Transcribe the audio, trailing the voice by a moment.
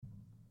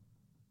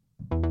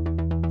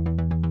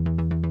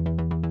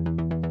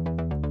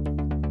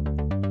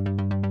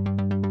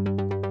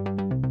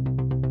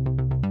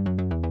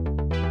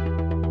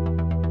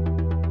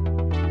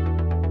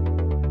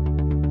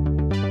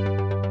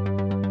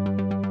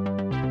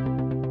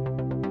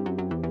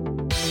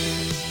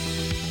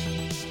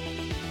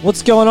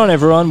What's going on,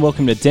 everyone?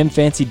 Welcome to Dem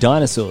Fancy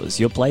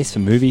Dinosaurs, your place for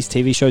movies,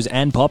 TV shows,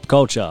 and pop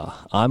culture.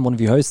 I'm one of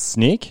your hosts,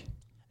 Nick.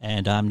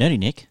 And I'm Nerdy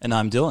Nick. And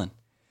I'm Dylan.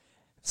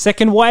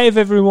 Second wave,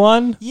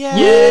 everyone.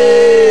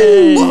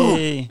 Yay!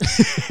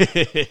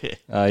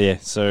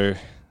 So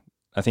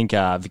I think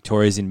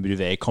Victoria's in a bit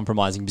of a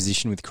compromising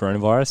position with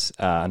coronavirus,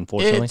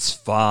 unfortunately. It's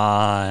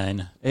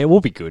fine. It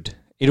will be good.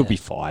 It'll be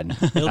fine.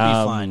 It'll be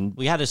fine.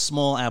 We had a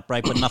small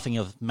outbreak, but nothing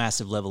of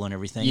massive level and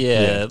everything.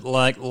 Yeah,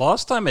 like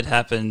last time it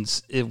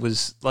happened, it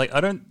was like,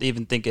 I don't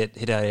even think it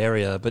hit our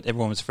area, but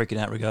everyone was freaking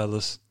out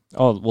regardless.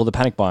 Oh, well, the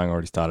panic buying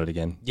already started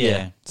again.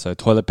 Yeah. So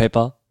toilet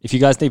paper. If you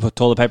guys need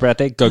toilet paper out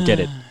there, go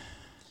get it.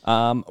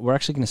 We're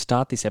actually going to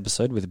start this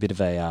episode with a bit of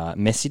a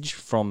message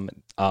from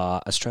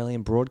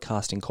Australian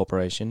Broadcasting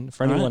Corporation.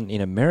 For anyone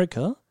in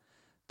America,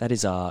 that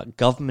is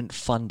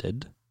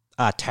government-funded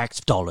Our tax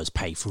dollars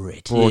pay for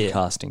it.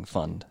 broadcasting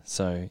fund.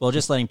 So, Well,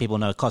 just letting people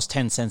know, it costs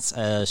 10 cents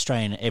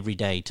Australian every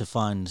day to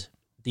fund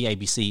the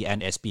ABC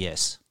and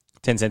SBS.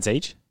 10 cents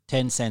each?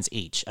 10 cents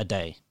each a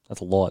day.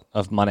 That's a lot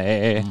of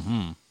money.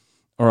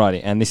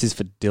 Alrighty, and this is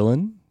for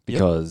Dylan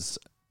because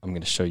I'm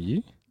going to show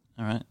you.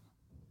 All right.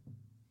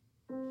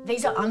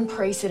 These are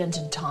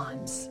unprecedented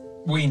times.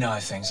 We know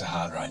things are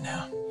hard right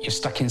now. You're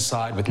stuck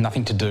inside with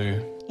nothing to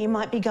do. You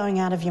might be going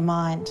out of your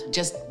mind.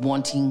 Just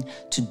wanting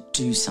to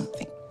do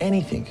something.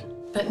 Anything.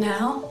 But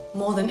now,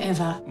 more than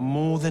ever,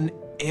 More than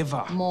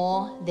ever.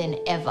 More than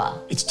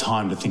ever. It's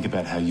time to think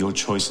about how your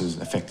choices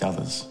affect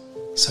others.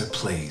 So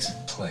please,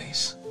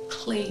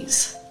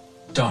 please,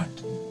 don't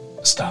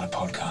start a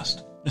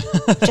podcast.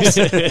 Just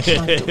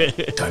don't do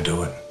it. Don't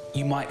do it.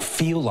 You might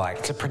feel like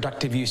it's a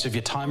productive use of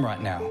your time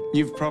right now.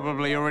 You've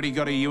probably already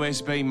got a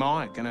USB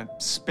mic and a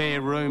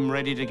spare room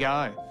ready to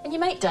go. and your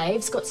mate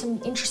Dave's got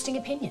some interesting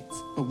opinions.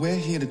 But we're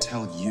here to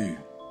tell you.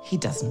 He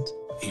doesn't.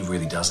 He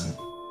really doesn't.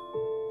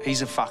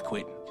 He's a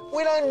fuckwit.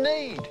 We don't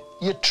need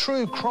your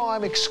true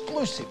crime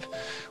exclusive,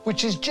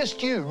 which is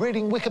just you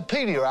reading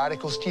Wikipedia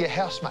articles to your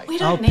housemate. We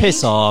don't Oh,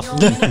 piss off.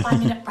 your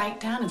minute-by-minute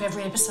breakdown of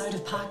every episode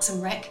of Parks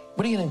and Rec.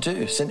 What are you going to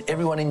do? Send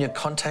everyone in your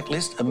contact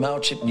list a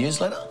MailChimp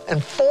newsletter?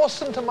 And force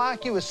them to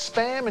mark you as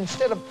spam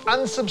instead of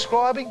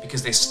unsubscribing?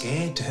 Because they're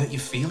scared to hurt your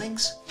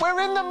feelings?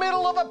 We're in the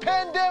middle of a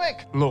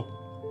pandemic! Look,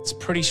 it's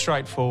pretty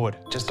straightforward.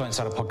 Just don't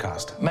start a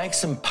podcast. Make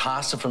some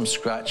pasta from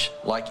scratch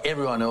like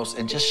everyone else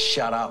and just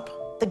shut up.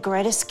 The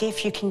greatest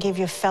gift you can give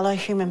your fellow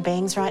human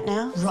beings right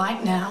now?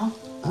 Right now,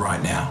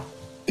 Right now.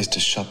 Is to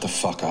shut the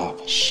fuck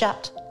up.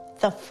 Shut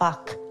the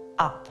fuck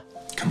up.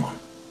 Come on.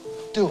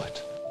 Do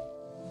it.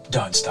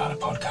 Don't start a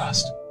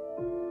podcast.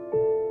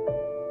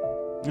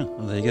 Oh,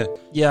 well, there you go.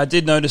 Yeah, I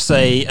did notice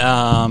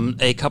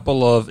a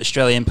couple of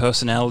Australian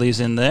personalities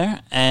in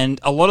there,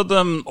 and a lot of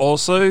them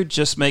also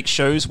just make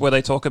shows where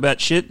they talk about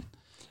shit.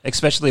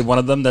 Especially one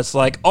of them that's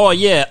like, oh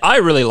yeah, I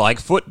really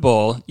like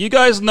football. You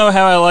guys know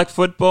how I like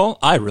football?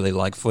 I really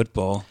like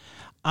football.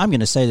 I'm going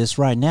to say this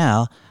right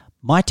now.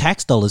 My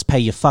tax dollars pay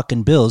your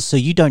fucking bills, so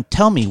you don't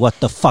tell me what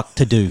the fuck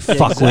to do,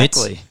 fuckwits.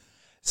 Exactly.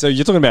 So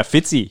you're talking about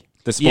Fitzy,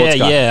 the sports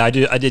guy. Yeah, I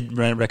did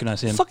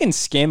recognize him. Fucking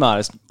scam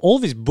artist. All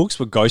of his books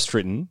were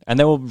ghostwritten, and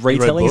they were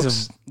retellings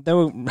books? of... They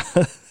were...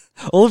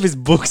 all of his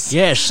books.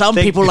 Yeah, some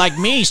people like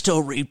me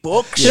still read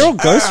books. They're all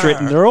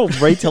ghostwritten. They're all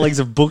retellings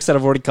of books that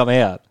have already come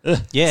out.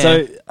 Yeah.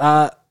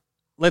 So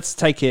let's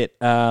take it.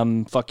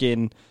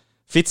 Fucking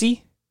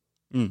Fitzy.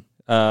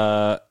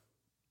 I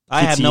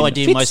have no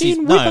idea most of these. Fitzy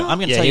and No, Whipper? I'm going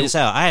to Yeah, tell you he- this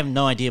out. I have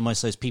no idea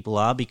most of those people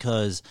are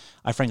because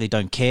I frankly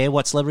don't care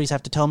what celebrities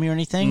have to tell me or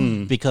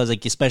anything. Because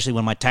like, especially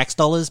when my tax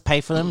dollars pay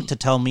for them to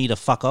tell me to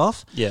fuck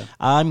off. Yeah.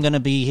 I'm going to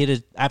be here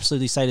to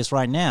absolutely say this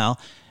right now.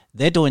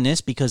 They're doing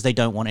this because they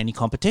don't want any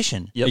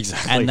competition. Yep.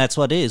 Exactly. And that's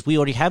what it is. We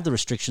already have the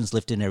restrictions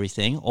lifted and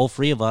everything. All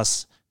three of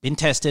us been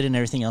tested and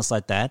everything else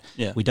like that.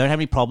 Yeah. We don't have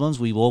any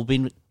problems.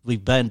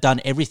 We've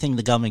done everything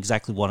the government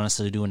exactly wanted us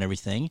to do and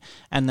everything.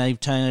 And they're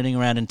turning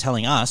around and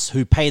telling us,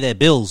 who pay their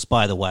bills,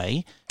 by the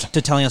way,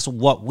 to telling us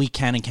what we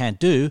can and can't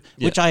do,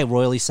 which I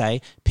royally say,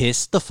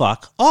 piss the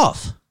fuck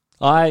off.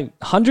 I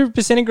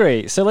 100%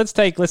 agree. So let's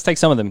take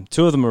some of them.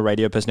 2 of them are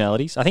radio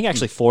personalities. I think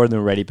actually 4 of them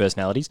are radio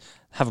personalities.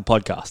 Have a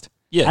podcast.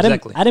 Yeah, Adam,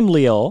 exactly. Adam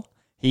Lior,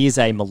 he is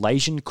a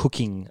Malaysian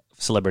cooking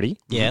celebrity.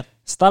 Yeah.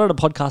 Started a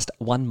podcast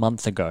 1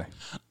 month ago.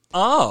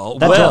 Oh,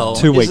 That well,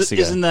 dropped 2 weeks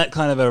ago. Isn't that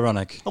kind of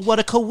ironic? What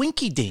a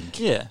coinky dink.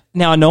 Yeah.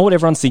 Now, I know what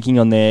everyone's thinking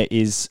on there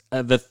is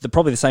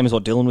probably the same as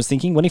what Dylan was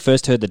thinking. When he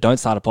first heard the Don't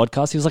Start a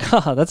Podcast, he was like,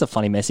 haha, that's a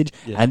funny message.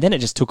 And then it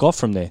just took off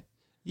from there.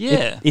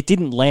 Yeah. It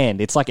didn't land.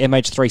 It's like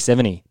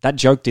MH370. That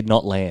joke did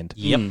not land.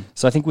 Yep.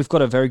 So I think we've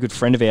got a very good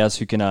friend of ours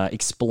who can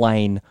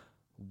explain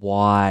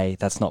why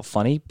that's not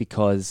funny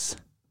because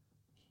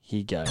here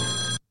you go.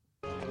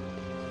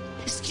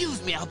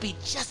 Excuse me, I'll be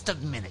just a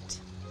minute.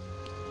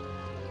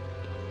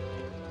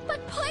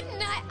 But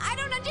Puddin', I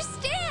don't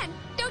understand.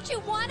 Don't you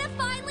want to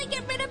finally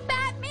get rid of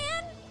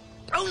Batman?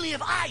 Only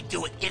if I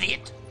do it,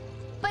 idiot.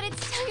 But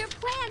it's still your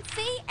plan,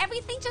 see?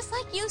 Everything just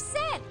like you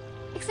said.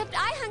 Except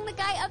I hung the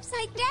guy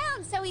upside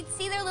down so he'd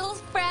see their little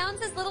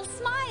frowns as little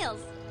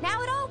smiles.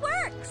 Now it all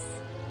works.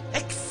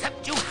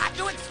 Except you had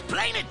to explain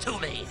explain it to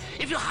me.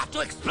 If you have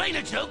to explain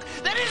a joke,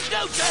 there is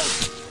no joke.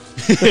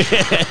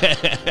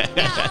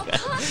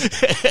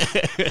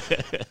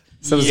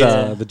 So was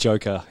the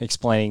Joker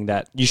explaining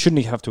that you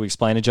shouldn't have to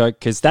explain a joke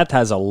because that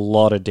has a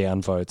lot of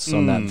downvotes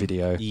on that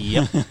video.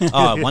 Yep.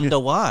 Oh, I wonder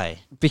why.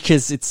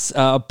 Because it's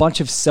a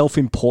bunch of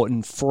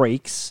self-important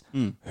freaks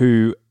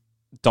who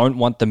don't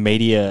want the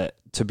media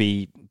to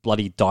be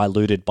bloody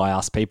diluted by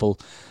us people.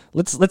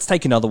 Let's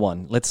take another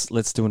one. Let's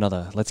do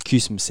another. Let's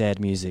cue some sad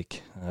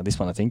music. This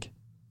one, I think.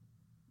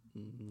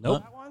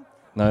 Nope.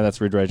 No,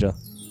 that's Rid Rager.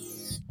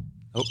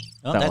 Oh,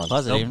 That that's one.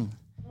 positive.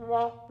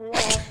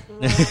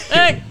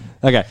 Hey!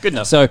 Okay, Good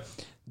enough. So,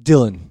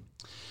 Dylan,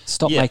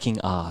 stop Yeah. making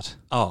art.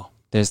 Oh.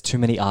 There's too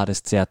many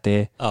artists out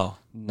there. Oh.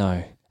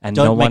 No. And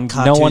Don't no make one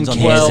cartoons on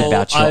cares Well,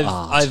 about your I've,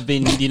 art. I've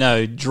been,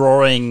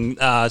 drawing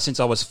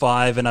since I was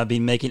 5, and I've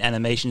been making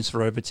animations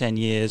for over 10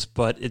 years,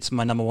 but it's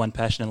my number one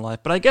passion in life.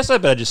 But I guess I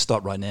better just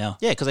stop right now.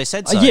 Yeah, because they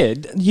said so. Yeah,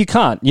 you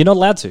can't. You're not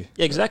allowed to.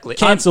 Yeah, exactly.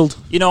 Cancelled.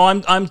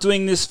 I'm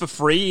doing this for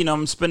free.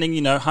 I'm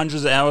spending,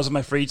 hundreds of hours of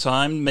my free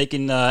time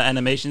making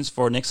animations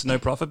for next to no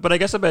profit, but I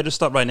guess I better just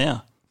stop right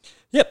now.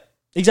 Yep,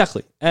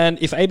 exactly. And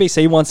if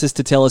ABC wants us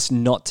to tell us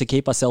not to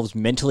keep ourselves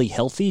mentally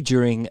healthy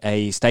during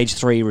a stage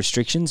 3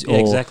 restrictions or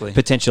exactly.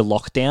 potential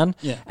lockdown,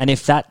 and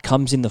if that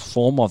comes in the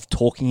form of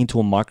talking into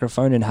a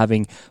microphone and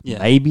having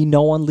maybe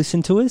no one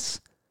listen to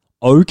us,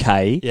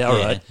 okay. Yeah, all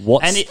right.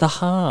 What's the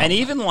harm? And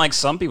even like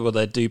some people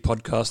that do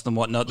podcasts and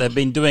whatnot, they've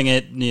been doing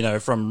it,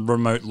 from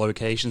remote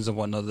locations and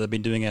whatnot. They've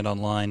been doing it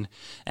online,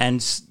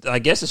 and I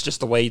guess it's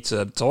just a way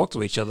to talk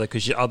to each other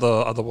because you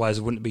otherwise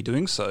wouldn't be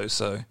doing so.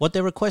 So What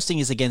they're requesting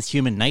is against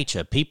human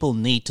nature. People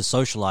need to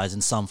socialize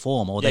in some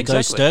form, or they go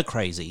exactly. stir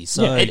crazy.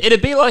 So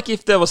it'd be like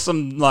if there was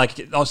some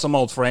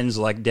old friends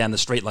like down the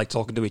street like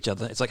talking to each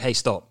other. It's like, hey,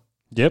 stop.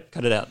 Yep.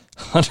 Cut it out.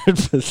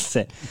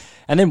 100%.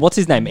 And then what's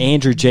his name?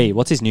 Andrew G.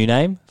 What's his new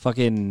name?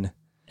 Fucking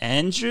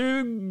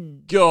Andrew?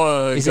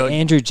 Is it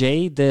Andrew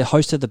G, the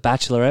host of The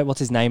Bachelorette? What's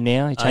his name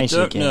now? He changed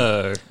it again.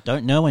 know.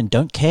 don't know and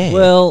don't care.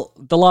 Well,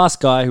 the last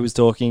guy who was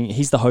talking,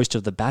 he's the host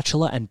of The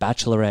Bachelor and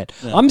Bachelorette.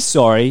 I'm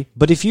sorry,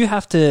 but if you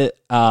have to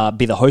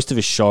be the host of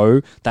a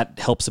show that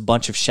helps a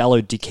bunch of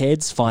shallow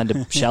dickheads find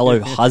a shallow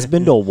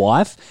husband or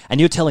wife, and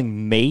you're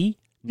telling me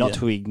not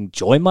to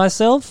enjoy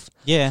myself?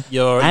 Yeah.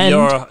 You're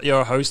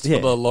a host for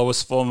the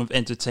lowest form of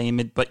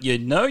entertainment, but you're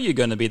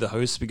going to be the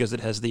host because it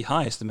has the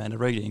highest amount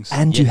of ratings.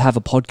 And you have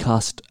a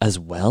podcast as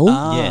well?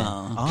 Yeah.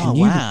 Oh,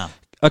 wow.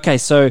 Okay,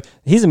 so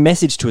here's a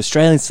message to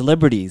Australian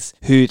celebrities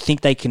who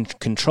think they can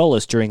control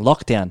us during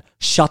lockdown.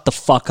 Shut the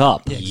fuck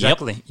up. Yeah,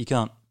 exactly. You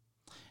can't.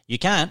 You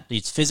can't.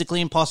 It's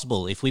physically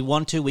impossible. If we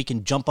want to, we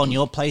can jump on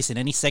your place in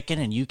any second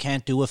and you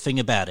can't do a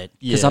thing about it.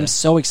 Because I'm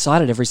so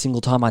excited every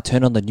single time I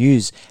turn on the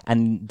news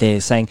and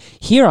they're saying,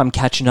 here I'm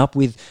catching up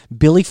with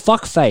Billy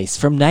Fuckface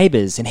from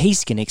Neighbours and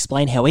he's going to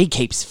explain how he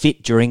keeps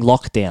fit during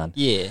lockdown.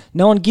 Yeah.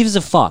 No one gives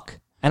a fuck.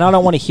 And I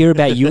don't want to hear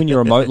about you and your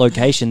remote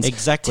locations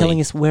Exactly. telling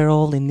us we're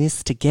all in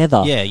this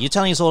together. Yeah, you're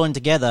telling us all in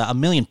together. 1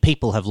 million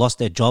people have lost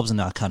their jobs in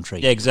our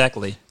country. Yeah,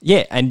 exactly.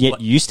 Yeah, and yet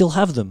you still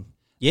have them.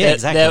 Yeah,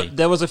 exactly.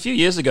 There was a few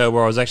years ago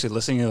where I was actually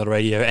listening to the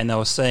radio and they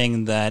were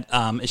saying that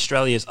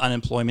Australia's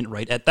unemployment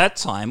rate at that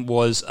time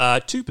was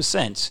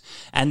 2%,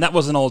 and that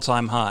was an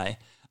all-time high.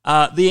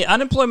 The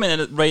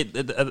unemployment rate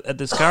at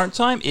this current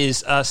time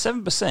is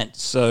 7%.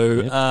 So,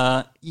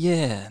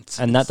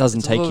 and that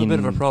doesn't take a little in bit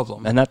of a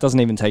problem. And that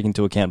doesn't even take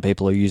into account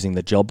people who are using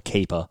the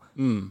JobKeeper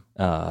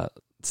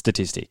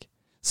statistic.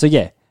 So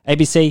yeah,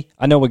 ABC.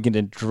 I know we're going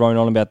to drone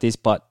on about this,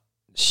 but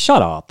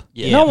shut up.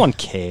 Yeah. No one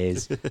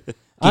cares.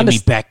 Give me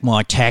back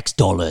my tax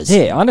dollars.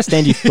 Yeah, I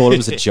understand you thought it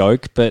was a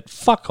joke, but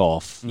fuck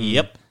off.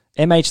 Yep.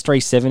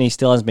 MH370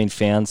 still hasn't been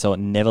found, so it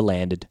never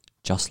landed.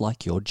 Just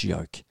like your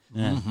joke.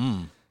 Yeah.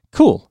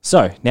 Cool.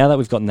 So now that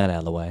we've gotten that out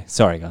of the way,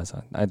 sorry guys,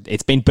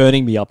 it's been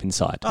burning me up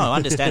inside. Oh,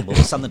 understandable.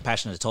 There's something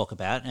passionate to talk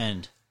about,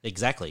 and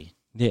exactly.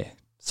 Yeah.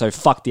 So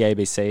fuck the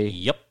ABC.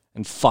 Yep.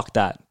 And fuck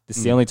that. This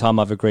is the only time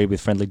I've agreed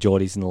with Friendly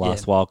Geordies in the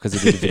last while because he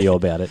did a video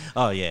about it.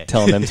 Oh, yeah.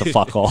 Telling them to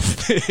fuck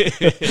off.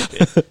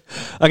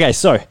 Okay,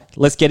 so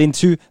let's get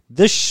into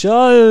the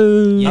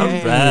show. Yeah. All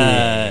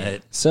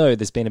right. So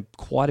there's been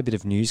quite a bit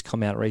of news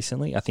come out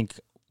recently. I think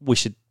we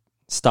should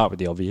start with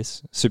the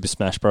obvious. Super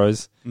Smash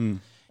Bros. Yes.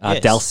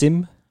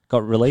 Dalsim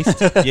got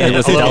released. Yeah, it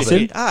was a little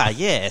Dalsim. bit.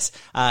 Yes.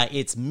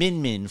 It's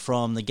Min Min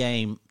from the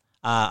game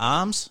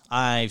ARMS.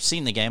 I've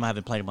seen the game. I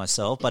haven't played it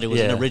myself, but it was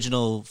an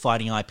original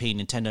fighting IP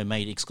Nintendo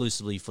made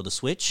exclusively for the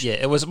Switch. Yeah,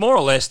 it was more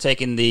or less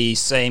taking the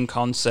same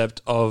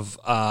concept of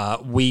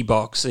Wii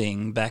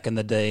boxing back in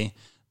the day,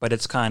 but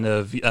it's kind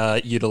of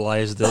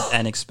utilized it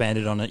and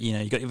expanded on it. You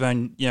know, you got your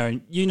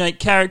own, unique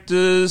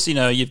characters.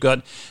 You've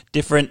got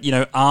different,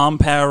 arm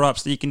power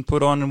ups that you can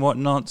put on and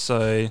whatnot.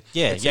 So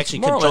Yeah, it's you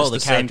actually more or control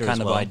less the same character kind as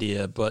of well.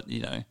 idea, but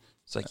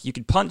It's like you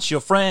could punch your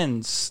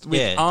friends with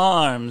Yeah.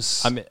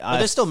 arms. I mean, But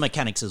there's still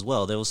mechanics as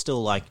well. There was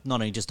still like not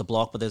only just a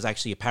block, but there's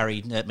actually a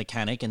parry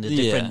mechanic and the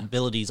different Yeah.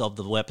 abilities of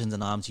the weapons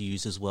and arms you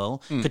use as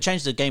well. Could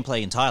change the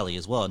gameplay entirely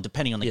as well, and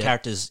depending on the Yeah.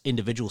 character's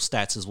individual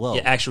stats as well.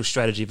 yeah, actual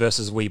strategy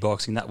versus Wii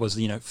boxing. That was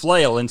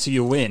flail until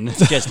you win.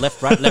 Just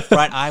left, right,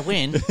 I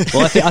win.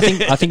 well,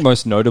 I think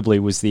most notably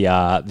was the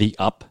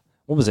up.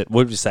 What was it?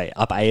 What would you say?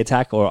 Up A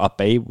attack or up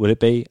B? Would it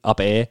be up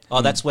air?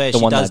 Oh, that's where The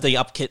she one does that-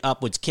 the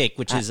upwards kick,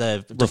 which is a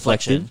deflection.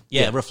 reflective?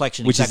 Yeah, Yeah.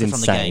 reflection Which is exactly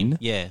from the insane. game.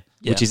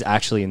 Yeah. Which is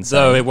actually insane.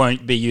 Though it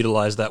won't be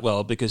utilized that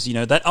well because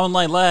that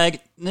online lag,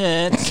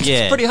 it's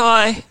Yeah. pretty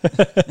high.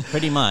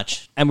 Pretty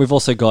much. And we've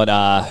also got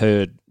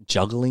her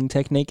juggling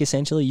technique.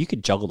 Essentially, you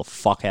could juggle the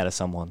fuck out of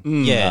someone.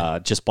 Yeah.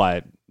 just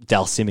by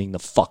Dalsiming the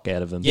fuck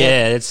out of them.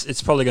 Yeah,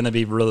 it's probably going to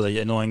be really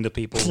annoying to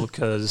people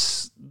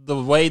because the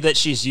way that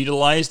she's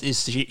utilized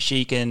is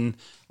she can,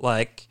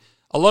 like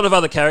a lot of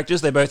other characters,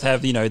 they both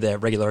have, their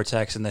regular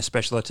attacks and their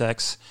special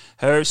attacks.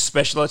 Her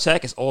special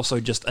attack is also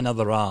just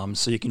another arm,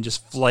 so you can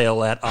just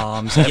flail out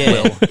arms at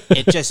Yeah, will.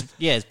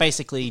 it's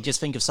basically just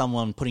think of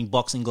someone putting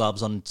boxing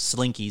gloves on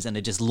slinkies and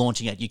they're just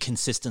launching at you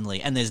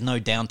consistently, and there's no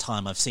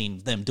downtime. I've seen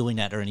them doing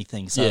that or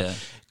anything. So Yeah.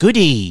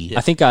 goody.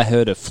 I think I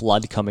heard a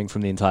flood coming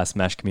from the entire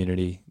Smash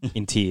community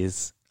in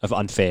tears of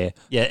unfair.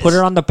 Yeah, Put her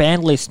it's- on the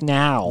ban list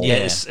now. Yeah,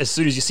 as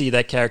soon as you see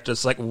that character,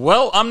 it's like,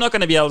 well, I'm not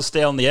going to be able to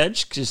stay on the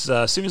edge because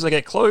as soon as I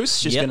get close,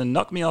 she's Yep. going to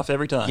knock me off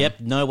every time. Yep,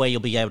 no way you'll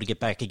be able to get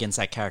back against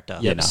that character.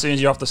 Yeah, as soon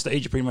as you're off the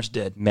stage, you're pretty much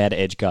dead. Mad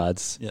edge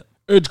guards. Yep.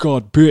 Edge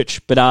guard,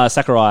 bitch. But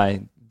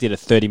Sakurai did a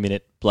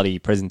 30-minute bloody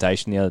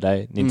presentation the other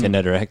day,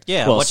 Nintendo Direct.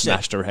 Yeah, I well, watched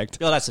Smash it. Direct.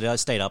 Oh, that's it. I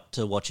stayed up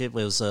to watch it. It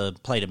was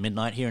played at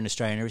midnight here in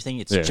Australia and everything.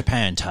 It's Yeah.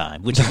 Japan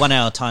time, which is 1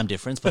 hour time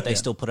difference, but they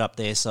still put it up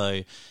there. So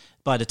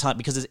by the time,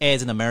 because it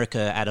airs in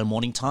America at a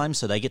morning time,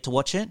 so they get to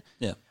watch it.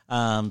 Yeah.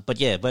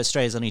 But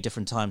Australia's only a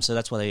different time, so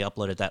that's why they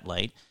uploaded that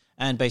late.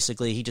 And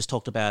basically, he just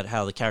talked about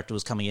how the character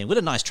was coming in with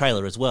a nice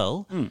trailer as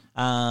well.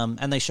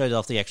 And they showed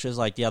off the extras,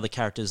 like the other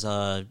characters,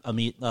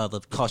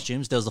 the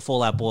costumes. There was the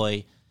Fallout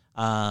Boy,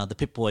 the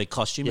Pip-Boy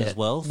costume as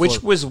well.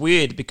 Which was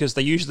weird because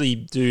they usually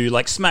do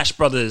like Smash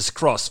Brothers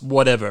cross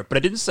whatever, but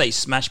it didn't say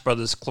Smash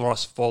Brothers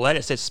cross Fallout.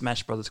 It said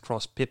Smash Brothers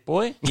cross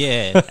Pip-Boy.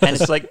 Yeah. And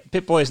it's like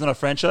Pip-Boy is not a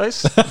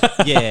franchise.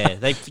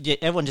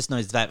 Everyone just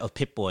knows that of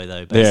Pip-Boy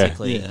though,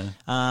 basically. Yeah.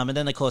 And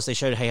then of course they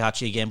showed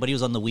Heihachi again, but he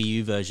was on the Wii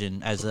U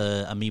version as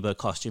a amiibo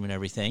costume and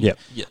everything. Yep.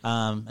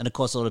 And of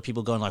course a lot of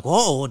people going like,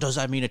 "Whoa, does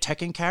that mean a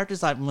Tekken character?"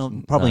 It's like, well,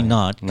 probably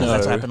not, because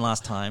that's what happened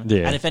last time.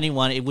 Yeah. And if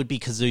anyone, it would be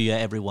Kazuya.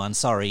 Everyone,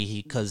 sorry,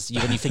 because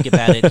when you think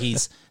about it,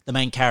 he's the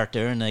main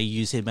character, and they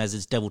use him as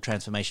his devil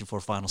transformation for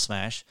a final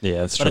Smash.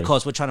 Yeah, that's but true. of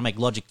course, we're trying to make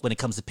logic when it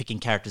comes to picking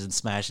characters in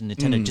Smash, and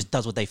Nintendo just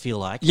does what they feel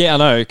like. Yeah, I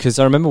know, because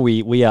I remember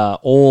we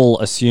all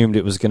assumed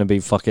it was going to be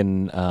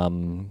fucking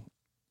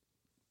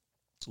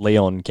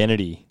Leon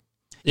Kennedy.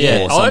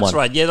 Yeah. Or Oh, that's someone.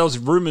 right. Yeah, there was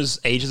rumors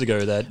ages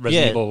ago that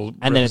Resident Evil,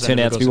 And then it turned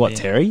out to be what,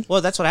 Terry?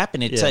 Well, that's what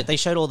happened. Yeah. They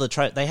showed all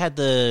they had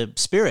the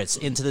spirits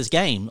into this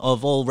game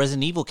of all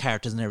Resident Evil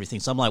characters and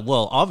everything. So I'm like,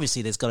 well,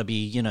 obviously there's got to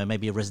be,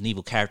 maybe a Resident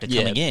Evil character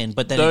coming in,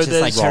 but then Though it's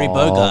just like there's- Terry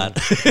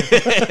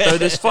Bogard. So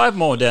there's 5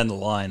 more down the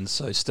line,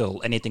 so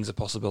still anything's a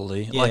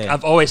possibility. Like Yeah.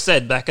 I've always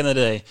said back in the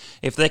day,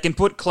 if they can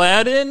put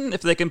Cloud in,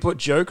 if they can put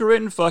Joker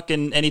in,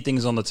 fucking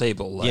anything's on the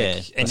table. Like Yeah,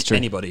 that's true.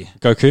 anybody.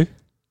 Goku?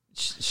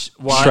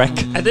 Why,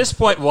 Shrek. At this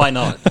point, why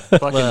not?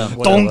 Fucking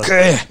whatever.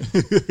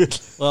 Donkey!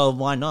 Well,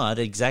 why not?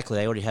 Exactly.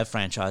 They already have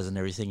franchise and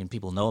everything, and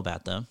people know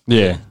about them.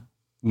 Yeah.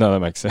 No, that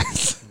makes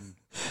sense.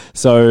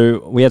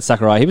 So we had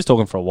Sakurai. He was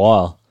talking for a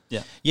while.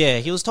 Yeah,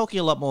 he was talking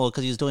a lot more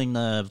because he was doing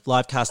the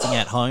live casting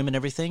at home and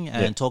everything,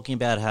 and talking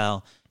about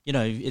how,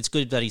 it's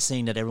good that he's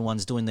seeing that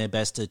everyone's doing their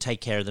best to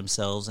take care of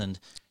themselves and,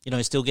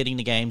 still getting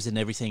the games and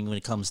everything when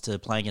it comes to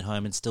playing at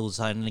home and still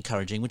designing and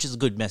encouraging, which is a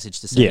good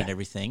message to send and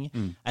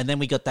everything. And then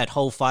we got that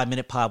whole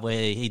 5-minute part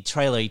where he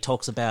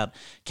talks about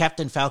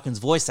Captain Falcon's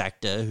voice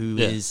actor, who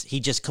is, he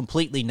just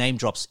completely name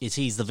drops,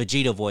 he's the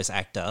Vegeta voice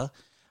actor,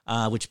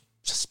 which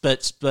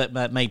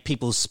made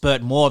people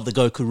spurt more of the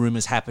Goku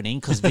rumors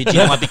happening because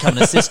Vegeta might become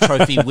an assist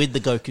trophy with the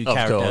Goku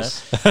character.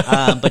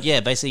 But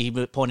yeah, basically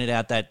he pointed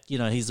out that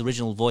he's the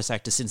original voice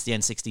actor since the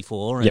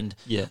N64, and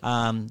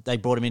they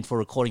brought him in for a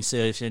recording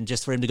session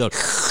just for him to go,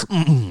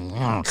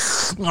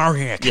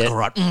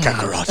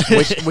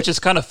 Kakarot. which is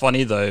kind of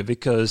funny though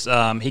because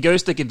he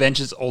goes to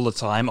conventions all the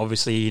time,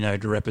 obviously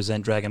to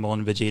represent Dragon Ball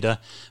and Vegeta.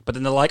 But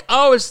then they're like,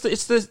 oh, it's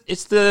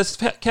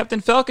the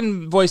Captain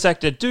Falcon voice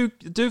actor,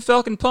 do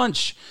Falcon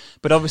Punch.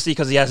 But obviously,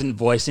 because he hasn't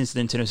voiced since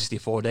the Nintendo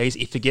 64 days,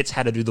 he forgets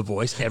how to do the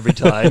voice every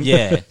time.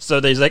 So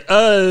he's like,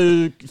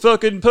 oh,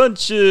 Falcon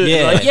Punch.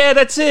 Like, yeah,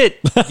 that's it.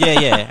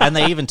 yeah. And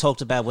they even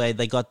talked about where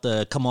they got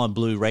the Come On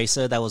Blue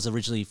Racer. That was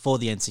originally for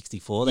the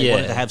N64. They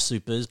wanted to have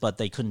supers, but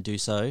they couldn't do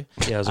so.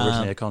 Yeah, it was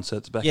originally a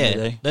concept back in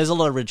the day. There's a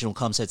lot of original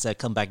concepts that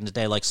come back in the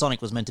day. Like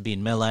Sonic was meant to be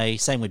in Melee.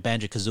 Same with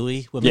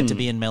Banjo-Kazooie. Were meant to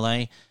be in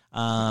Melee.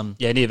 And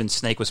even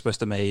Snake was supposed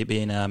to be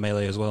in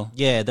Melee as well.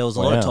 Yeah, there was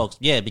a lot of talks.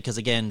 Yeah, because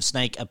again,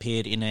 Snake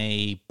appeared in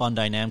a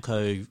Bandai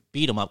Namco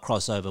beat-em-up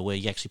crossover where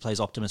he actually plays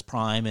Optimus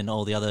Prime and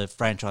all the other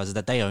franchises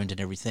that they owned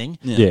and everything.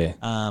 Yeah.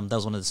 That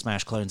was one of the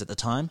Smash clones at the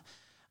time.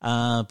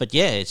 But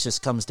yeah, it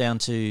just comes down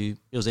to,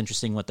 it was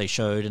interesting what they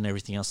showed and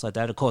everything else like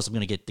that. Of course, I'm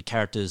going to get the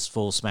characters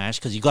for Smash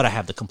because you got to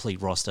have the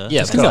complete roster.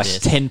 Yeah, it's got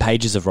 10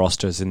 pages of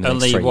rosters in the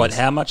Only, next 3 years.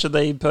 how much are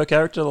they per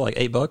character? Like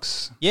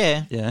 $8?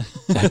 Yeah. Yeah.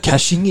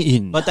 Cashing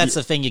in. But that's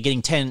the thing, you're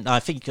getting 10, I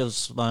think it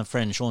was my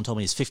friend Sean told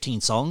me, it's 15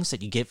 songs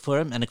that you get for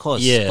him. And of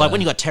course, like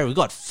when you got Terry, we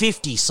got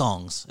 50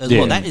 songs as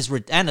well. That is,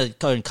 and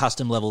a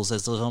custom levels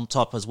as on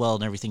top as well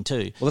and everything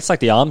too. Well, it's like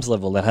the ARMS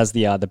level that has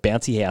the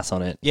bouncy house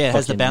on it. Yeah, it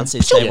has the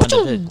bouncy.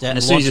 And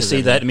as soon as you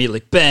see that, immediately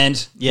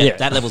banned. Yeah,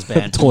 that level's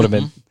banned.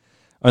 Tournament.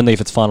 Only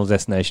if it's Final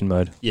Destination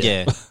mode.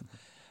 Yeah.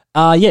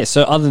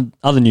 So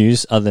other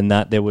news, other than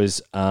that, there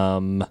was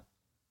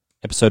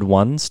Episode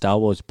 1, Star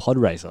Wars Pod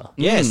Racer.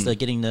 Yes, they're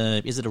getting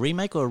is it a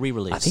remake or a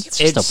re-release? I think it's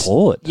just a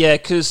port. Yeah,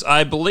 because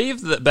I believe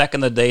that back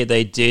in the day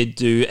they did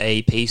do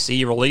a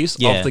PC release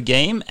of the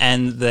game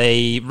and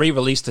they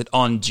re-released it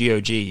on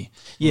GOG.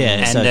 Yeah,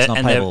 and so it's not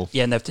playable.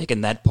 And they've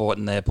taken that port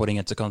and they're putting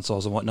it to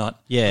consoles and whatnot.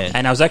 Yeah.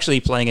 And I was actually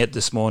playing it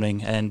this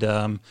morning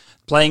and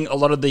playing a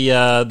lot of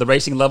the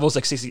racing levels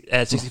at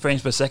 60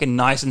 frames per second,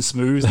 nice and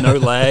smooth, no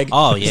lag.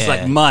 Oh, yeah. It's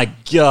like, my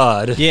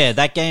God. Yeah,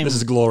 that game... This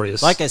is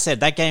glorious. Like I said,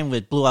 that game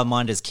blew our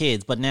mind as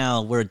kids, but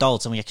now we're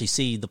adults and we actually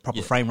see the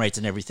proper frame rates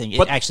and everything.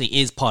 But it actually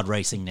is pod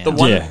racing now.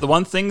 The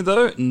one thing,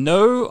 though,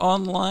 no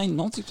online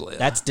multiplayer.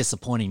 That's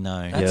disappointing,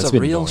 though. That's a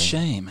real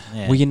shame.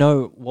 Yeah. Well, you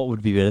know what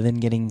would be better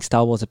than getting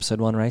Star Wars Episode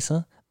 1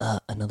 Racer?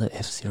 Another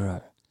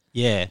F-Zero.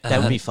 Yeah,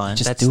 that would be fun.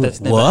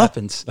 That's never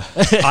happened.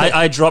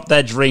 I dropped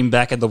that dream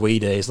back in the Wii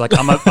days. Like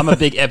I'm a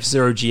big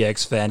F-Zero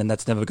GX fan, and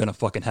that's never going to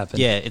fucking happen.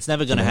 Yeah, it's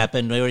never going to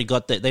happen. We already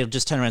got they'll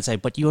just turn around and say,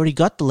 "But you already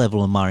got the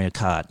level in Mario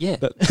Kart." Yeah,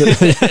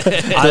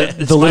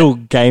 the little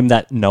game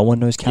that no one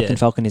knows Captain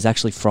Falcon is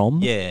actually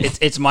from. Yeah,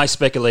 it's my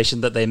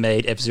speculation that they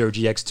made F-Zero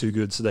GX too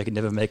good, so they can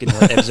never make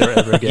another F-Zero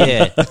ever again.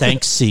 Yeah,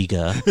 thanks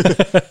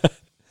Sega.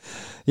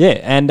 Yeah,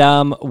 and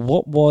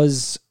what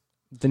was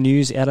the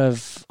news out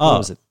of? What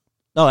was it?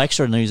 Oh,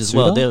 extra news as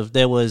Suda? well.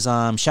 There was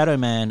Shadow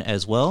Man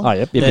as well. Oh,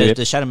 yep.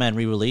 The Shadow Man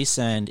re-release,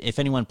 and if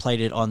anyone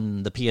played it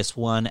on the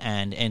PS1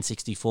 and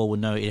N64 would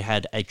know it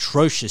had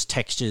atrocious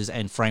textures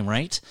and frame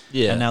rate.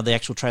 Yeah. And now the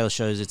actual trailer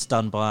shows it's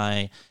done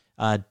by...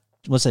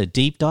 what's it?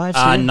 Deep Dive?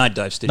 Night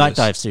Dive Studios. Night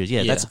Dive Studios.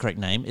 Yeah, that's the correct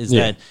name.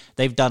 That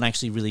they've done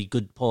actually really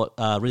good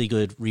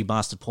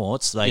remastered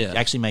ports. They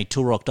actually made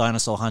Turok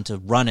Dinosaur Hunter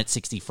run at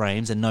 60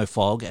 frames and no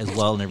fog as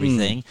well and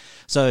everything.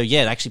 So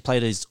yeah, they actually play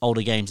these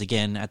older games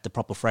again at the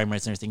proper frame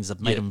rates and everything.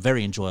 Have made them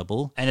very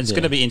enjoyable. And it's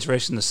going to be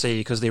interesting to see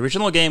because the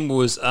original game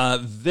was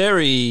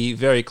very,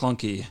 very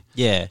clunky.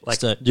 Yeah,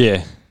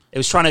 It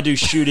was trying to do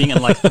shooting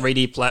and like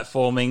 3D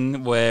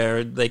platforming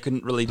where they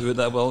couldn't really do it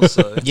that well.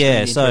 So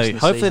so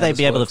hopefully they'll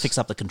be able to fix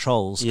up the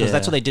controls because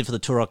that's what they did for the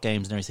Turok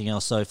games and everything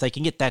else. So if they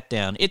can get that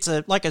down, it's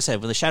like I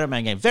said, with the Shadow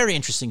Man game, very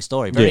interesting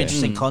story, very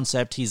interesting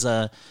concept. He's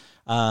not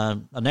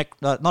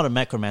a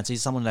necromancer.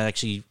 He's someone that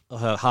actually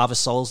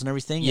harvests souls and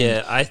everything.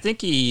 Yeah, I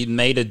think he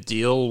made a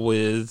deal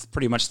with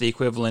pretty much the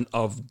equivalent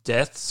of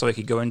death so he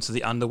could go into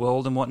the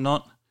underworld and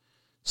whatnot.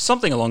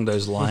 Something along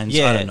those lines.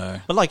 I don't know.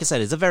 But like I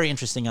said, it's a very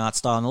interesting art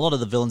style, and a lot of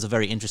the villains are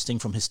very interesting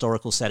from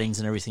historical settings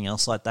and everything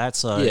else like that.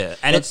 So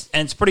and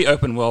it's pretty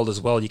open world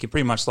as well. You can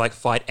pretty much like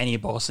fight any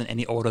boss in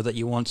any order that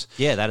you want.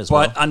 Yeah, that as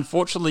well. But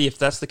unfortunately, if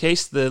that's the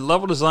case, the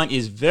level design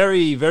is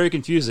very, very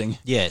confusing.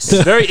 Yes.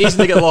 It's very easy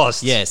to get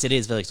lost. Yes, it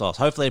is very lost.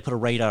 Hopefully they put a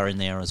radar in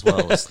there as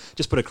well.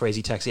 Just put a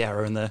crazy taxi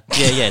arrow in there.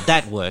 Yeah,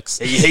 that works.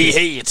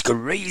 Hey, it's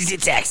crazy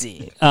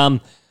taxi.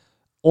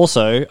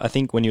 Also, I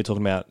think when you were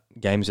talking about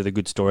games with a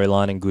good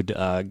storyline and good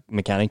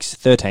mechanics,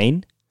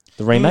 13,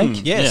 the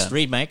remake.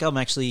 Remake. I'm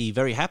actually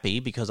very happy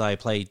because I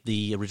played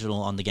the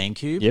original on the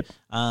GameCube. Yep.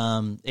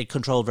 It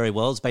controlled very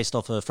well. It's based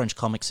off a French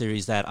comic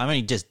series that I've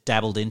only just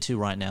dabbled into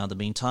right now in the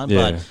meantime,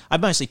 but I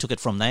mostly took it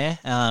from there.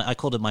 I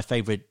called it my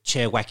favorite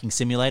chair whacking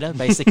simulator,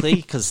 basically,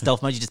 because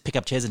stealth mode, you just pick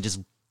up chairs and just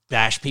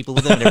bash people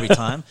with them every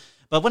time.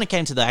 But when it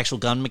came to the actual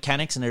gun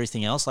mechanics and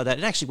everything else like that,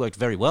 it actually worked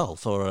very well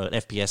for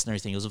FPS and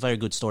everything. It was a very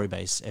good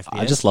story-based FPS.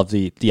 I just love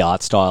the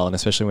art style, and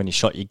especially when you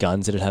shot your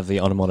guns, it'd have the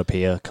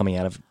onomatopoeia coming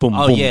out of boom,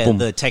 boom, boom.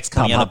 The text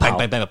coming out of bang,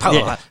 bang, bang, bang,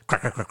 crack,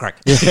 crack, crack,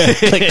 crack.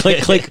 Click,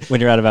 click, click when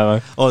you're out of ammo.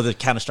 Or the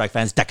Counter-Strike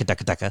fans, daka,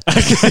 daka,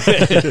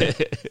 daka.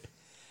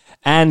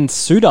 And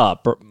Suda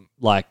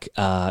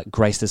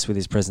graced us with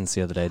his presence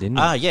the other day, didn't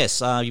he?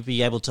 Yes. You'd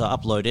be able to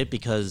upload it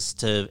because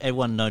to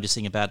everyone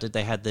noticing about it,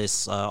 they had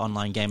this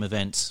online game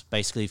event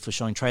basically for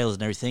showing trailers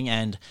and everything.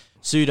 And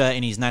Suda,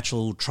 in his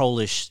natural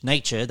trollish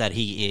nature that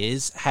he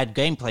is, had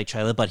gameplay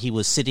trailer, but he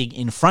was sitting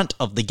in front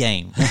of the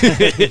game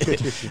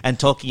and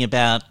talking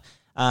about,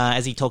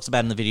 as he talks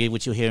about in the video,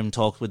 which you'll hear him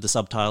talk with the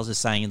subtitles, is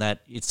saying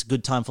that it's a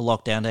good time for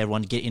lockdown to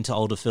everyone to get into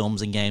older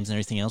films and games and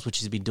everything else, which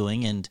he's been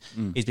doing. And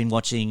he's been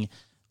watching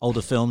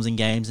older films and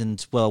games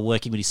and,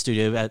 working with his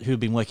studio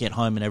who've been working at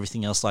home and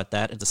everything else like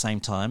that at the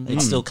same time.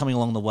 It's still coming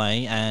along the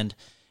way. And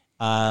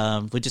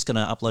We're just going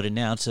to upload it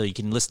now so you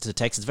can listen to the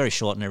text. It's very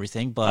short and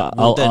everything, but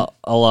I'll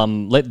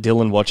let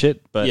Dylan watch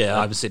it. But Yeah,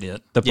 I haven't seen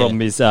it. the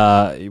problem is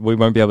we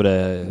won't be able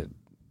to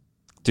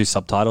do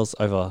subtitles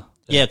over.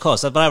 Yeah, of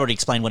course. But I already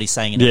explained what he's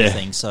saying and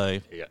everything. So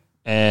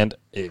And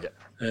here you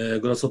go.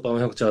 グラスホッパーマ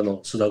ン100チャー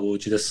の須田剛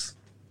一です。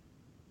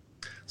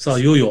さあ、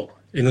いよいよ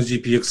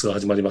NGPX が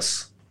始まりま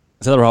す。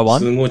Is that the right one?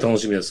 すごい楽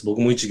しみです。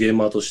僕も一ゲー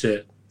マーとし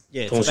て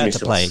楽しみにし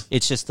てます。 It's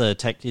just the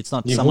tech. It's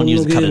not 日 someone 本の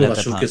used ゲ to cut ー it ム at が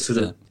that 集 time. 結す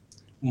る、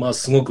まあ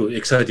すごく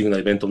エキサイティング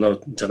なイベントになる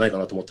んじゃないか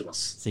なと思ってま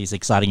す。So he's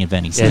exciting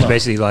event. He Yeah, said. it's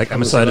basically like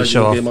I'm excited to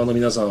show off.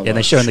 Yeah,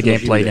 they're showing the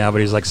gameplay now,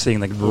 but he's like seeing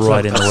like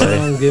right in the たくさ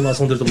way. んゲーム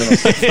遊んでると思いま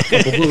す。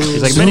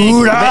He's 僕 like many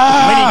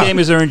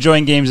gamers are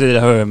enjoying games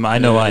at home. I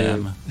know I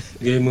am.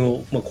 ゲーム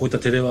を、まあ、こういった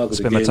テレワーク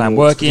で Spend ゲ my ー time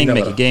ムを作り working, なが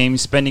ら making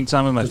games, spending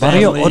time with my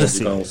Mario family. Odyssey.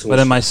 時間を過ごし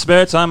But in my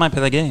spare time, I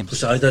play the game. そし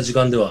て空いた時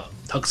間では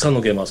たくさん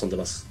のゲームを遊んで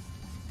ます。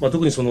まあ、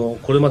特にその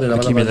これまでな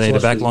かなか Accumulated 忙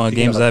し backlog of く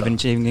でき games な I かっ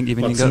haven't た even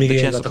まあ got 積み the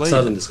ゲー chance が to たく play さん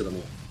あるん yet. ですけども、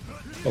ま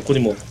あ、ここに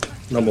も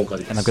何本かあ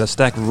りま And I've す。 got a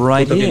stack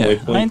right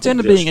here. I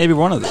intend to being every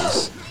one of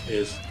these.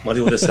 マ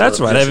リオです。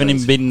 That's right. I haven't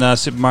even beaten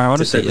Super Mario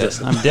Odyssey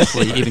yet. I'm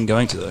definitely even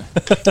going to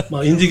though. ま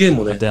あ、インディーゲー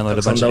ムもね、 I've た downloaded く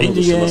a さん bunch ダ of ウンロー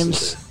ド indie してますので、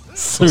 games.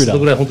 その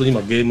ぐらい本当に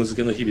今ゲーム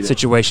付けの日々で。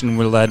 Situation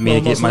will allow me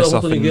to get myself in the まあまあそれ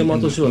は本当にゲーマ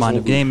ーとしては mind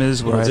of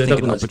gamers, where I 贅 think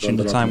沢 an な時間 opportune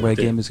だなと time 思 where っ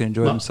て、 gamers can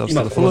enjoy まあ themselves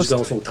今 to the この時 fullest.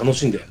 間をすごく楽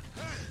しんで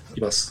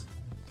います。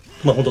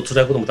まあ本当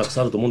辛いこともたく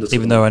さんあると思うんですけ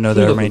ど Even も、 though I know と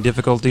there に are か many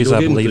く difficulties,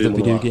 I ビデオ believe ゲー that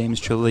ムという video ものは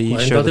games truly ま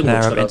あエンタ show ーテ the インメ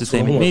ン power ト of の力そ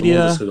のも entertainment のだと思うんで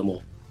media. すけど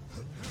も、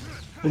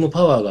この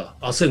パワーが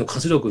明日への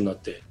活力になっ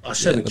て明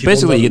日への Yeah, 希望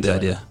にな basically る you ん get じゃ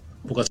the ない idea.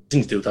 僕は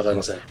信じて疑い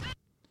ません。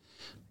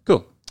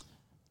 Cool.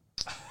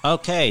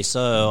 Okay,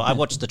 so I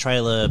watched the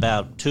trailer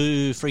about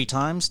 2-3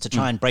 times to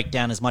try and break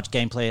down as much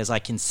gameplay as I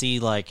can see,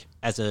 like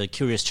as a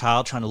curious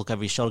child trying to look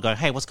over his shoulder, going,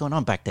 "Hey, what's going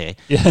on back there?"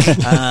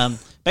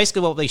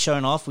 Basically, what they've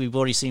shown off, we've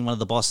already seen one of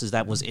the bosses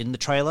that was in the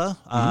trailer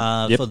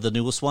for the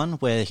newest one,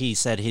 where he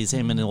said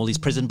him and all his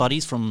prison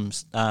buddies from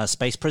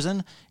Space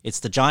Prison. It's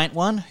the giant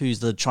one, who's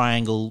the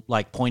triangle,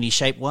 like pointy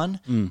shaped one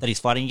that he's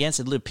fighting against.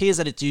 It appears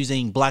that it's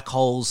using black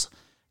holes,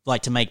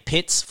 like to make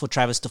pits for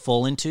Travis to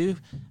fall into,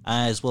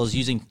 as well as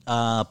using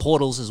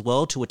portals as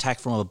well to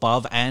attack from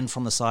above and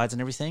from the sides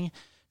and everything.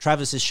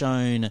 Travis has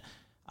shown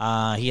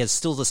he has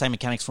still the same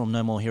mechanics from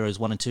No More Heroes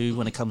 1 and 2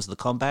 when it comes to the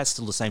combat,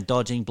 still the same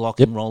dodging,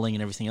 blocking, rolling,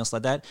 and everything else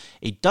like that.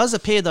 It does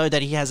appear, though,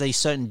 that he has a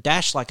certain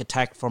dash-like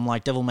attack from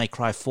like Devil May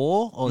Cry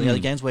 4 or the other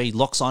games where he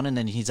locks on and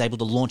then he's able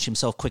to launch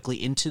himself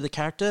quickly into the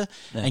character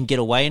and get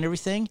away and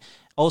everything.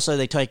 Also,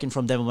 they've taken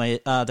from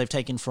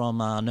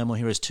No More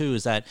Heroes 2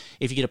 is that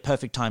if you get a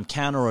perfect time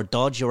counter or a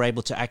dodge, you're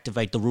able to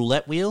activate the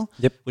roulette wheel,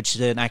 which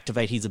then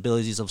activate his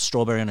abilities of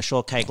strawberry and a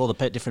shortcake, all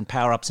the different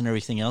power-ups and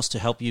everything else to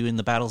help you in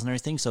the battles and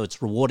everything. So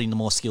it's rewarding the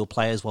more skilled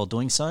players while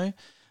doing so.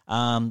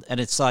 And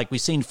it's like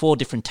we've seen 4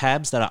 different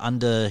tabs that are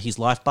under his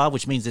life bar,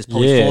 which means there's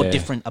probably 4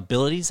 different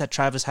abilities that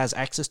Travis has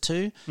access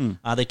to.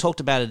 They talked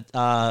about it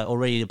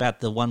already about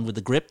the one with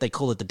the grip. They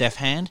call it the Death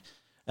Hand.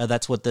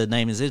 That's what the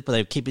name is, but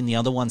they're keeping the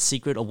other ones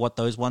secret of what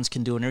those ones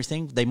can do and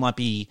everything. They might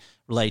be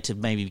related to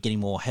maybe getting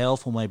more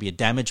health or maybe a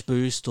damage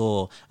boost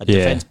or a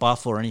defense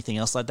buff or anything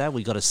else like that.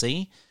 We got to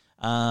see.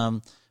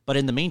 But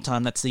in the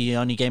meantime, that's the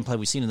only gameplay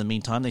we've seen in the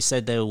meantime. They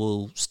said they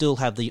will still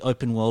have the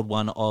open world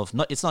one of...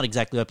 it's not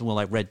exactly open world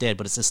like Red Dead,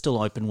 but it's a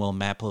still open world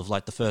map of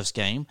like the first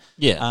game.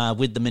 Yeah.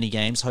 With the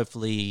mini-games.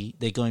 Hopefully,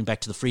 they're going back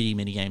to the 3D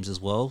mini-games as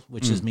well,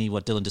 which is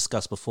what Dylan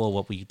discussed before,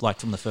 what we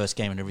liked from the first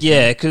game and everything.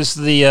 Yeah, because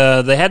they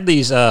had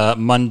these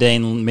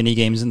mundane mini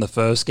games in the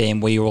first game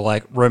where you were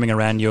like roaming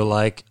around. You're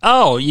like,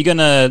 oh, you're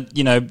gonna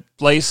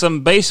play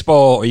some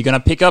baseball, or you're gonna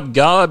pick up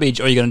garbage,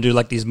 or you're gonna do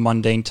like these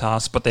mundane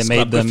tasks. But they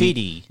made them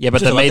graffiti. Yeah,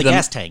 but they made them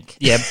gas tank.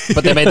 Yeah,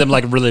 but they made them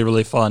like really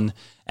really fun.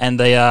 And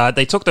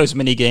they took those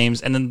mini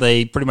games and then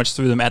they pretty much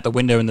threw them out the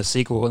window in the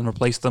sequel and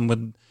replaced them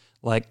with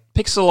like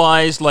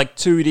pixelized like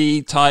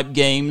 2D type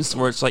games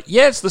where it's like,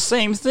 yeah, it's the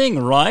same thing,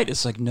 right?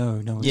 It's like,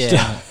 no, it's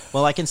not.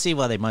 Well, I can see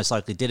why they most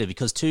likely did it,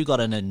 because 2 got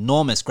an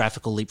enormous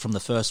graphical leap from the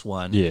first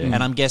one. Yeah.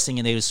 And I'm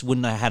guessing they just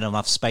wouldn't have had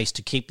enough space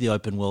to keep the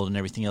open world and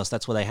everything else.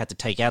 That's why they had to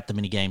take out the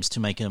mini games to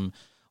make them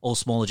all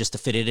smaller just to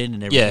fit it in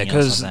and everything Yeah,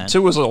 else. because Like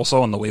 2 was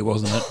also on the Wii,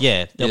 wasn't it?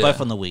 Yeah, they're Yeah.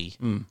 both on the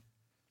Wii.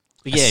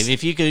 But yeah,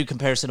 if you do a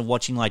comparison of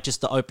watching like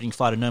just the opening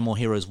fight of No More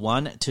Heroes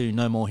 1 to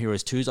No More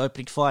Heroes 2's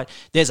opening fight,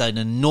 there's an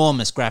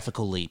enormous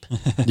graphical leap.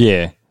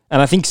 Yeah.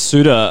 And I think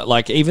Suda,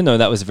 like, even though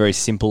that was a very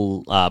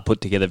simple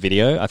put together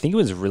video, I think it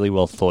was really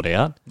well thought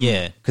out.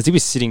 Yeah. Because he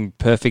was sitting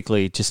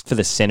perfectly just for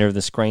the center of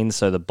the screen,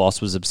 so the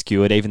boss was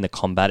obscured. Even the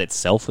combat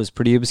itself was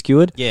pretty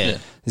obscured. Yeah.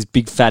 His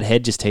big fat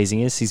head just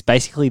teasing us. He's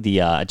basically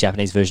the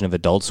Japanese version of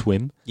Adult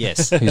Swim.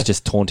 Yes. Who's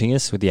just taunting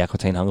us with the Aqua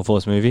Teen Hunger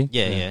Force movie.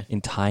 Yeah.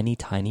 In tiny,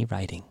 tiny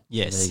writing.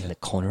 Yes. In the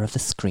corner of the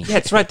screen. Yeah,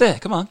 it's right there.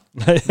 Come on.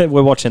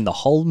 We're watching the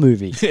whole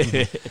movie.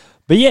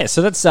 But yeah,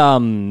 so that's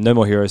No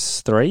More Heroes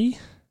 3.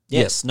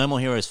 Yes, No More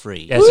Heroes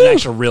 3. Yeah, it's an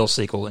actual real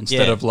sequel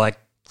instead of like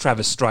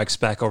Travis Strikes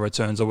Back or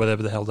Returns or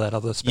whatever the hell that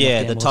other spin-off Yeah,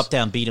 game the was.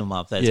 top-down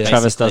beat-em-up. That's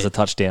Travis does basically- a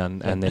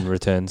touchdown and then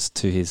returns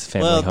to his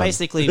family Well, home.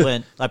 basically,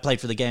 when I played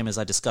for the game, as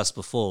I discussed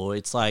before,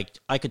 it's like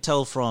I could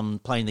tell from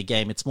playing the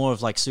game, it's more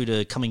of like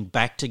Suda coming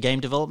back to game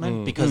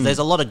development because there's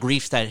a lot of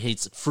grief that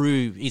he's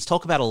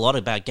talked about a lot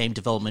about game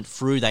development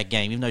through that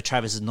game, even though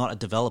Travis is not a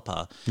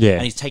developer. Yeah.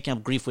 And he's taking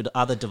up grief with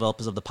other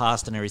developers of the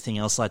past and everything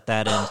else like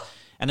that.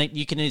 And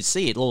you can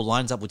see it all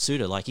lines up with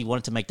Suda. Like, he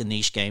wanted to make the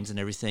niche games and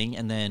everything,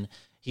 and then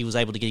he was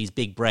able to get his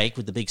big break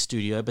with the big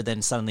studio, but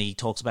then suddenly he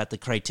talks about the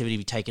creativity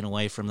be taken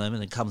away from them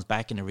and then comes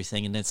back and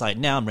everything. And it's like,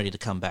 now I'm ready to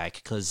come back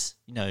because,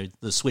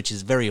 the Switch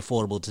is very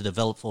affordable to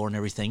develop for and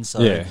everything.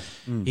 So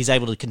he's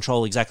able to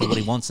control exactly what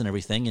he wants and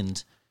everything.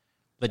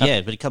 But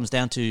it comes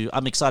down to,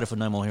 I'm excited for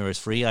No More Heroes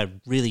 3. I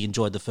really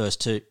enjoyed the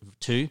first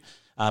two.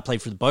 I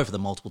played through both of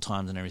them multiple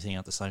times and everything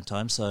at the same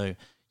time. So,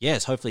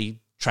 yes, hopefully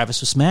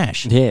Travis will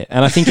smash. Yeah,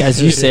 and I think as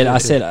you said,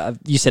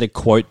 you said a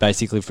quote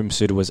basically from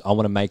Suda was, "I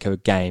want to make a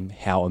game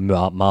how a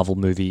Marvel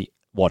movie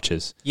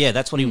watches." Yeah,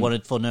 that's what he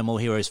wanted for No More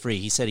Heroes 3.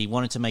 He said he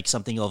wanted to make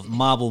something of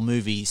Marvel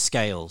movie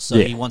scale, so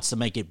he wants to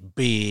make it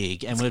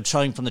big. And we're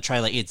showing from the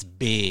trailer, it's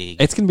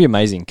big. It's going to be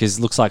amazing because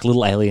it looks like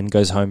little alien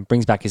goes home,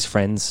 brings back his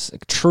friends,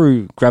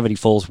 true Gravity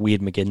Falls, Weird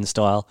Mageddon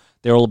style.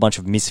 They're all a bunch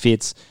of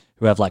misfits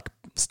who have like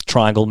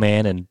Triangle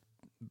Man and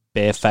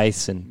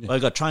Bareface and we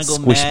got Triangle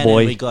Squish Man, Boy.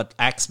 and we got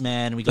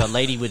Axeman, and we got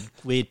Lady with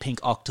weird pink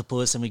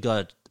octopus, and we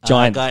got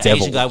Giant devil.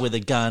 Asian guy with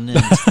a gun.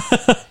 And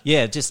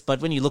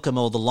but when you look at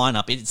all the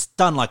lineup, it's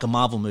done like a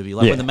Marvel movie.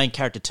 Like when the main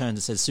character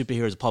turns and says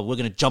 "Superheroes Pop," we're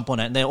going to jump on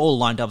it, and they're all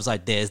lined up. It's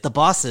like, there's the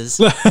bosses.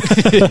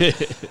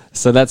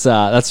 So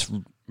that's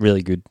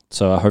really good.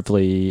 So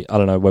hopefully, I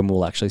don't know when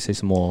we'll actually see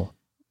some more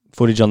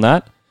footage on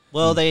that.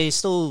 Well, they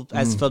still,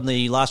 as from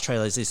the last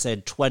trailers, they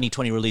said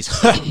 2020 release.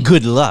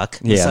 Good luck.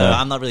 Yeah, so I know.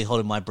 I'm not really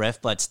holding my breath,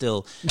 but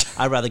still,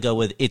 I'd rather go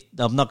with it.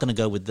 I'm not going to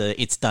go with the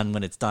it's done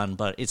when it's done,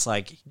 but it's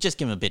like, just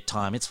give them a bit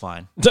time. It's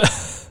fine.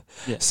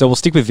 So we'll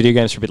stick with video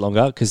games for a bit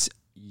longer because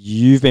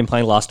you've been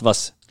playing Last of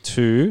Us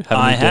 2, haven't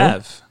you? I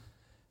have.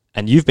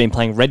 And you've been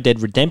playing Red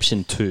Dead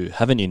Redemption 2,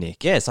 haven't you,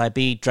 Nick? Yes, I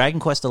beat Dragon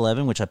Quest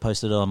 11, which I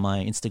posted on my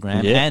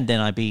Instagram, and then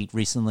I beat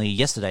recently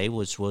yesterday,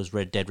 which was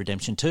Red Dead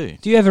Redemption 2.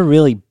 Do you ever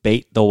really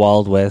beat the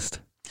Wild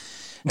West?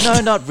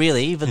 No, not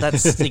really, but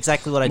that's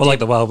exactly what I did. More like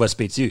the Wild West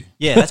beats you.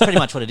 Yeah, that's pretty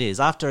much what it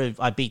is. After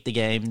I beat the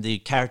game, the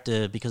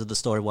character, because of the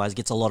story-wise,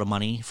 gets a lot of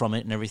money from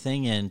it and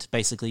everything, and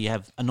basically you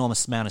have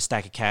enormous amount of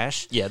stack of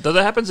cash. Yeah, though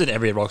that happens in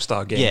every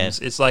Rockstar game. Yeah.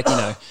 It's like,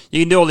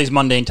 you can do all these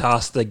mundane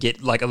tasks that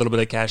get like a little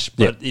bit of cash,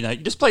 but, you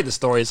just play the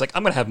story. It's like,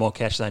 I'm going to have more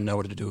cash than I know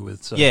what to do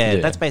with. So.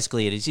 Yeah, that's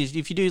basically it.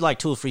 If you do like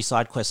 2 or 3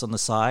 side quests on the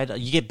side,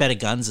 you get better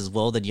guns as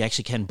well that you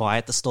actually can buy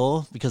at the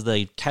store because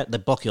they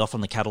block you off from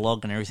the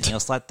catalog and everything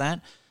else like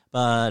that.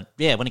 But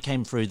yeah, when it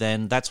came through,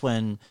 then that's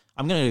when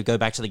I'm going to go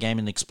back to the game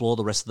and explore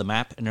the rest of the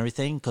map and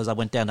everything because I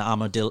went down to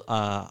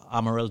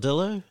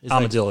Armadillo,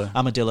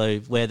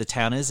 where the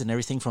town is and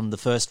everything from the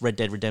first Red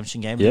Dead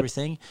Redemption game and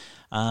everything.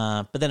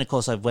 But then, of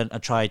course, I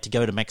tried to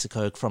go to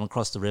Mexico from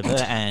across the river,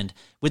 and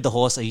with the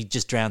horse, he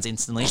just drowns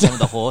instantly. Same with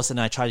the horse, and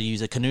I try to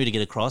use a canoe to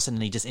get across, and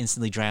then he just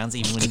instantly drowns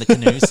even when in the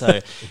canoe. So,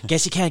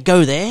 guess you can't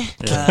go there.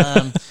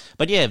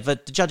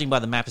 But judging by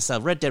the map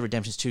itself, Red Dead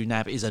Redemption 2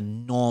 map is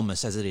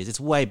enormous as it is. It's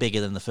way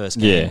bigger than the first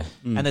game,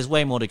 and there's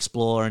way more to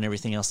explore and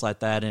everything else like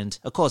that. And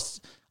of course,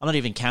 I'm not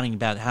even counting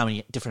about how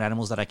many different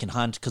animals that I can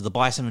hunt because the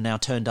bison have now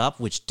turned up,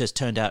 which just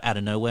turned out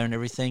of nowhere and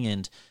everything.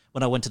 And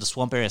when I went to the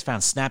swamp area, I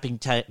found snapping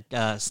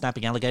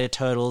alligator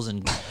turtles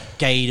and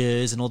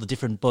gators and all the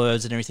different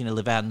birds and everything that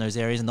live out in those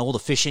areas, and all the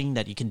fishing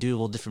that you can do,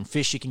 all the different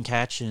fish you can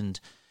catch, and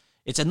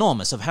it's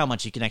enormous of how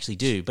much you can actually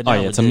do. But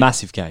now it's a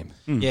massive game.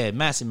 Yeah,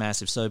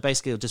 massive. So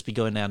basically, it'll just be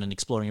going down and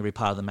exploring every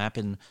part of the map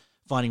and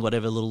finding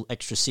whatever little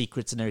extra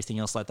secrets and everything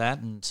else like that.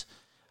 And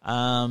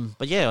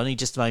only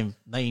just my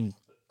main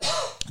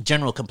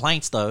general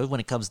complaints though, when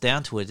it comes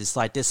down to it, it's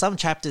like there's some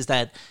chapters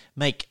that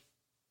make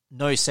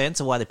no sense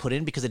of why they put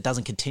in because it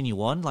doesn't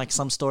continue on, like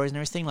some stories and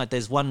everything. Like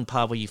there's one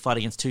part where you fight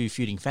against 2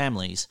 feuding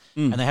families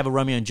and they have a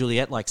Romeo and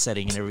Juliet like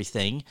setting and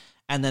everything,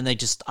 and then they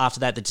just after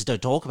that they just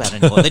don't talk about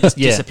it anymore. They just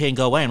disappear and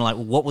go away, and I'm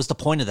like, what was the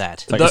point of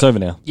that? It's over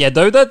now. Yeah,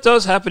 though that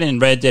does happen in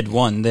Red Dead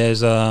 1. There's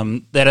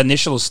that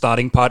initial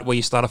starting part where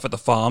you start off at the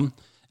farm,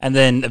 and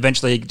then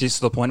eventually it gets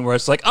to the point where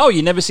it's like, oh,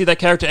 you never see that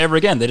character ever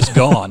again. They're just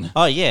gone.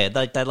 Oh, yeah.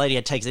 That lady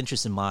that takes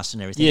interest in Master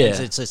and everything.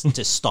 Yeah. It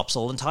just stops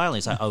all entirely.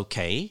 It's like,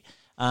 okay.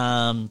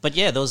 But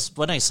yeah, there was,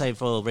 when I say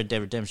for Red Dead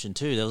Redemption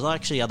 2, there was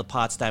actually other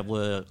parts that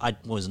I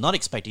was not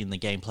expecting in the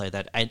gameplay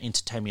that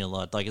entertained me a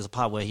lot. Like there's a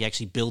part where he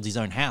actually builds his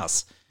own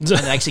house. And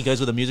it actually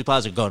goes with the music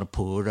parts. They're going to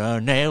put a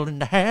nail in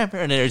the hammer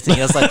and everything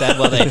else like that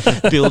while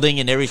they're building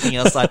and everything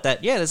else like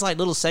that. Yeah, there's like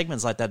little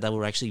segments like that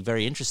were actually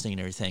very interesting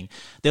and everything.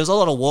 There was a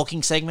lot of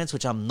walking segments,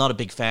 which I'm not a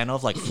big fan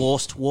of, like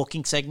forced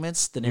walking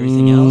segments than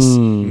everything else.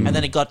 And And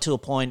then it got to a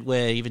point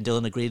where even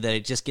Dylan agreed that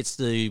it just gets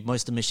to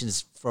most of the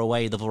missions for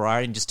away the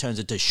variety and just turns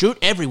into shoot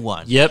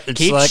everyone. Yep, it's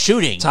keep like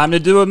shooting. Time to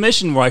do a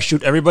mission where I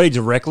shoot everybody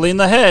directly in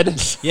the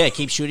head. Yeah,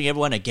 keep shooting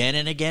everyone again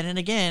and again and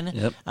again.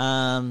 Yep.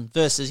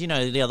 Versus,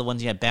 the other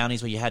ones, you had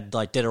bounties where you had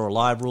like dead or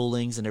alive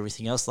rulings and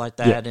everything else like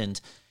that. Yeah. And,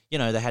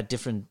 they had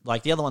different,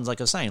 like the other ones, like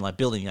I was saying, like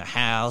building a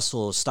house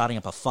or starting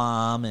up a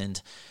farm and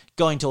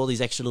going to all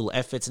these extra little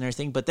efforts and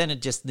everything. But then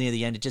it just, near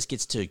the end, it just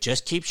gets to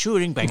just keep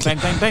shooting, bang, bang,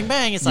 bang, bang,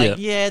 bang. It's like,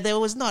 there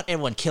was not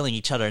everyone killing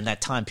each other in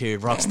that time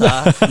period,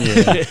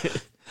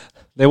 Rockstar.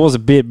 There was a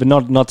bit, but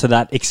not to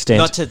that extent.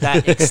 Not to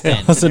that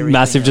extent. It wasn't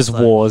massive, just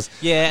wars.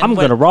 Yeah, I'm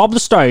going to rob the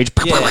stage.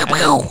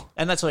 Yeah,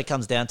 and that's what it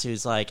comes down to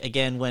is like,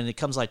 again, when it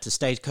comes like to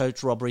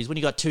stagecoach robberies, when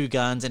you got two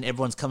guns and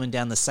everyone's coming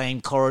down the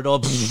same corridor,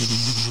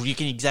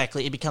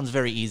 it becomes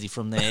very easy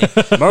from there.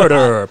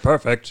 Murder,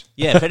 perfect.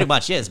 Yeah, pretty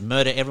much, yes.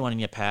 Murder everyone in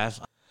your path.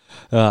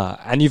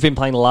 And you've been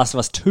playing The Last of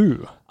Us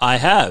 2. I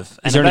have.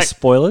 Is there any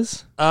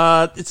spoilers?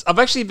 I've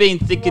actually been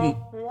thinking...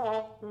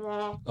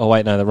 Oh,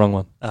 wait, no, the wrong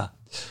one.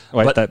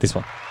 This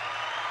one.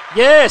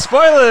 Yeah,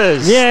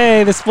 spoilers!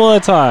 Yay, the spoiler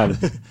time.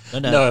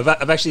 No,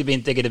 I've actually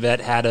been thinking about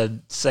how to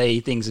say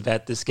things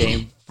about this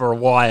game for a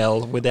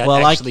while without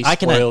actually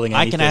spoiling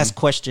anything. I can ask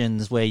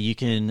questions where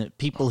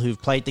people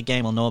who've played the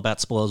game or know about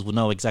spoilers will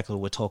know exactly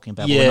what we're talking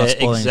about. Yeah, we're not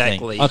spoiling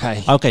exactly.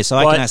 Anything. Okay, so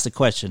I can ask the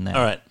question now.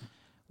 All right.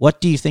 What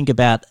do you think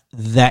about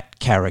that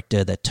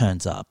character that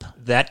turns up?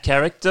 That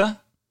character?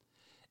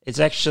 It's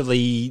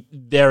actually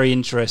very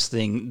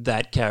interesting,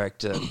 that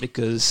character,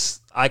 because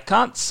I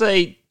can't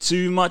say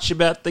too much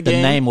about the game.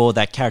 The name or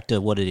that character,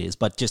 what it is,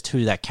 but just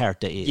who that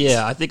character is.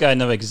 Yeah, I think I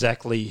know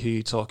exactly who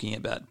you're talking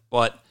about.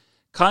 But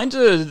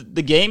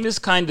the game is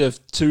kind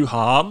of two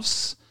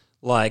halves.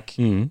 Like,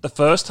 the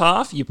first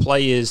half, you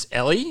play as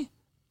Ellie,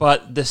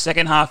 but the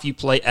second half, you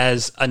play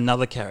as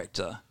another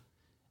character.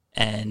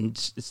 And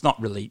it's not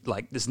really,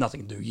 there's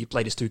nothing to do. You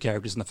played as two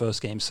characters in the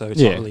first game, so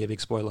it's not really a big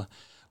spoiler.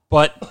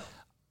 But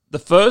the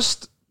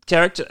first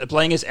character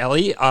playing as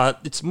Ellie,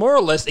 it's more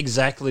or less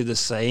exactly the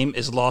same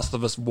as Last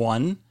of Us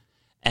 1,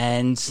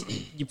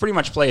 and you pretty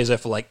much play as her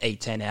for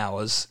 8-10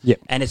 hours. Yep.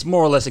 And it's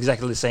more or less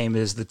exactly the same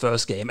as the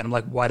first game, and I'm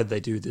like, why did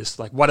they do this?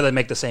 Why did they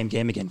make the same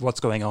game again?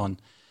 What's going on?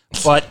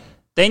 But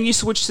then you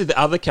switch to the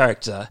other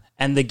character,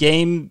 and the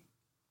game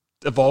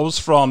evolves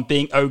from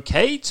being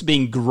okay to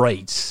being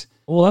great.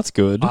 Well, that's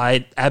good.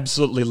 I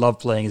absolutely love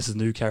playing as a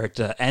new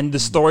character, and the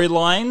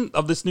storyline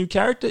of this new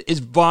character is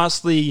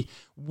vastly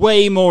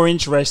way more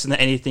interesting than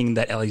anything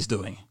that Ellie's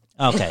doing.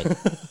 Okay.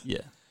 Yeah.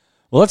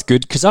 Well, that's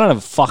good, because I don't have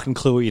a fucking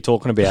clue what you're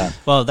talking about.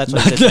 Well, that's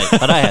what I said,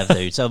 but I have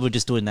to, so we're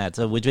just doing that.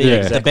 So we're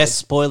doing the best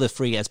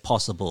spoiler-free as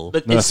possible.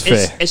 But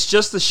it's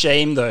just a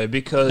shame, though,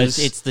 because...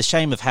 It's the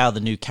shame of how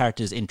the new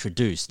character is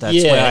introduced.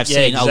 That's where I've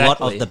seen a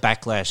lot of the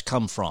backlash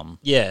come from.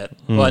 Yeah,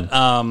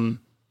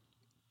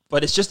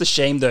 but it's just a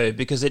shame, though,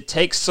 because it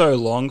takes so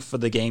long for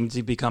the game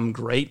to become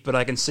great, but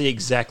I can see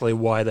exactly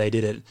why they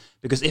did it.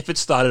 Because if it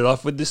started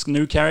off with this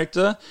new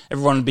character,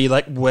 everyone would be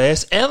like,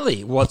 where's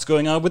Ellie? What's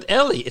going on with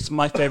Ellie? It's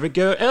my favorite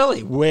girl,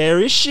 Ellie.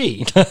 Where is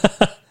she?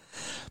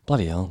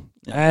 Bloody hell.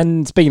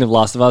 And speaking of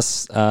Last of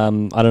Us, I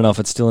don't know if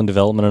it's still in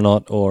development or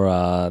not, or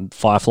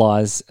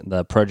Fireflies,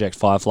 the Project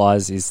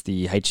Fireflies is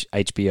the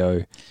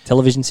HBO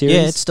television series.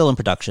 Yeah, it's still in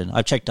production.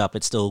 I've checked up.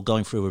 It's still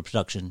going through a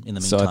production in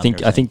the meantime.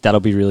 So I think that'll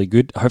be really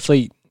good.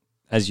 Hopefully,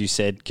 as you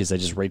said, because they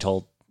just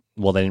retold,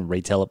 well, they didn't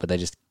retell it, but they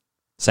just,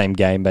 same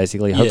game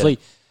basically. Hopefully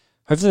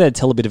they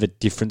tell a bit of a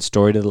different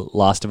story to The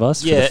Last of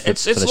Us. Yeah, for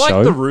it's the like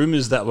show. the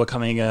rumors that were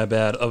coming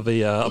about of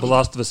the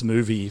Last of Us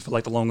movie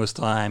for the longest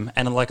time,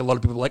 and a lot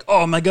of people were like,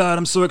 "Oh my god,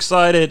 I'm so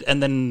excited!"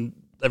 And then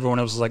everyone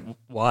else was like,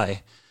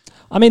 "Why?"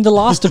 I mean, The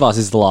Last of Us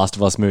is The Last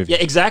of Us movie. Yeah,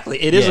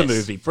 exactly. It is a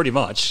movie, pretty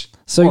much.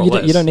 So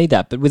you don't need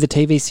that, but with a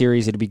TV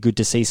series, it'd be good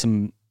to see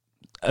some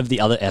of the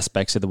other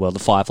aspects of the world, the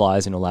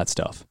Fireflies and all that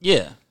stuff.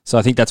 Yeah. So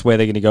I think that's where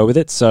they're going to go with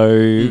it.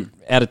 So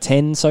out of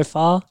 10 so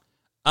far?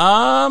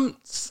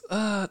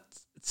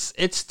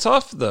 It's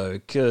tough though,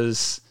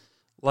 because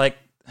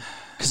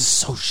it's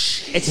so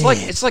shit.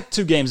 It's like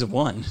two games of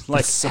one.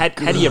 How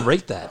do you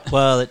rate that?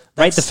 Well,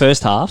 rate the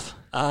first half.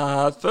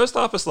 First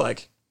half is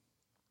like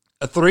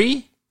a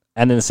 3,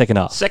 and then the second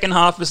half. Second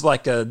half is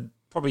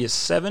probably a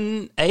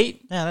 7,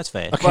 8. Yeah, that's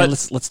fair. Okay,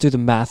 let's do the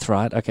math,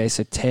 right? Okay,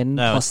 so 10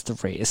 plus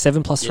 3.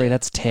 7 plus 3,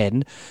 that's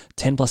 10.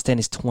 10 plus 10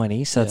 is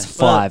 20, so that's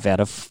 5 out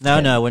of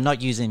 10. No, we're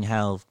not using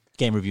how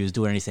game reviewers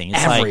do anything. It's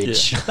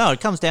average. No, it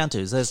comes down to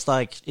it's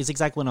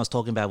exactly what I was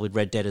talking about with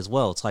Red Dead as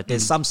well. It's like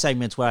there's some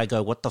segments where I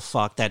go, what the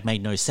fuck, that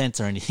made no sense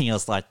or anything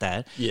else like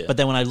that. Yeah. But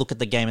then when I look at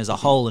the game as a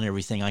whole and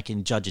everything, I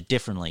can judge it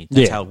differently.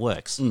 That's how it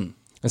works.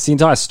 It's the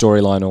entire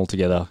storyline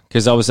altogether.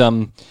 Because I was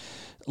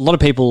a lot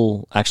of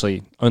people,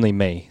 actually only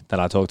me that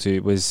I talked to,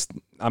 was,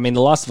 I mean,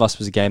 The Last of Us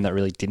was a game that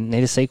really didn't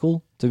need a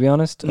sequel, to be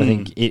honest. I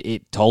think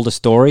it told a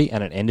story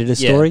and it ended a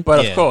story. Yeah,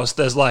 but of course,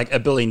 there's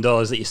 $1 billion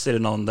that you're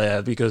sitting on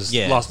there because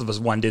Last of Us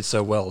 1 did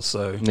so well.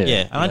 So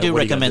and I do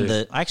recommend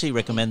I actually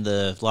recommend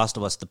the Last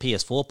of Us, the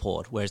PS4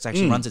 port, where it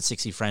actually runs at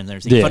 60 frames and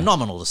everything.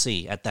 Phenomenal to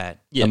see at that.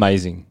 Yeah.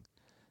 Amazing.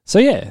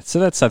 So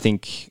that's, I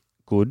think,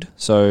 good.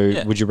 So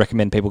Yeah. would you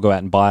recommend people go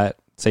out and buy it,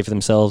 see for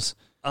themselves?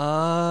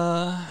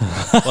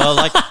 Well,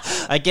 like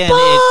again,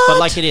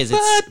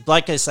 it's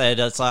like I said,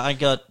 it's like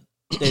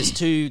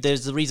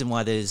there's the reason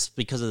why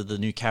because of the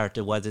new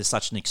character why there's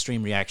such an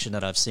extreme reaction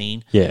that I've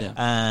seen. Yeah.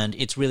 And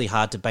it's really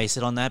hard to base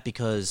it on that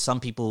because some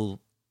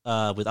people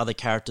with other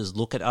characters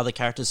look at other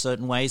characters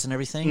certain ways and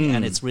everything,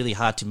 and it's really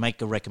hard to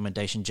make a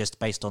recommendation just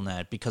based on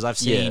that because I've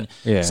seen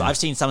so I've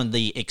seen some of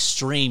the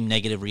extreme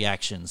negative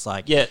reactions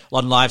like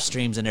on live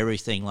streams and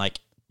everything, like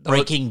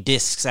breaking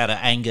discs out of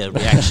anger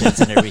reactions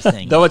and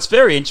everything. Though it's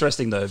very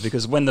interesting though,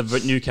 because when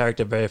the new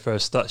character very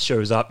first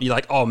shows up, you're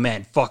like, oh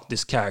man, fuck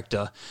this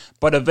character.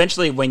 But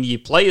eventually when you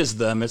play as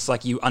them, it's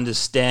like you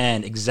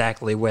understand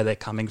exactly where they're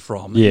coming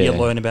from. Yeah. And you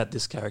learn about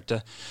this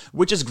character,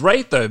 which is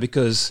great though,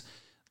 because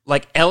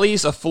like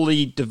Ellie's a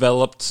fully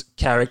developed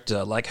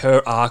character. Like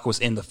her arc was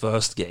in the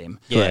first game.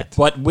 Yeah.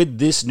 But with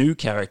this new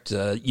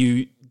character,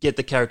 you get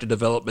the character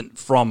development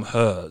from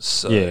hers.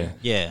 So,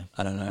 Yeah.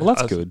 I don't know. Well,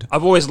 that's good.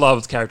 I've always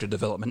loved character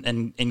development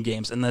in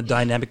games, and the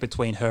dynamic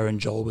between her and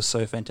Joel was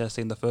so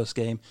fantastic in the first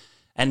game.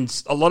 And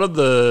a lot of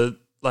the,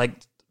 like,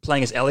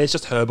 playing as Ellie is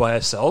just her by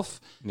herself,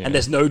 and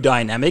there's no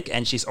dynamic,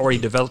 and she's already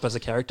developed as a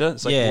character.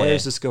 It's like, where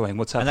is this going?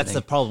 What's happening? And that's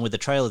the problem with the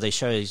trailer. They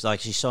show is like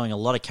she's showing a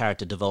lot of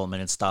character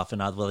development and stuff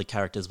and other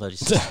characters, but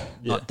it's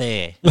not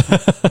there.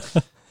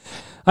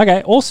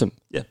 Okay, awesome.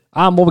 Yeah.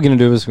 What we're going to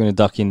do is we're going to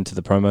duck into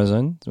the promo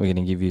zone. We're going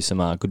to give you some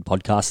good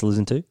podcasts to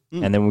listen to.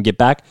 And then when we get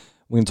back,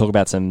 we're going to talk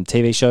about some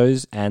TV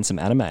shows and some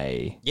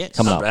anime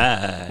coming up.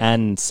 Right.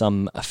 And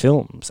some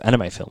films,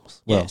 anime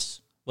films. Well, Yes.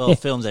 Well,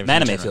 films, everything.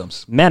 Anime general.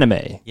 films.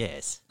 Manime.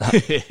 Yes.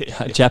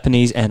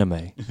 Japanese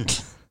anime.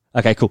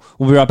 Okay, cool.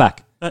 We'll be right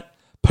back.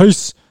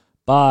 Peace.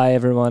 Bye,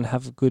 everyone.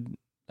 Have a good...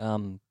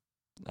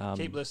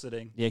 Keep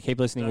listening. Yeah, keep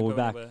listening. Don't We'll be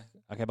go back. anywhere.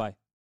 Okay, bye.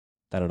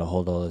 That'll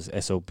hold all those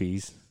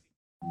SOPs.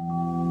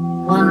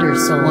 Wonder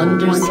Soul.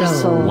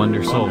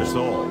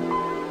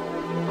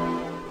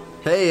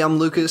 Hey, I'm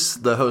Lucas,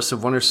 the host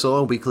of Wonder Soul,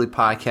 a weekly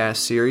podcast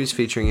series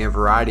featuring a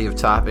variety of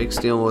topics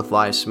dealing with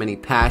life's many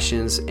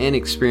passions and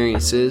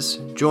experiences.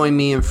 Join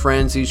me and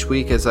friends each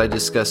week as I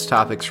discuss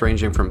topics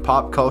ranging from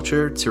pop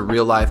culture to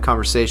real-life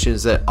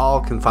conversations that all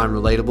can find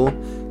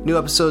relatable. New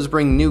episodes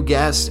bring new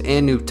guests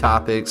and new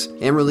topics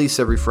and release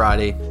every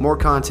Friday. More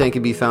content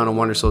can be found on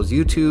Wonder Soul's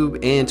YouTube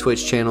and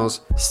Twitch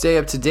channels. Stay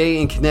up to date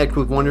and connect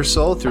with Wonder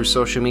Soul through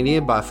social media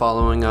by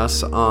following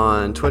us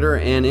on Twitter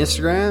and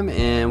Instagram,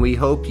 and we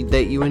hope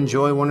that you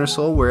enjoy Wonder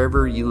Soul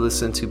wherever you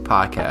listen to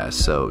podcasts.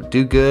 So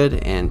do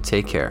good and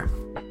take care.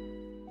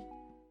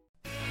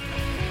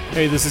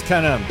 Hey, this is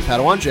Ken M.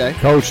 Padawan J.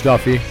 Coach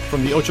Duffy.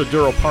 From the Ocho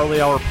Duro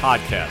Parlay Hour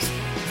podcast.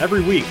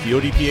 Every week, the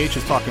ODPH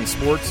is talking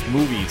sports,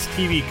 movies,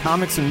 TV,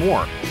 comics, and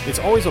more. It's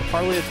always a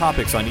parlay of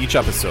topics on each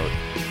episode.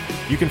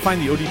 You can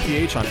find the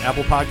ODPH on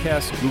Apple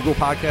Podcasts, Google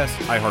Podcasts,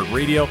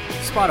 iHeartRadio,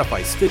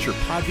 Spotify, Stitcher,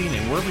 Podbean,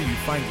 and wherever you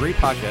find great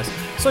podcasts,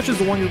 such as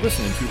the one you're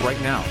listening to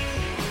right now.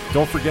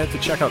 Don't forget to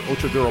check out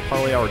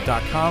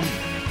OchoDuroParlayHour.com,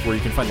 where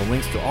you can find the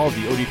links to all of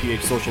the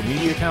ODPH social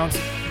media accounts,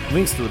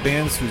 links to the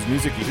bands whose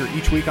music you hear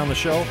each week on the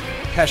show,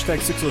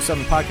 hashtag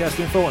 607 podcast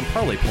info, and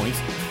parlay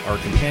points, our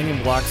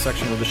companion blog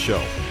section of the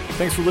show.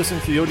 Thanks for listening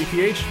to the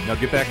ODPH. Now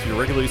get back to your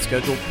regularly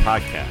scheduled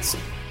podcast.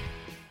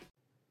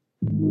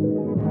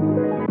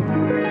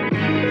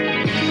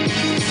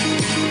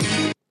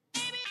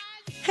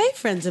 Hey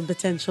friends and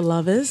potential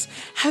lovers,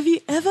 have you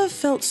ever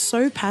felt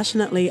so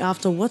passionately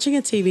after watching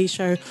a TV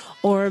show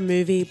or a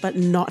movie but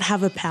not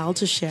have a pal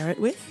to share it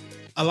with?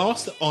 Allow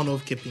us the honor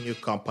of keeping you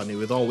company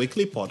with our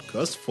weekly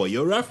podcast For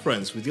Your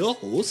Reference with your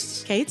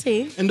hosts,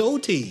 KT and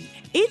OT.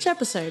 Each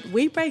episode,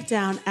 we break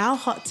down our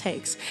hot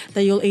takes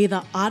that you'll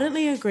either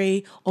ardently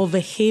agree or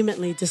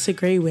vehemently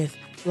disagree with,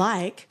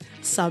 like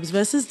subs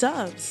versus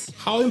dubs.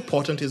 How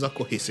important is a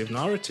cohesive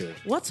narrative?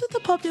 What's with the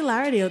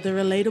popularity of the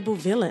relatable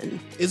villain?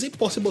 Is it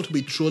possible to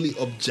be truly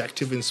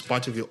objective in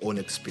spite of your own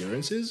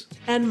experiences?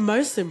 And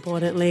most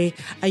importantly,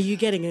 are you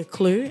getting a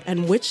clue,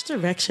 and which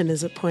direction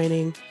is it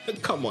pointing?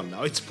 Come on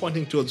now, it's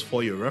pointing towards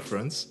For Your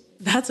Reference.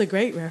 That's a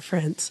great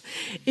reference.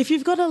 If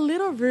you've got a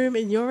little room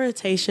in your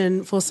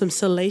rotation for some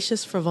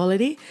salacious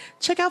frivolity,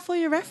 check out For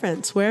Your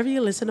Reference wherever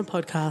you listen to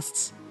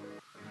podcasts.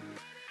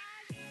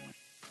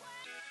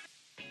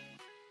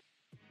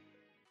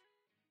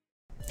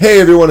 Hey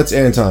everyone, it's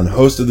Anton,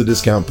 host of the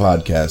Discount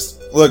Podcast.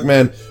 Look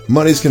man,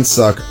 Mondays can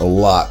suck a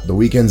lot. The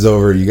weekend's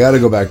over, you gotta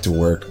go back to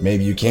work.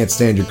 Maybe you can't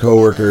stand your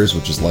coworkers,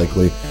 which is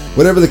likely.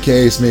 Whatever the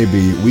case may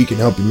be, we can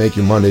help you make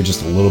your Monday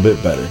just a little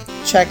bit better.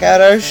 Check out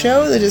our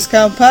show, The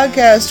Discount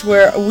Podcast,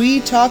 where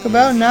we talk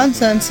about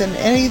nonsense and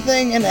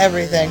anything and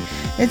everything.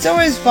 It's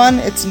always fun,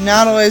 it's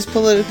not always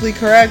politically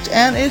correct,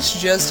 and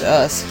it's just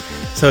us.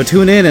 So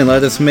tune in and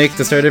let us make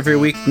the start of your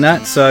week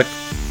not suck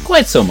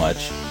quite so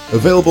much.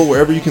 Available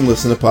wherever you can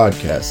listen to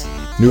podcasts.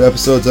 New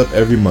episodes up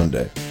every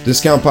Monday.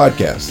 Discount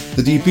Podcast,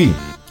 the DP.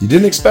 You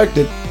didn't expect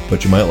it,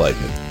 but you might like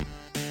it.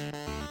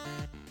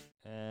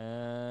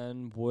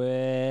 And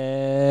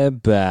we're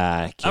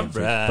back,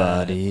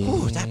 everybody.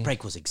 Ooh, that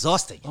break was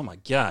exhausting. Oh my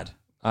god.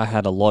 I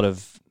had a lot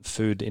of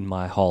food in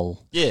my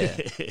hole. Yeah.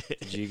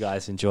 Did you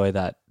guys enjoy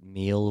that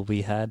meal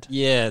we had?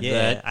 Yeah,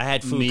 that I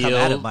had food meal, come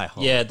out of my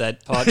hole. Yeah,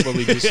 that part where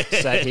we just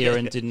sat here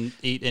and didn't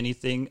eat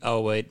anything.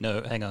 Oh, wait,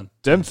 no, hang on.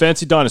 Them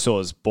Fancy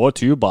Dinosaurs, brought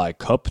to you by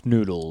Cup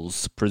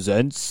Noodles,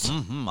 presents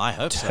I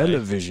hope so.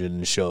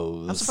 television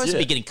shows. I'm supposed to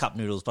be getting cup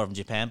noodles from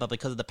Japan, but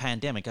because of the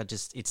pandemic,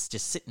 it's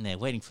just sitting there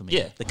waiting for me.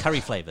 Yeah. The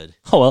curry flavored.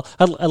 Oh, well,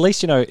 at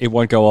least you know it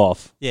won't go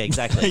off. Yeah,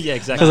 exactly. Yeah,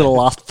 exactly. Because it'll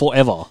last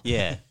forever.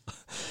 Yeah.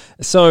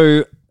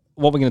 So,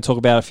 what we're going to talk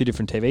about, a few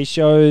different TV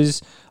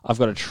shows. I've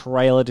got a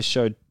trailer to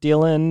show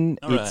Dylan.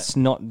 All right. It's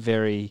not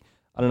very...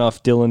 I don't know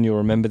if, Dylan, you'll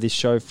remember this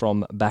show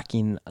from back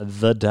in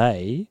the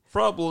day.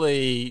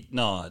 Probably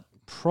not.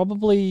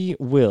 Probably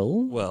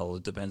will. Well,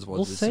 it depends what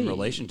We'll it's see. in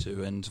relation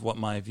to and what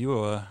my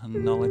viewer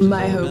knowledge is.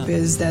 My all hope about.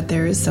 is that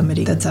there is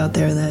somebody that's out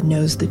there that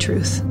knows the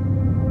truth.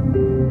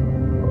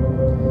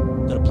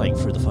 Got to playing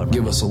through the phone.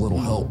 Give us a little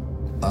help.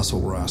 That's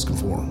what we're asking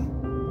for.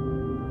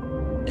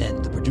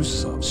 And the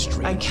producers of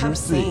Stranger I kept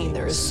saying Things.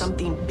 there is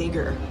something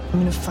bigger. I'm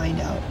gonna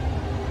find out.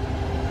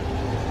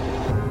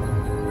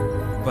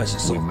 But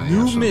it's We some may new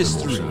have something more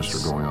mysteries.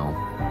 sinister going on.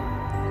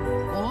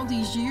 All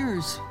these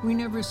years, we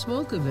never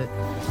spoke of it.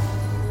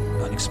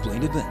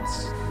 Unexplained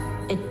events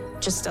It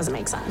just doesn't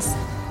make sense.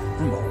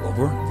 from all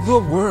over the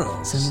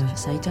world.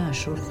 Ça a été un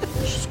choc.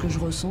 Ce que je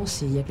ressens,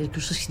 c'est qu'il y a quelque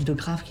chose de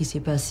grave qui s'est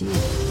passé.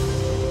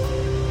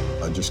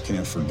 I just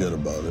can't forget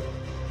about it.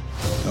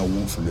 I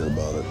won't forget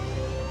about it.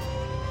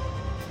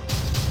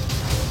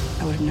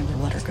 I would have never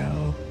let her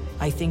go.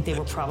 I think they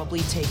were probably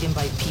taken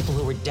by people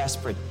who were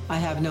desperate. I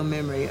have no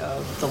memory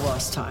of the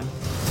lost time.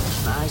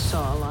 I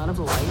saw a lot of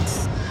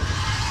lights.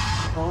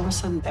 All of a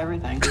sudden,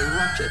 everything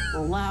erupted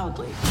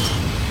loudly.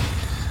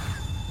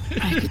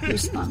 I get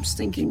goosebumps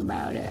thinking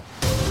about it.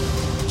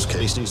 This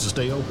case needs to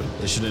stay open.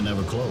 It should have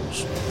never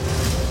closed.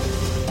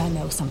 I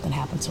know something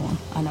happened to him.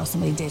 I know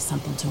somebody did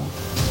something to him.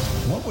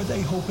 What were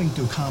they hoping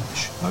to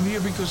accomplish? I'm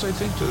here because I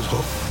think there's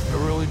hope.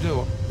 I really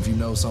do. If you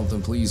know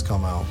something, please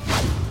come out.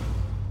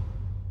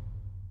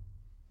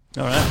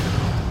 All right.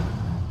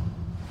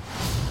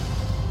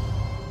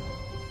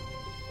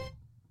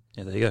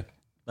 Yeah, there you go.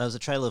 That was a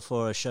trailer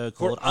for a show For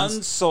called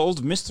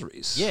Unsolved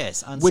Mysteries.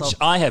 Yes, Unsolved. Which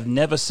I have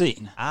never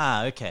seen.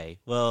 Ah, okay.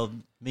 Well,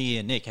 me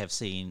and Nick have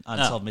seen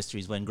Unsolved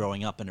Mysteries when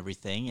growing up and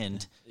everything,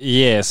 and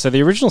Yeah, so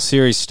the original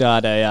series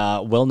starred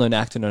a well-known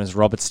actor known as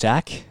Robert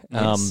Stack.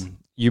 Yes.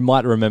 You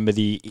might remember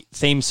the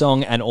theme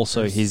song and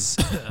also his...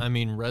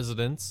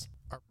 residents.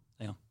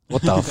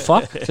 What the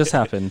fuck just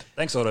happened?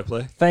 Thanks,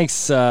 Autoplay. Thanks,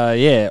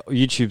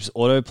 YouTube's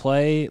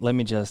Autoplay. Let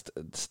me just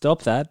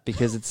stop that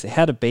because it's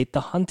How to Beat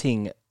the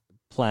Hunting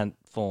platform.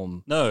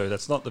 No,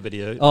 that's not the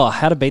video. Oh,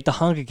 How to Beat the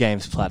Hunger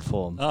Games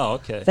platform. Oh,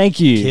 okay. Thank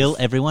you. kill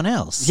everyone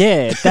else.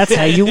 Yeah, that's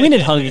how you win at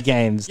Hunger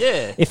Games.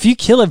 Yeah. If you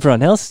kill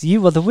everyone else,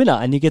 you are the winner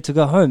and you get to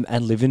go home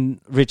and live in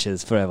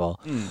riches forever.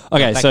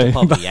 Okay, Back so to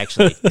poverty,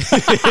 actually.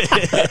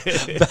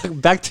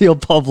 back to your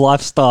pub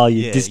lifestyle,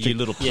 you Yeah, District you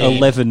little pig.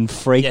 11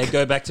 freak. Yeah,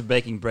 go back to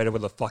baking bread or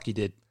what the fuck he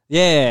did.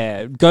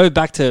 Yeah, go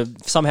back to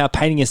somehow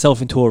painting yourself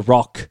into a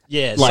rock.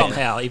 Yeah, Like,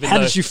 somehow. Even how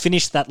though did you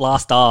finish that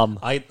last arm?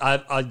 I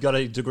got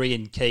a degree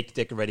in cake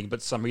decorating,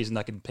 but for some reason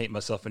I can paint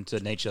myself into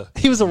nature.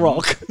 He was a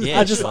rock. Yeah,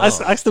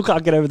 I still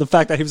can't get over the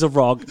fact that he was a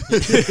rock.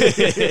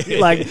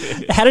 Like,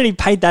 how did he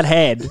paint that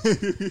head?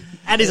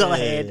 And his other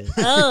head.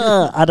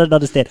 I don't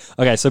understand.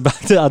 Okay, so back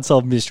to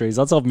Unsolved Mysteries.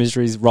 Unsolved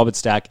Mysteries, Robert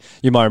Stack.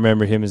 You might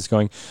remember him as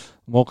going,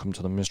 "Welcome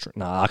to the mystery."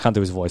 No, I can't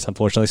do his voice,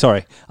 unfortunately.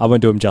 Sorry. I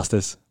won't do him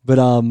justice. But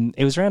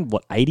it was around,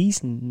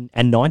 80s and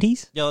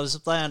 90s? Yeah, it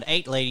was around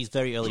 8 ladies,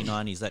 very early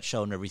 90s, that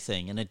show and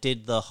everything. And it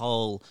did the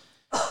whole,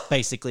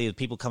 basically, the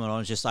people coming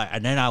on, just like,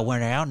 and then I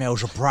went out and there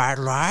was a bright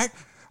light.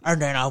 And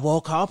then I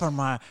woke up and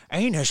my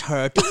anus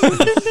hurt.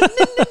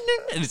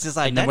 And it's just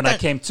like... And then when I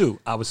came to,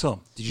 I was home.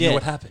 Did you know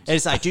what happened? And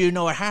it's like, do you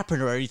know what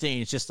happened or anything?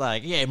 It's just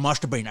like, yeah, it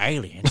must have been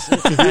aliens.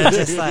 It's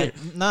just like,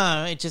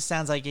 no, it just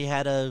sounds like you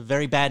had a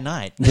very bad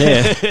night.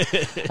 Yeah.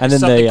 And then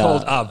something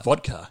called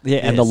vodka. Yeah,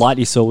 and the light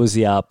you saw was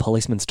the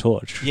policeman's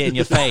torch. Yeah, in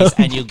your face.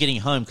 And you're getting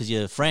home because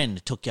your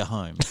friend took you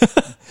home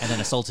and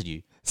then assaulted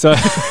you. So,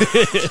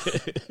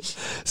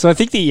 so I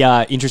think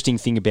the interesting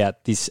thing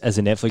about this as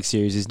a Netflix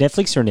series is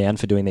Netflix are renowned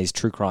for doing these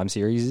true crime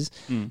series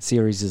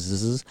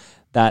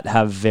that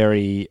have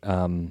very,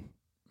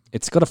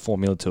 it's got a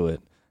formula to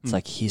it. It's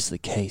like, here's the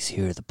case,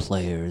 here are the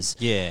players.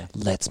 Yeah.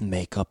 Let's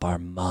make up our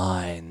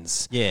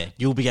minds. Yeah,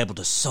 you'll be able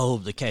to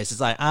solve the case. It's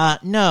like,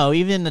 no,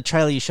 even in the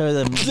trailer you show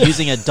them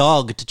using a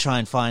dog to try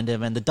and find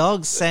him, and the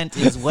dog's scent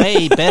is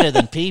way better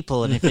than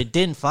people, and if it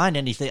didn't find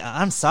anything,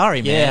 I'm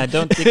sorry, man. Yeah, I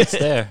don't think it's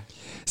there.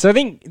 So I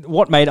think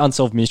what made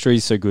Unsolved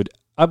Mysteries so good,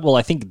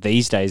 I think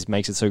these days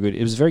makes it so good,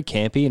 it was very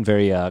campy and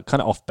very kind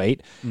of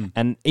offbeat.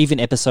 And even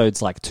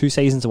episodes like 2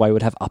 seasons away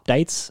would have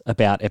updates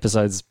about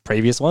episodes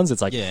previous ones.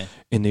 It's like,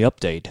 in the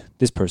update,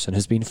 this person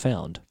has been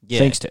found.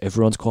 Thanks to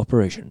everyone's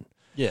cooperation.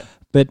 Yeah.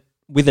 But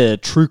with a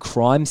true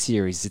crime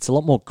series, it's a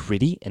lot more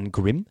gritty and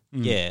grim.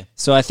 Yeah.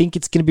 So I think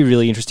it's going to be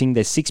really interesting.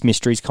 There's 6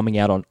 mysteries coming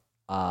out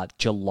on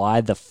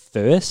July the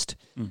 1st.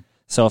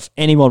 So if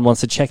anyone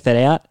wants to check that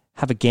out,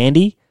 have a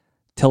gandy.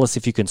 tell us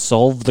if you can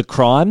solve the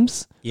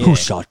crimes. Yeah. Who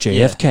shot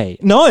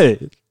JFK? No,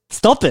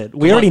 stop it.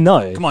 We already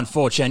know. Come on,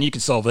 4chan, you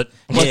can solve it.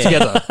 Work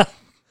together.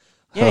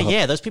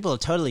 Yeah, those people are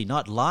totally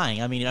not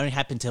lying. I mean, it only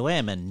happened to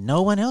him and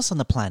no one else on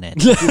the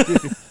planet.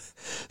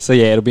 So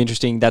yeah, it'll be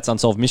interesting. That's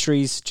Unsolved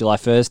Mysteries, July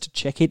 1st.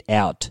 Check it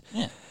out.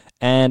 Yeah.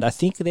 And I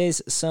think there's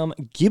some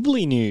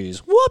Ghibli news.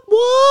 What?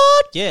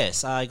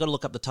 Yes, I got to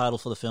look up the title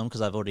for the film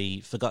because I've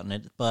already forgotten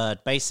it.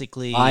 But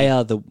basically,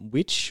 Aya the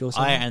Witch or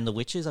something? Aya and the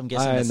Witches, I'm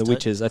guessing. Aya that's and the it.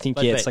 Witches. I think,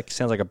 But it's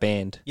sounds like a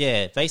band.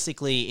 Yeah,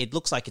 basically, it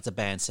looks like it's a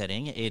band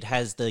setting. It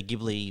has the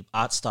Ghibli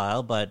art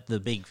style, but the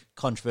big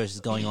controversy is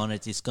going on.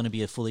 It's going to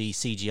be a fully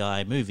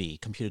CGI movie,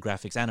 computer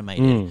graphics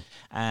animated.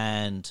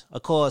 And,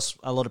 of course,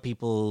 a lot of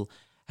people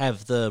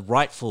have the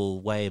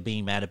rightful way of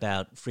being mad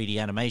about 3D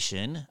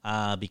animation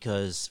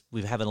because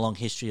we've had a long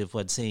history of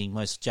seeing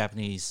most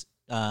Japanese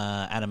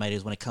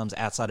animators when it comes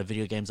outside of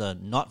video games are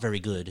not very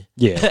good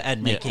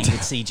at making the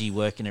CG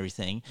work and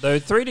everything. Though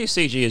 3D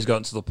CG has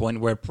gotten to the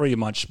point where it pretty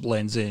much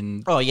blends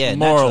in more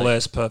naturally. or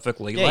less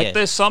perfectly.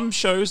 There's some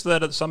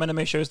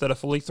anime shows that are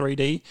fully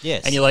 3D.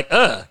 Yes. And you're like,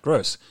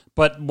 gross.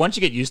 But once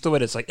you get used to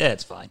it, it's like,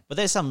 it's fine. But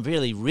there's some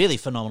really, really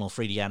phenomenal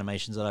 3D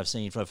animations that I've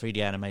seen for 3D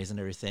animes and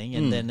everything.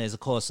 And then there's, of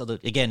course,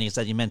 again, as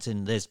you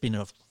mentioned, there's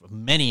been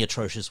many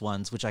atrocious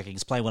ones, which I can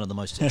explain one of the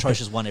most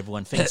atrocious one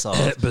everyone thinks of.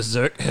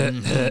 Berserk.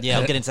 Yeah,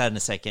 I'll get into that in a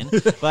second.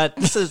 But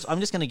I'm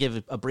just going to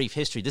give a brief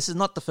history. This is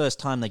not the first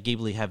time that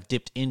Ghibli have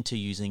dipped into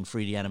using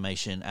 3D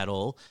animation at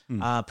all.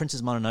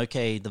 Princess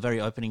Mononoke, the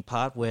very opening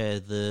part where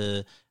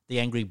the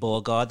angry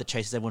boar god that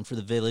chases everyone through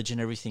the village and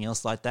everything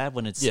else like that,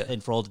 when it's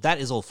enthralled, that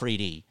is all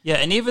 3D. Yeah,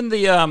 and even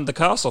the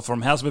castle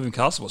from House Moving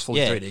Castle was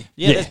fully 3D.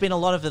 Yeah, there's been a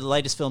lot of the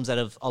latest films that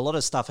a lot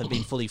of stuff have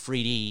been fully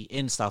 3D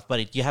in stuff,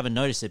 but you haven't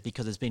noticed it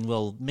because it's been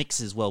mixed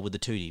as well with the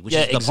 2D, which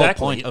is the whole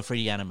point of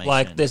 3D animation.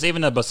 Like, there's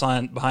even a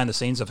behind the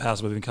scenes of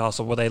House Moving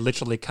Castle where they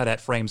literally cut out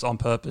frames on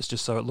purpose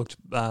just so it looked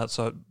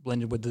so it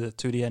blended with the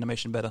 2D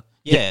animation better.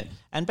 Yeah,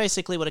 and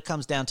basically what it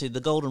comes down to, the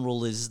golden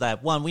rule is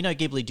that, one, we know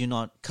Ghibli do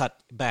not cut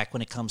back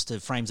when it comes to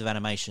frames of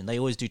animation. They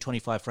always do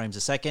 25 frames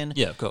a second.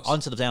 Yeah, of course.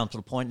 Down to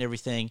the point and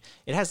everything.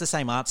 It has the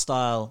same art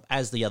style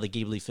as the other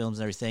Ghibli films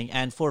and everything.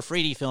 And for a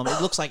 3D film,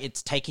 it looks like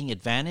it's taking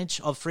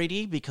advantage of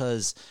 3D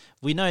because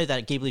we know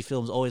that Ghibli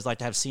films always like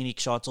to have scenic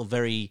shots or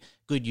very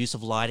good use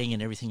of lighting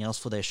and everything else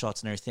for their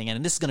shots and everything.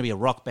 And this is going to be a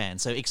rock band,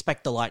 so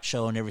expect the light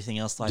show and everything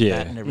else like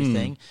that and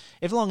everything.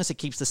 As long as it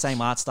keeps the same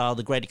art style,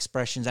 the great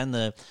expressions and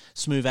the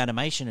smooth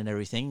animation and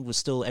everything, with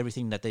still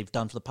everything that they've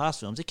done for the past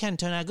films, it can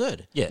turn out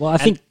good. Yeah. Well, I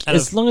think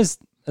as long as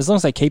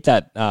they keep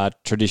that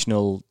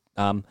traditional,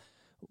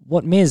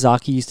 what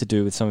Miyazaki used to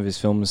do with some of his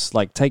films,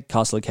 like take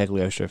Castle of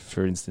Cagliostro,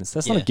 for instance.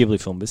 That's not a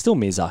Ghibli film, but it's still a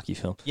Miyazaki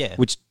film. Yeah.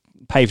 Which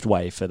paved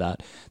way for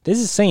that. There's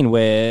a scene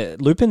where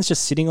Lupin's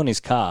just sitting on his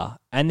car,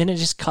 and then it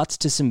just cuts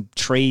to some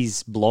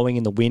trees blowing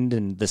in the wind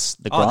and the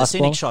grass. The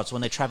scenic shots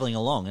when they're traveling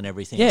along and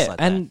everything. Yeah, else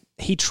like and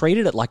he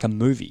treated it like a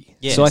movie.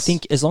 Yes. So I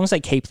think as long as they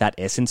keep that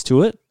essence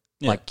to it,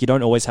 like you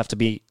don't always have to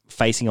be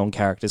facing on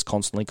characters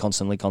constantly,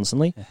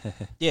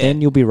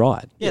 then you'll be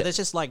right. Yeah, there's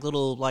just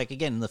little,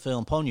 again, in the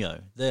film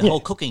Ponyo, the whole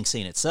cooking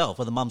scene itself,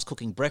 where the mum's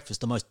cooking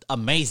breakfast, the most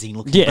amazing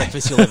looking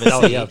breakfast you'll ever see.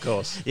 Oh, yeah, of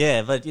course.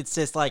 Yeah, but it's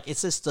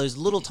just those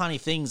little tiny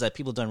things that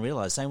people don't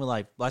realize. Same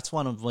with that's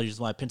one of the reasons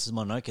why Princess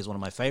Mononoke is one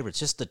of my favorites.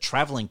 Just the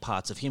traveling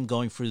parts of him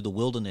going through the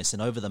wilderness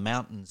and over the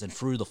mountains and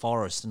through the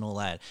forest and all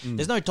that.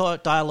 There's no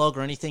dialogue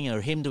or anything, or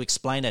him to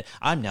explain it.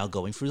 I'm now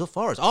going through the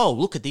forest. Oh,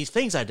 look at these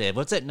things I did.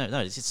 What's that? No,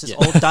 it's just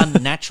all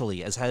done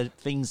naturally, as how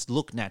things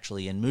look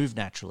naturally and move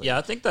naturally. Yeah,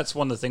 I think that's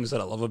one of the things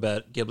that I love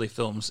about Ghibli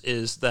films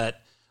is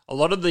that a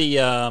lot of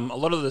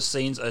the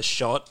scenes are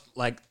shot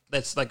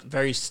that's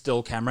very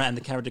still camera, and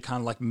the camera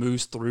kind of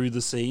moves through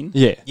the scene.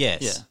 Yeah.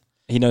 Yes. Yeah.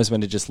 He knows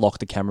when to just lock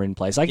the camera in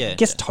place. I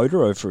guess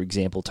Totoro, for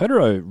example.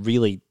 Totoro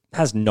really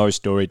has no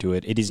story to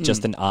it. It is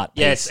just an art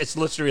piece. Yeah, it's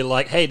literally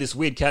like, hey, this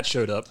weird cat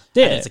showed up.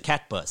 Yeah. And it's a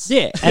cat bus.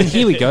 Yeah, and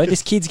here we go.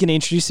 This kid's going to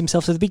introduce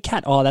himself to the big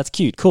cat. Oh, that's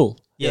cute. Cool.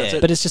 Yeah.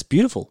 But it's just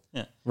beautiful.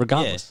 Yeah.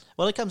 Regardless. Yeah.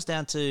 Well, it comes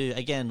down to,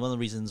 again, one of the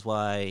reasons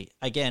why,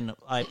 again,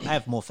 I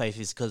have more faith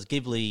is because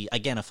Ghibli,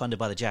 again, are funded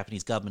by the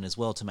Japanese government as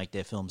well to make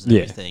their films and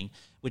everything,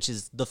 which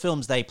is the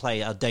films they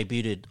play are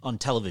debuted on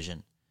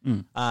television.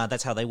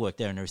 That's how they work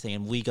there and everything.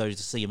 And we go to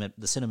see them at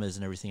the cinemas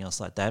and everything else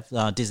like that.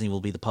 Disney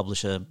will be the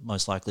publisher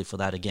most likely for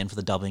that, again, for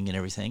the dubbing and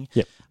everything.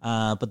 Yep.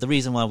 But the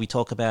reason why we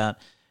talk about,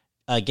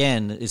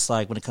 again, it's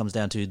when it comes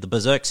down to the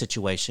Berserk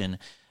situation,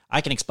 I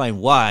can explain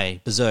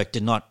why Berserk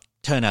did not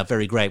turn out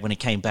very great when it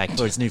came back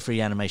for its new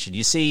 3D animation.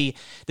 You see,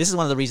 this is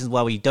one of the reasons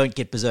why we don't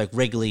get Berserk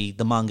regularly,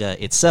 the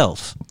manga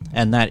itself,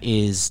 and that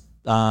is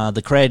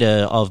the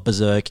creator of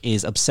Berserk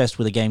is obsessed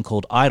with a game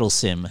called Idol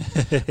Sim,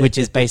 which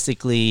is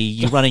basically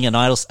you running an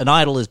idol. An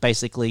idol is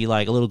basically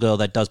like a little girl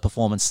that does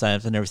performance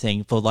stuff and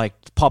everything for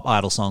pop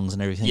idol songs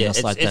and everything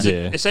else like that.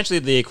 It's essentially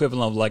the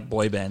equivalent of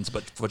boy bands,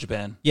 but for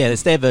Japan. Yeah,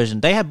 it's their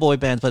version. They have boy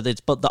bands, but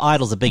the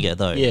idols are bigger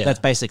though. Yeah. That's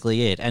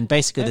basically it. And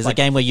basically, there's a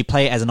game where you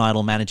play as an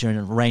idol manager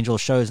and arrange all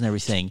shows and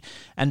everything.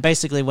 And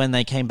basically, when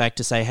they came back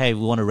to say, "Hey, we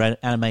want to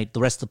animate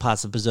the rest of the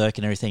parts of Berserk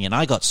and everything," and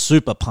I got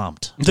super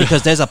pumped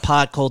because there's a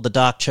part called the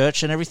Dark Church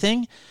church and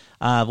everything,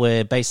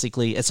 where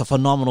basically it's a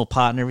phenomenal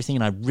part and everything.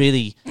 And I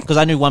really, because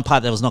I knew one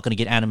part that was not going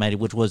to get animated,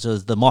 which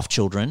was the Moth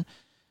Children.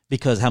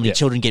 Because how many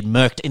children get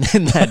murked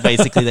in that,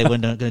 basically, they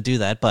weren't going to do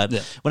that. But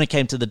when it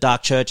came to the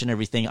Dark Church and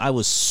everything, I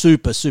was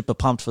super, super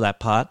pumped for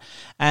that part.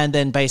 And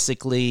then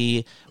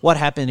basically what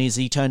happened is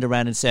he turned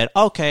around and said,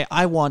 okay,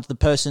 I want the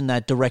person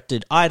that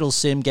directed Idle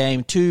Sim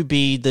game to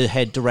be the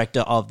head director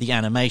of the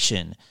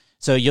animation.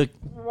 So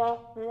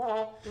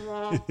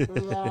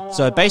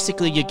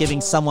basically you're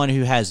giving someone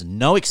who has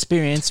no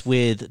experience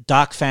with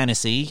dark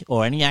fantasy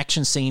or any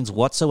action scenes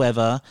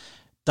whatsoever,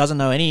 doesn't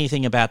know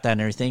anything about that and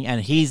everything, and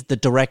he's the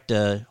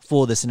director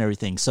for this and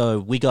everything. So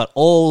we got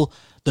all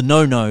the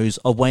no-nos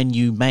of when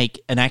you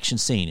make an action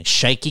scene.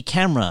 Shaky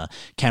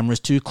camera's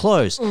too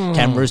close,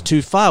 camera's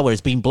too far, where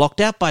it's being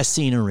blocked out by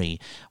scenery.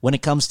 When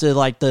it comes to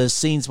like the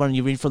scenes when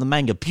you read from the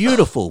manga,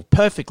 beautiful,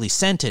 perfectly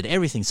centered,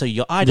 everything, so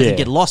your eye doesn't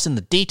get lost in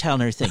the detail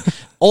and everything.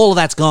 All of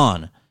that's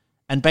gone.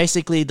 And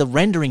basically the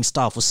rendering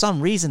style, for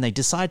some reason, they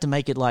decide to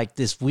make it like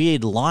this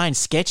weird line,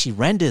 sketchy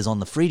renders on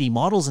the 3D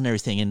models and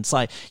everything. And it's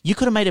like, you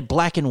could have made it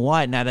black and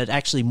white and added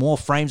actually more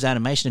frames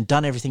animation and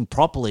done everything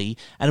properly,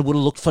 and it would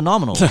have looked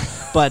phenomenal.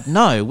 But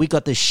no, we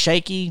got this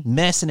shaky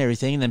mess and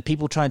everything, and then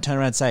people try and turn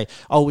around and say,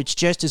 oh, it's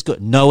just as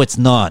good. No, it's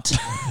not.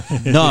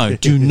 No,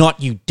 do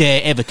not you dare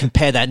ever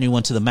compare that new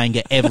one to the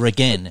manga ever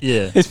again.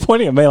 Yeah. He's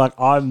pointing at me like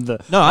I'm the...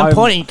 No, I'm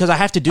pointing because I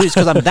have to do this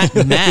because I'm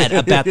that mad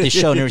about this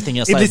show and everything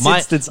else. In like this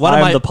instance,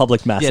 I'm the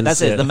public masses. Yeah,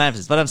 that's it, the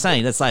masses. But I'm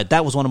saying that's like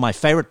that was one of my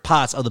favorite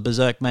parts of the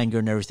Berserk manga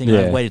and everything. And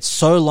I waited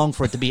so long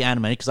for it to be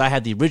animated because I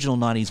had the original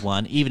 90s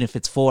one, even if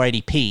it's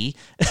 480p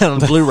on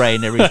Blu-ray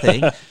and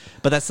everything.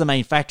 But that's the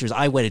main factor is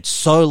I waited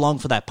so long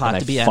for that part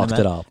to be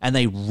animated, and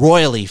they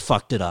royally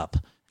fucked it up.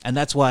 And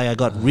that's why I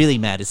got really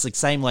mad. It's the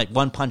same like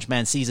One Punch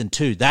Man Season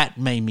 2. That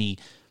made me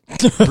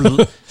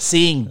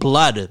seeing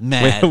blood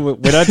mad. We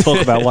don't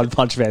talk about One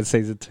Punch Man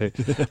Season 2.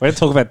 We don't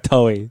talk about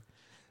Toei.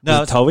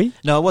 No, was it Toei?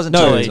 No, it wasn't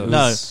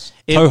Toei.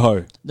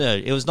 Toho. No,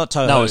 it was not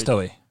Toho. No, it was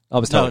Toei. Oh,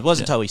 it was Toei. No, it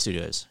wasn't Toei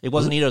Studios. It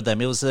wasn't either of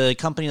them. It was a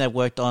company that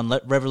worked on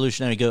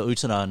Revolutionary Girl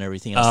Utena and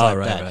everything else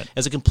like that. Right.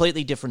 It's a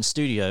completely different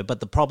studio, but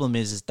the problem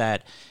is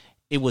that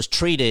it was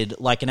treated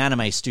like an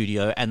anime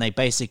studio, and they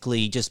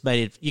basically just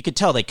made it... You could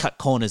tell they cut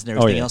corners and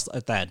everything else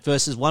like that.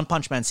 Versus One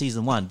Punch Man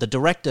Season 1, the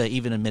director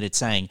even admitted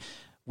saying,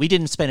 we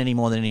didn't spend any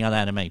more than any other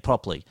anime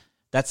properly.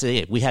 That's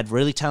it. We had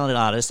really talented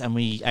artists, and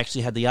we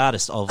actually had the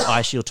artist of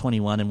Eyeshield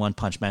 21 and One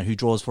Punch Man who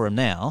draws for him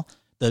now,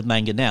 the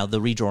manga now, the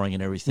redrawing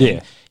and everything.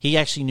 Yeah. He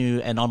actually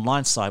knew an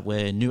online site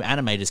where new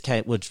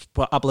animators would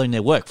upload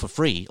their work for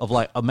free of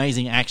like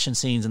amazing action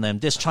scenes and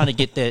them just trying to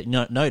get their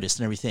noticed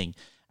and everything.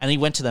 And he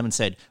went to them and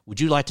said, would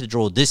you like to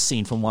draw this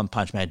scene from One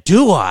Punch Man?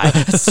 Do I?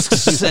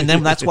 And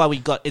then that's why we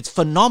got... It's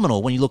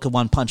phenomenal when you look at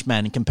One Punch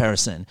Man in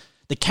comparison.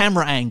 The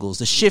camera angles,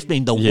 the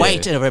shifting, the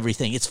weight of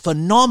everything. It's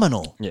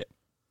phenomenal. Yeah.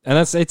 And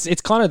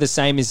it's kind of the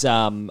same as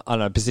I don't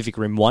know, Pacific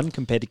Rim 1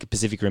 compared to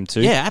Pacific Rim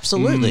 2. Yeah,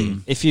 absolutely.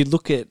 If you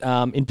look at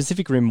in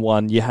Pacific Rim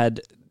 1, you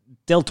had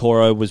Del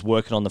Toro was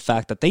working on the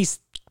fact that these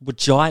were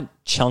giant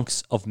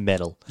chunks of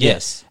metal.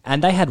 Yes.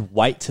 And they had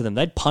weight to them.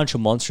 They'd punch a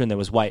monster and there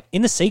was weight.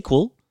 In the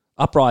sequel,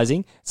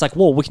 Uprising, it's like,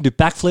 whoa, we can do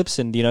backflips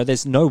and, you know,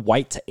 there's no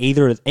weight to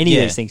either of any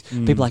of these things.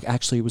 People are like,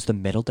 actually, it was the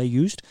metal they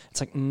used. It's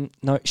like,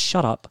 no,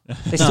 shut up.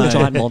 They're still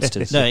giant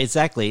monsters. No,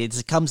 exactly.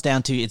 It comes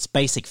down to its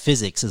basic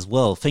physics as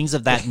well. Things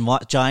of that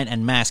giant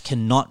and mass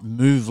cannot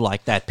move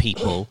like that,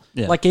 people.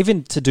 Yeah. Like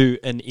even to do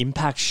an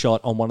impact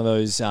shot on one of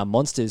those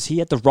monsters, he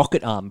had the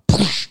rocket arm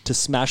to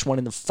smash one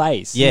in the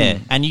face. Yeah,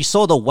 and you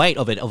saw the weight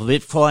of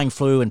it flying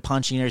through and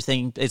punching and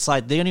everything. It's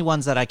like the only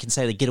ones that I can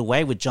say that get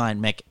away with giant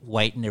mech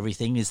weight and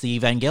everything is the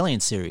Evangelion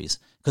series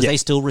because they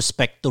still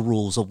respect the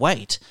rules of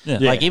weight. Yeah.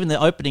 Like even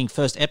the opening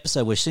first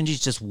episode where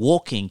Shinji's just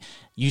walking,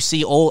 you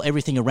see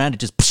everything around it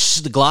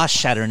just the glass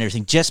shatter and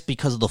everything just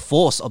because of the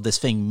force of this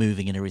thing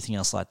moving and everything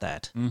else like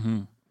that.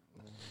 Mm-hmm.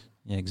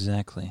 Yeah,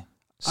 exactly.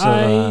 So,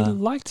 I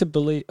like to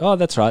believe... Oh,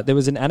 that's right. There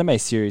was an anime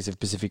series of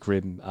Pacific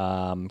Rim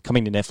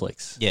coming to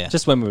Netflix. Yeah.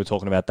 Just when we were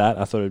talking about that,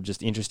 I thought it was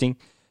just interesting.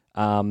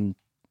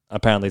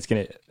 Apparently, it's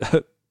going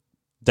to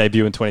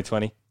debut in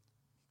 2020.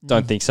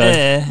 Don't think so.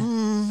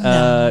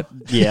 I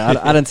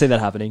don't see that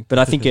happening. But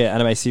I think an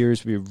anime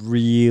series would be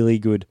really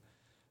good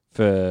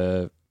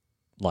for,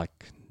 like,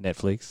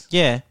 Netflix.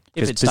 Yeah.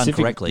 If it's done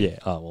correctly. Yeah.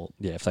 Oh, well,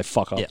 yeah, if they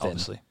fuck up, then.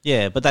 Obviously.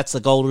 Yeah, but that's the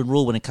golden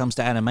rule when it comes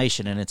to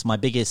animation, and it's my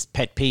biggest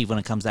pet peeve when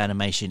it comes to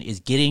animation, is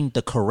getting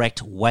the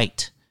correct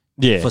weight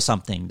for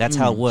something. That's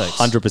how it works.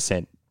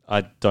 100%.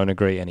 I don't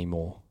agree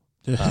anymore.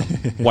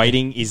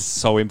 Weighting is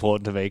so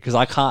important to me because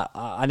I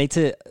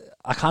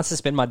can't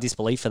suspend my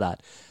disbelief for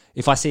that.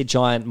 If I see a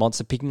giant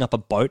monster picking up a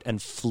boat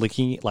and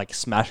flicking it, like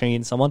smashing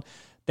in someone,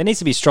 there needs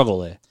to be a struggle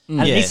there.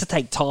 And it needs to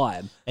take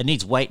time. It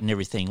needs weight and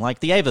everything. Like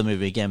the Ava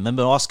movie again.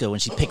 Remember Oscar when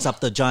she picks up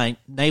the giant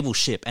naval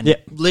ship and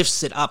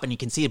lifts it up and you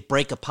can see it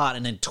break apart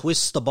and then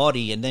twists the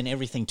body and then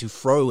everything to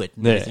throw it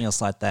and everything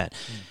else like that.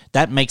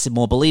 That makes it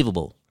more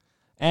believable.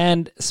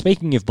 And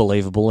speaking of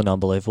believable and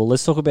unbelievable,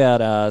 let's talk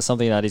about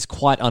something that is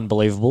quite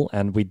unbelievable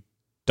and we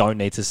don't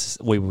need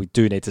to, we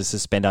do need to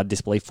suspend our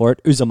disbelief for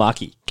it.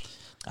 Uzumaki.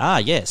 Ah,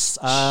 yes.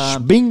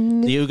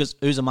 Bing. The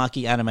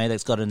Uzumaki anime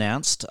that's got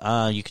announced.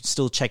 You can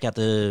still check out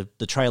the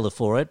trailer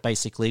for it,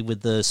 basically,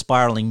 with the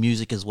spiraling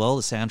music as well.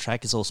 The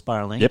soundtrack is all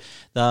spiraling. Yep.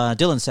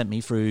 Dylan sent me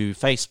through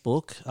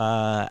Facebook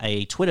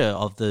a Twitter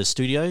of the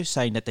studio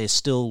saying that they're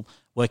still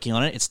working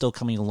on it. It's still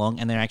coming along,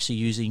 and they're actually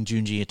using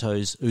Junji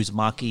Ito's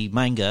Uzumaki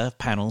manga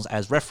panels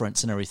as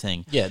reference and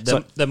everything. Yeah,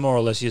 they're more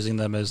or less using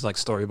them as like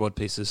storyboard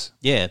pieces.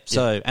 Yeah,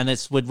 so and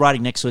it's with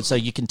writing next to it, so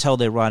you can tell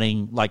they're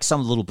writing like some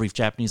of the little brief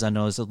Japanese I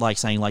know is like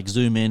saying like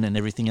zoom in and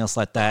everything else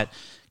like that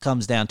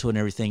comes down to it and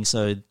everything.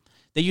 So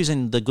they're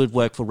using the good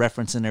work for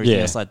reference and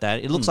everything else like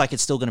that. It looks like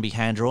it's still going to be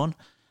hand drawn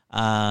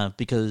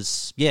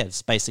because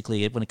it's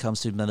basically it when it comes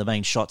to the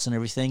main shots and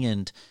everything.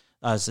 And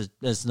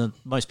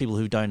most people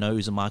who don't know,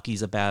 Uzumaki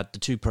is about the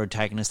two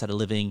protagonists that are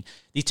living.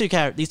 These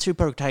two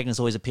protagonists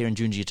always appear in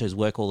Junji Ito's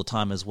work all the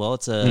time as well.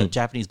 It's a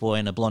Japanese boy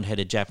and a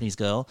blonde-headed Japanese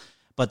girl,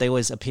 but they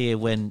always appear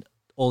when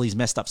all these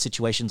messed up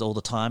situations all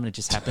the time, and it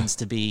just happens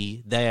to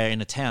be there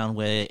in a town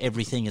where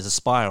everything is a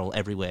spiral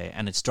everywhere,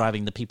 and it's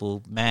driving the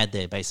people mad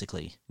there,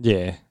 basically.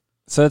 Yeah.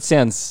 So that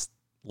sounds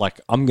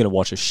like I'm going to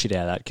watch a shit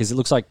out of that because it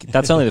looks like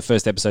that's only the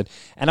first episode.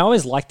 And I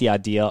always like the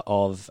idea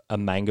of a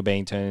manga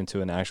being turned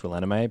into an actual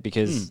anime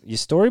because your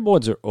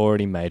storyboards are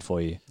already made for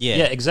you.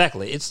 Yeah,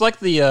 exactly. It's like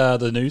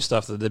the new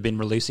stuff that they've been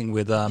releasing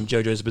with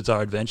JoJo's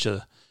Bizarre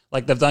Adventure.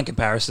 Like they've done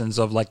comparisons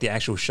of like the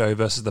actual show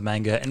versus the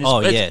manga, and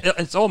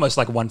it's almost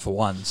like one for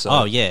one. So.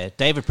 Oh yeah,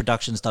 David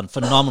Productions done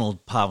phenomenal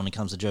part when it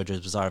comes to JoJo's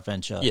Bizarre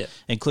Adventure. Yeah,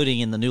 including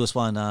in the newest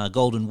one,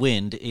 Golden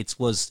Wind. It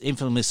was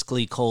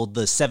infamously called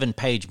the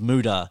 7-page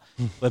Muda,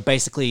 where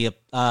basically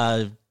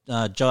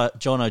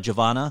Giorno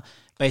Giovanna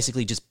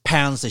basically just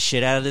pounds the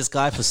shit out of this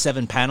guy for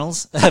 7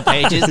 pages,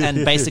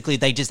 and basically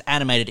they just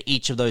animated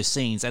each of those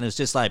scenes, and it was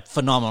just like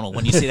phenomenal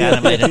when you see it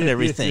animated and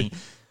everything.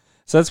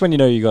 So that's when you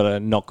know you got a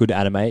not good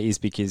anime is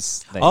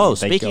because they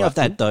speaking of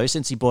that though,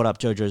 since you brought up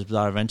JoJo's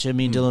Bizarre Adventure,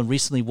 me and Dylan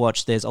recently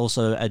watched. There's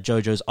also a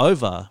JoJo's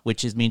Over,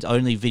 which means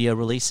only video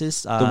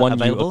releases. The one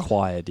available. You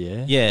acquired,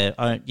 yeah.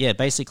 Yeah.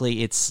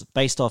 Basically, it's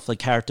based off a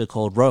character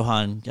called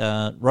Rohan.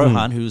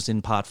 Who's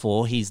in part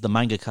 4. He's the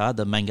mangaka,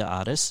 the manga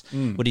artist,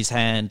 with his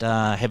hand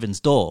Heaven's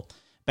Door.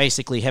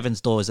 Basically,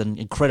 Heaven's Door is an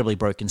incredibly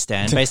broken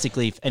stand.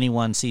 Basically, if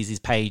anyone sees his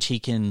page, he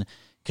can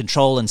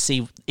control and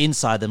see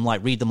inside them,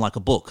 like read them like a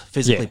book,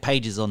 physically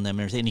pages on them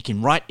and everything. And he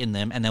can write in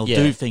them and they'll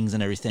do things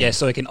and everything. Yeah,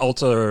 so he can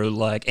alter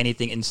like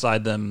anything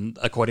inside them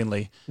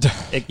accordingly.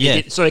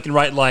 So he can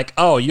write like,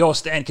 oh, your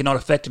stand cannot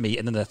affect me,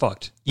 and then they're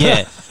fucked.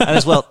 Yeah, and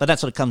as well, but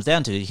that's what it comes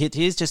down to.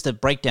 Here's just a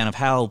breakdown of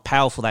how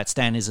powerful that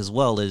stand is as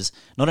well. Is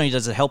not only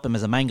does it help him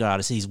as a manga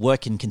artist, he's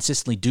working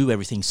consistently, do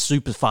everything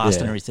super fast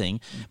and everything.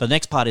 But the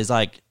next part is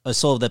like, I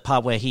saw the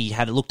part where he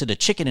had looked at a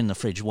chicken in the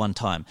fridge one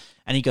time,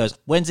 and he goes,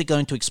 when's it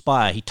going to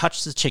expire? He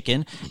touched the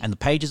chicken, and the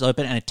page is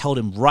open, and it told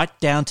him right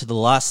down to the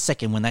last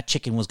second when that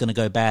chicken was going to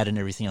go bad and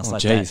everything else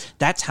that.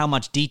 That's how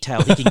much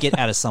detail he can get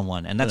out of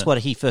someone, and that's what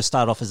he first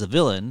started off as a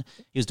villain.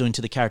 He was doing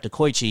to the character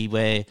Koichi,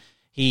 where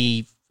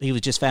he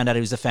was just found out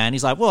he was a fan.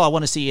 He's like, well, I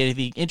want to see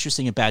anything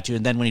interesting about you.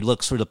 And then when he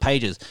looks through the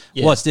pages,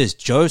 what's this?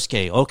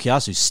 Josuke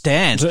Okuyasu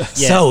stands.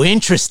 So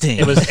interesting.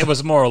 It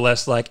was more or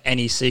less like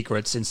any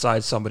secrets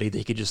inside somebody that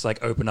he could just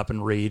like open up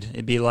and read.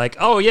 It'd be like,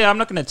 oh yeah, I'm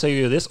not going to tell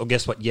you this. Or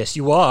guess what? Yes,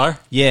 you are.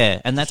 Yeah,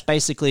 and that's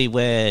basically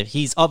where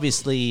he's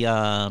obviously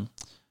Hiroki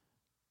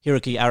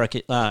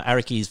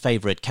Araki's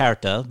favorite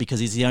character,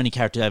 because he's the only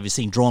character I've ever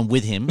seen drawn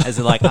with him as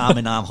they're like arm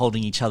in arm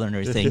holding each other and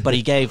everything. But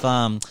he gave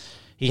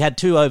He had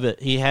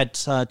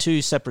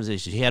two separate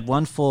issues. He had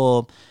one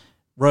for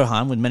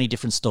Rohan with many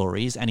different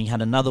stories, and he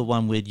had another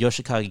one with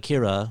Yoshikage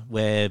Kira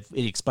where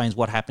it explains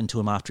what happened to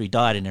him after he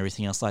died and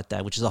everything else like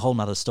that, which is a whole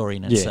nother story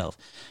in itself.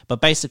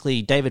 But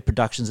basically, David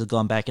Productions have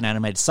gone back and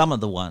animated some of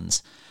the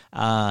ones.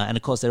 And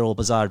of course, they're all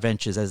bizarre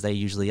adventures as they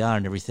usually are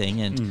and everything.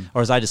 And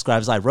or as I describe,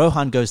 it's like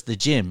Rohan goes to the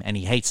gym and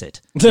he hates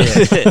it.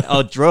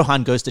 Or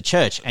Rohan goes to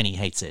church and he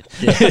hates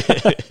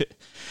it.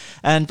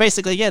 And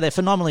basically, they're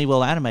phenomenally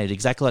well animated,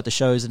 exactly like the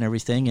shows and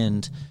everything.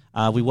 And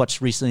we watched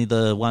recently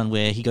the one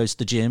where he goes to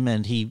the gym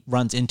and he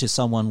runs into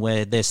someone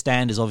where their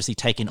stand is obviously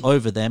taken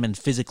over them and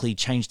physically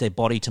changed their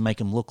body to make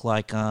them look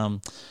like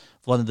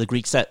one of the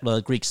Greeks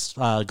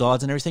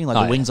gods and everything,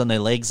 like the wings on their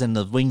legs and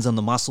the wings on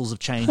the muscles have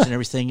changed and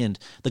everything. And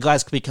the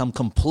guy's become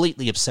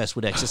completely obsessed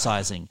with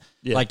exercising.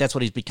 Like that's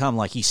what he's become.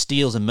 Like he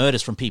steals and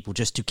murders from people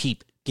just to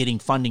keep getting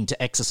funding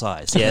to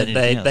exercise.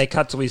 Yeah, they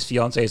cut to his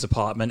fiance's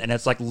apartment and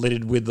it's like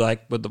littered with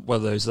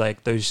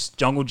those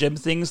jungle gem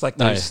things, like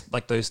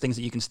those things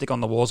that you can stick on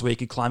the walls where you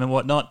can climb and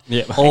whatnot.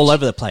 Yeah, all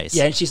over the place.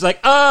 Yeah, and she's like,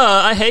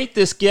 I hate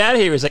this. Get out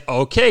of here. He's like,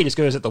 okay. Just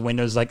goes at the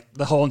windows, like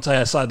the whole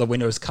entire side of the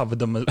window is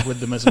covered with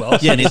them as well.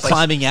 Yeah, and he's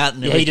climbing out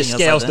and everything. He just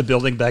scales the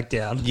building back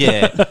down.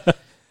 Yeah.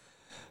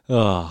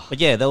 Oh. But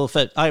yeah,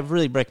 I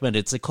really recommend it.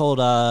 It's called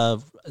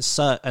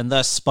Sir and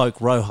Thus Spoke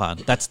Rohan.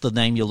 That's the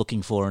name you're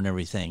looking for and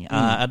everything.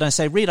 And I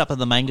say read up on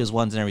the mangas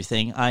ones and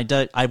everything.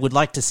 I would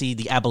like to see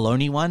the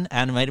abalone one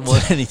animated more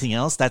than anything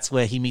else. That's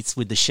where he meets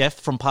with the chef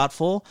from part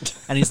 4,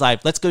 and he's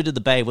like, "Let's go to the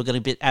bay. We're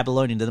going to get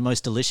abalone. They're the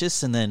most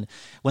delicious." And then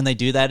when they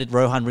do that,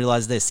 Rohan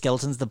realizes there's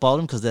skeletons at the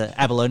bottom because the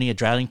abalone are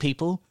drowning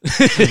people.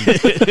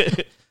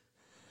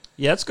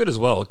 Yeah, it's good as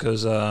well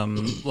because,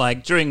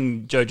 like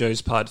during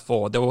JoJo's Part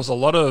 4, there was a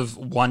lot of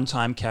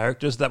one-time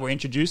characters that were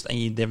introduced, and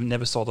you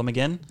never saw them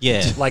again.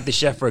 Yeah, like the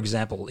chef, for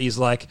example. He's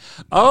like,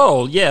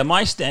 "Oh, yeah,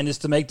 my stand is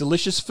to make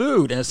delicious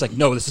food," and it's like,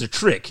 "No, this is a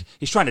trick.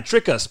 He's trying to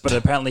trick us," but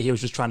apparently he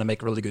was just trying to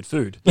make really good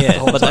food.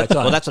 Yeah, but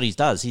that's what he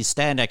does. His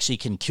stand actually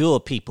can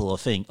cure people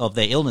of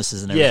their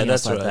illnesses and everything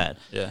else like that.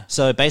 Yeah.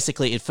 So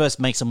basically, it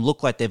first makes them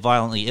look like they're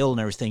violently ill and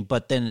everything,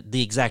 but then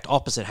the exact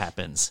opposite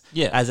happens.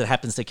 Yeah, as it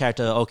happens to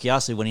character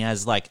Okuyasu when he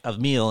has like a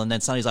meal, and then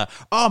suddenly he's like,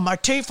 "Oh, my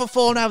teeth are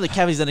falling out of the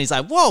cavities," and he's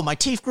like, "Whoa, my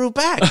teeth grew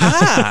back!"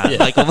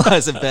 Like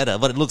almost better,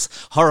 but it looks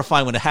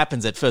horrifying when it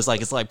happens at first. Like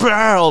it's like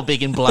all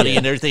big and bloody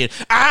and everything.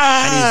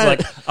 And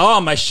he's like,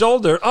 "Oh, my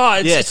shoulder! Oh,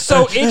 it's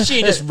so itchy!"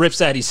 And just rips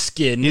out his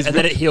skin, and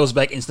then it heals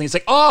back instantly. It's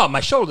like, "Oh,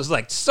 my shoulder's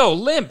like so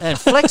limp and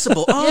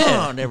flexible."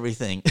 And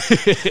everything.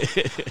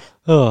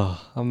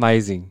 Oh,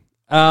 amazing!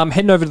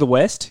 Heading over to the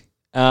West.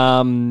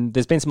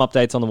 There's been some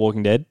updates on The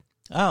Walking Dead.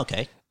 Oh,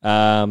 okay.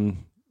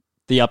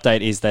 The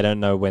update is they don't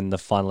know when the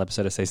final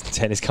episode of season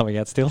 10 is coming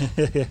out still.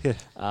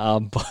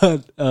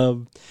 But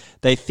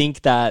they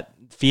think that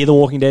Fear the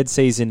Walking Dead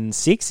season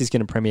 6 is going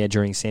to premiere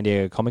during San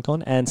Diego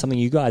Comic-Con, and something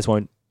you guys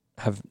won't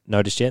have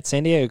noticed yet.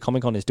 San Diego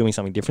Comic-Con is doing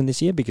something different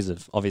this year because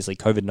of obviously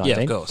COVID-19. Yeah,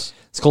 of course.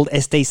 It's called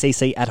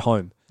SDCC at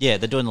home. Yeah,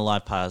 they're doing the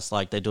live pass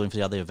like they're doing for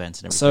the other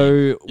events and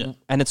everything. So,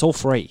 and it's all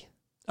free.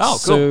 Oh, cool.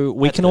 So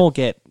we can all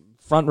get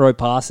front row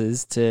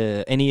passes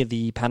to any of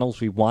the panels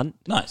we want.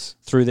 Nice.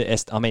 Through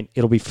the I mean,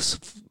 it'll be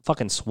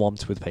fucking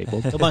swamped with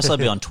people. It'll mostly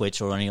be on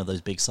Twitch or any of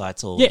those big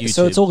sites or yeah, YouTube.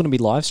 so it's all going to be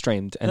live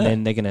streamed, and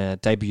then they're going to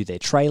debut their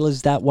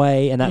trailers that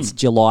way, and that's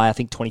July, I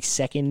think,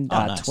 22nd,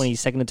 nice.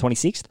 22nd and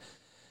 26th.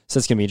 So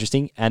it's going to be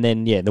interesting. And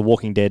then, yeah, The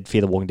Walking Dead,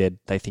 Fear the Walking Dead,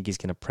 they think is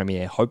going to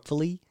premiere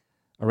hopefully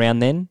around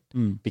then,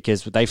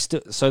 because they've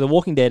still. So The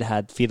Walking Dead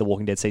had Fear the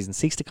Walking Dead season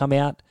 6 to come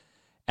out,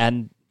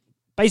 and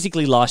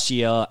basically last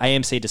year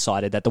AMC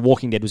decided that The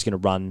Walking Dead was going to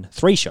run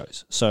 3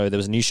 shows. So there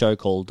was a new show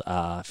called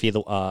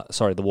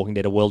The Walking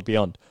Dead: A World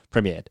Beyond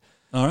premiered.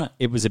 All right.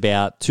 It was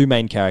about 2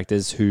 main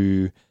characters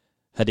who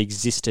had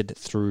existed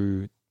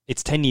through.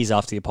 It's 10 years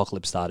after the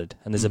apocalypse started,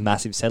 and there's a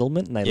massive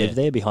settlement, and they live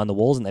there behind the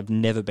walls, and they've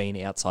never been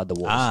outside the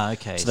walls. Ah,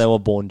 okay. So they were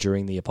born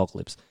during the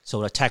apocalypse. So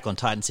an Attack on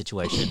Titan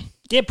situation.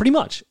 Yeah, pretty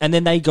much. And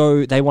then they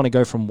want to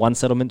go from one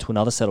settlement to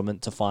another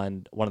settlement to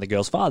find one of the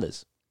girls'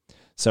 fathers.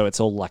 So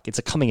it's all like, it's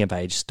a coming of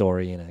age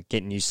story and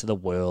getting used to the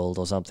world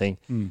or something.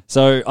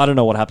 So I don't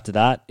know what happened to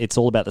that. It's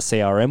all about the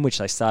CRM, which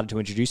they started to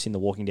introduce in The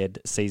Walking Dead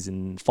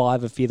season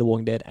 5 of Fear the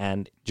Walking Dead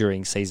and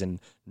during season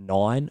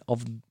 9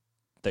 of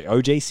the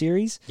OG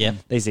series. Yeah.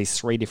 There's these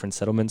 3 different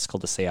settlements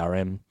called the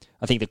CRM.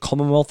 I think the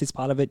Commonwealth is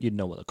part of it. You'd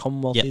know what the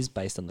Commonwealth is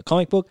based on the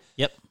comic book.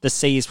 Yep. The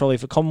C is probably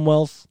for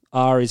Commonwealth,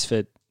 R is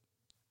for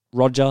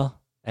Roger,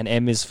 and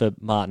M is for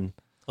Martin.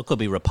 It could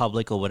be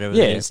Republic or whatever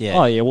it is. Yeah.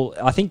 Oh, yeah. Well,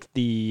 I think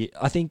the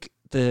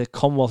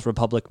Commonwealth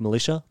Republic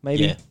Militia,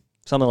 maybe. Yeah.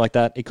 Something like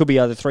that. It could be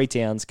either 3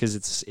 towns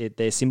because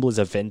their symbol is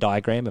a Venn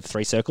diagram of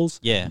 3 circles.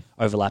 Yeah.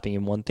 Overlapping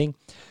in one thing.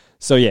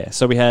 So, yeah.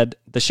 So we had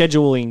the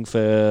scheduling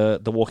for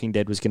The Walking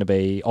Dead was going to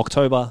be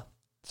October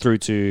through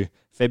to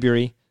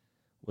February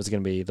was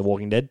going to be The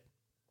Walking Dead.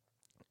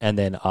 And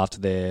then after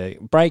their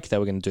break, they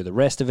were going to do the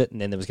rest of it.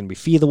 And then there was going to be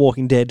Fear the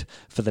Walking Dead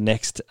for the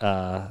next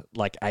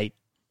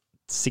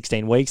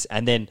 16 weeks,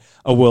 and then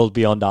A World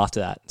Beyond after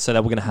that. So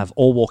that we're going to have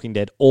all Walking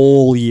Dead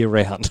all year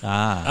round.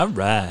 All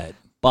right.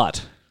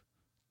 But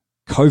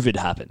COVID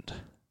happened.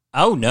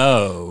 Oh,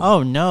 no.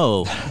 Oh,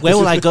 no. Where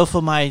will I go for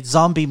my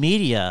zombie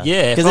media?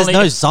 Yeah. Because there's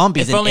no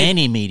zombies in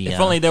any media. If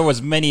only there was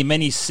many,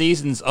 many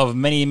seasons of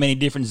many, many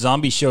different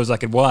zombie shows I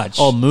could watch.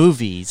 Or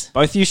movies.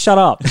 Both of you shut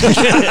up.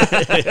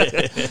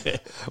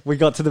 We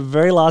got to the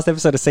very last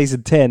episode of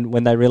season 10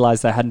 when they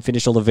realized they hadn't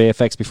finished all the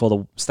VFX before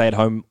the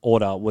stay-at-home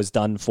order was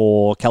done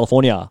for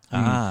California.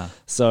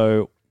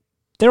 So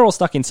they're all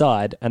stuck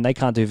inside and they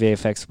can't do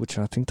VFX, which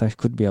I think they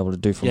could be able to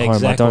do from home.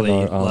 Exactly.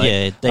 I don't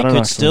know. They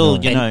could still,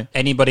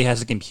 anybody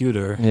has a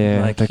computer.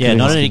 Yeah.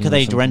 Not only could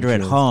they render at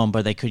home,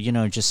 but they could,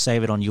 just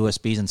save it on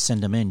USBs and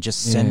send them in.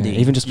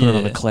 Even just put it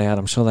on the cloud.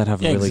 I'm sure they'd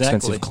have a really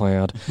expensive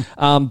cloud.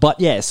 But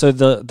yeah, so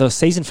the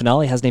season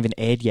finale hasn't even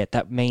aired yet.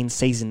 That means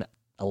season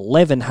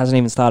 11 hasn't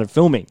even started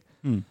filming.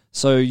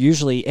 So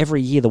usually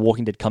every year The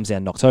Walking Dead comes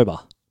out in October.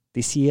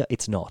 This year,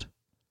 it's not.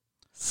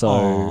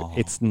 So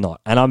it's not.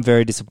 And I'm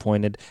very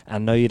disappointed. I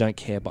know you don't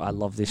care, but I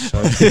love this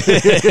show.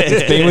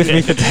 It's been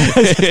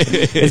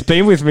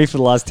with me for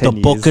the last 10 years.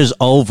 The book is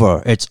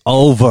over. It's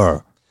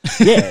over.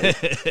 Yeah.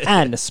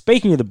 And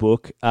speaking of the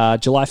book,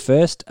 July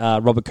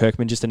 1st, Robert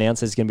Kirkman just announced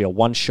there's going to be a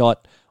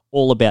one-shot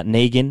all about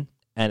Negan,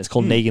 and it's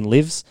called Negan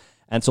Lives.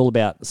 And it's all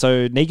about...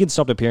 So Negan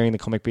stopped appearing in the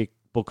comic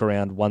book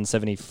around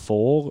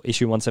 174,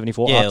 issue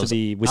 174, Yeah, it after was-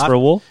 the Whisperer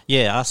War.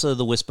 Yeah, after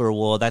the Whisperer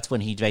War, that's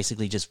when he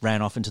basically just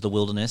ran off into the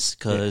wilderness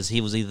because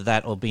he was either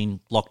that or being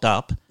locked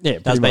up. Yeah, that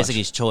was pretty basically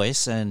much. his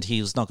choice, and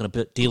he was not going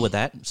to deal with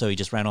that, so he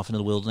just ran off into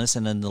the wilderness.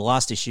 And then the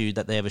last issue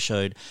that they ever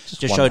showed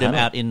just one showed him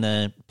panel. out in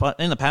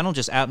the panel,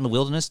 just out in the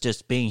wilderness,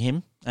 just being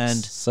him. And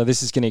So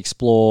this is going to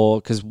explore,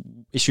 because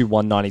issue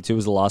 192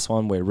 was the last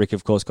one where Rick,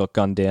 of course, got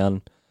gunned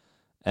down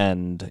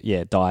and,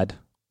 died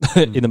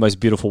in the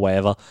most beautiful way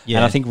ever. Yeah.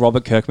 And I think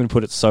Robert Kirkman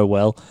put it so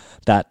well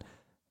that,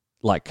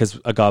 like, because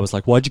a guy was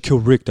like, why'd you kill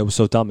Rick? That was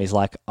so dumb. He's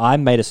like, I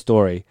made a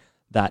story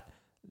that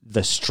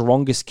the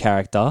strongest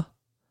character,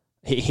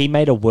 he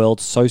made a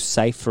world so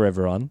safe for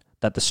everyone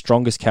that the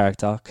strongest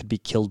character could be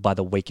killed by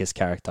the weakest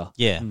character.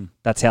 Yeah.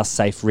 That's how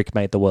safe Rick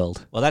made the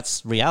world. Well,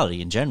 that's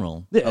reality in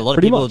general. Yeah, a lot of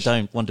pretty people much.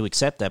 don't want to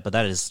accept that, but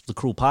that is the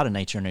cruel part of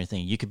nature and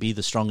everything. You could be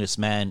the strongest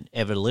man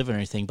ever to live and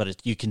everything, but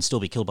you can still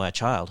be killed by a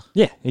child.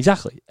 Yeah,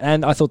 exactly.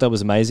 And I thought that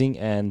was amazing.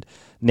 And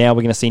now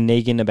we're going to see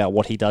Negan about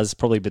what he does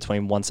probably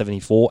between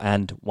 174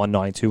 and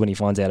 192 when he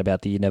finds out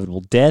about the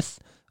inevitable death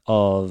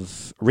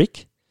of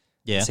Rick.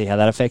 Yeah. See how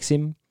that affects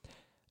him.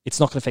 It's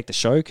not going to affect the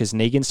show because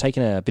Negan's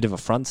taken a bit of a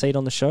front seat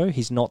on the show.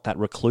 He's not that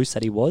recluse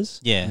that he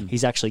was. Yeah.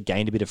 He's actually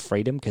gained a bit of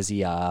freedom because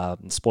he,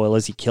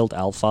 spoilers, he killed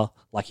Alpha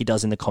like he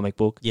does in the comic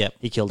book. Yep.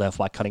 He killed Alpha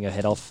by cutting her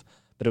head off.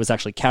 But it was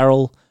actually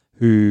Carol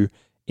who,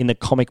 in the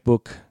comic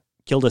book,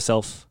 killed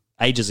herself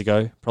ages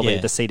ago, probably Yeah.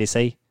 at the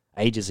CDC,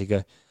 ages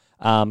ago.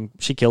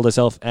 She killed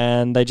herself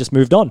and they just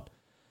moved on.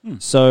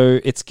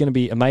 So it's going to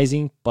be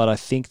amazing, but I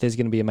think there's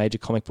going to be a major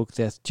comic book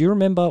death. Do you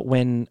remember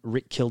when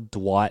Rick killed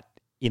Dwight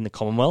in the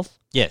Commonwealth?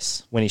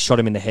 Yes. When he shot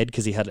him in the head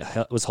because he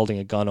was holding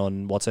a gun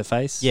on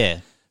what's-her-face? Yeah.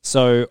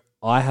 So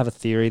I have a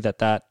theory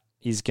that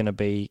is going to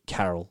be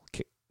Carol.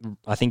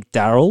 I think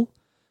Daryl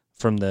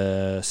from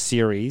the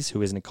series,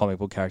 who isn't a comic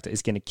book character,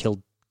 is going to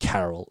kill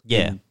Carol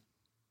in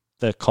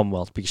the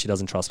Commonwealth because she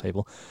doesn't trust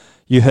people.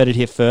 You heard it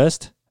here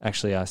first.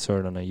 Actually, I saw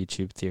it on a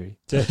YouTube theory.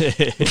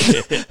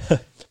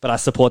 But I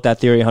support that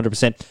theory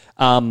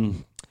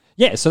 100%.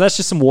 Yeah, so that's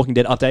just some Walking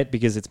Dead update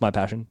because it's my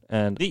passion.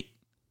 And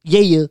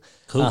yeah.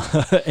 Cool.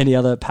 Any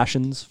other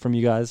passions from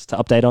you guys to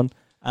update on?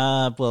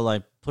 Well,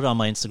 I put on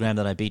my Instagram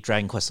that I beat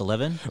Dragon Quest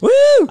XI.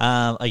 Woo!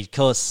 Of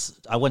course,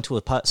 I went to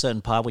a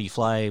certain part where you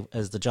fly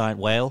as the giant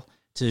whale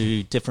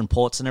to different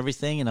ports and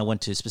everything, and I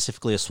went to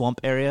specifically a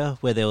swamp area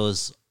where there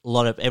was a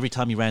lot of, every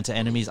time you ran to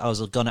enemies, I was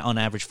going to on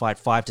average fight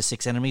 5 to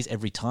 6 enemies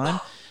every time.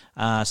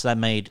 So that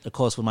made, of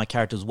course, when my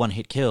character's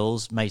one-hit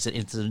kills, makes it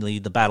instantly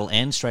the battle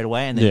end straight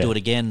away, and then do it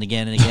again and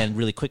again and again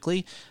really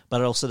quickly.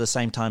 But also at the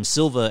same time,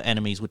 silver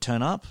enemies would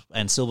turn up,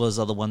 and silvers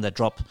are the one that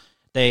drop.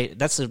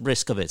 That's the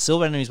risk of it.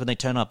 Silver enemies, when they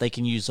turn up, they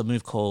can use a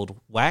move called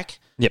Whack,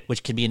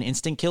 which can be an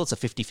instant kill. It's a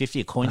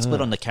 50-50, a coin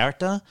split on the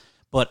character.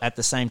 But at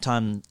the same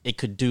time, it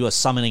could do a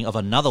summoning of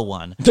another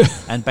one.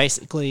 And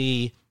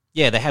basically,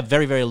 yeah, they have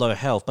very, very low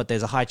health, but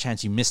there's a high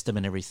chance you miss them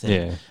and everything.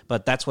 Yeah.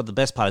 But that's what the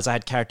best part is. I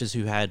had characters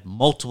who had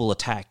multiple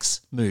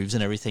attacks, moves,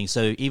 and everything.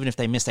 So even if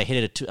they missed, they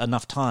hit it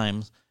enough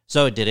times.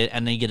 So it did it,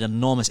 and they get an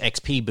enormous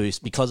XP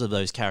boost because of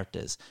those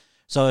characters.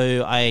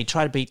 So I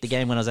tried to beat the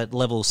game when I was at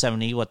level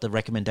 70, what the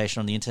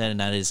recommendation on the internet, and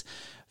that is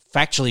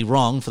factually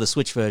wrong for the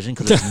Switch version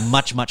because it's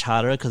much, much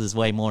harder because there's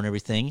way more and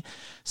everything.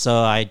 So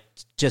I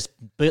just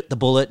bit the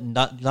bullet,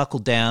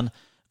 knuckled down,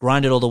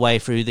 grinded all the way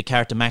through. The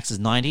character max is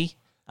 90.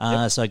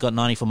 So I got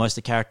 90 for most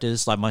of the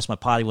characters, like most of my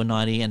party were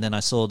 90, and then I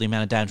saw the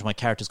amount of damage my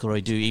characters could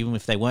already do. Even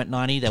if they weren't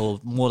 90, they were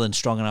more than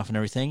strong enough and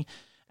everything.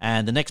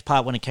 And the next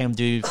part when it came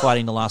to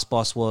fighting the last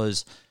boss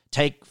was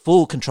take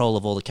full control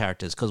of all the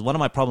characters, because one of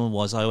my problems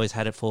was I always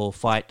had it for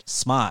fight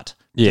smart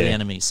to the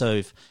enemy. So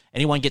if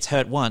anyone gets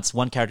hurt once,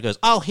 one character goes,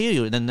 I'll heal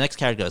you, and then the next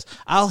character goes,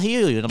 I'll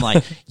heal you, and I'm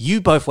like, you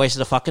both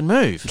wasted a fucking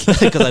move,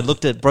 because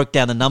I broke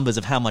down the numbers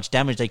of how much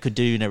damage they could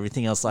do and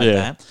everything else like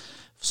that.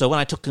 So when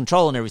I took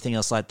control and everything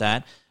else like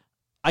that,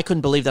 I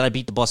couldn't believe that I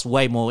beat the boss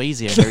way more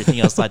easier and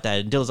everything else like that.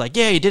 And Dylan's like,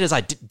 yeah, you did. It's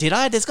like, did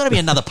I? There's got to be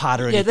another part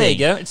or anything. Yeah, there you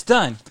go. It's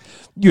done.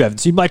 You haven't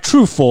seen my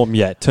true form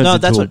yet. No,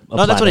 that's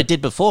what it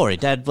did before.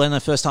 It had, when the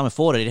first time I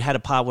fought it, it had a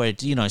part where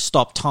it,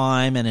 stopped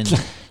time and then,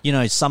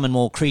 summon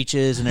more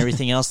creatures and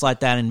everything else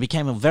like that, and it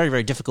became a very,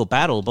 very difficult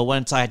battle. But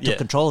once I took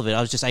control of it,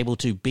 I was just able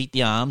to beat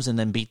the arms and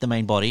then beat the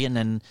main body, and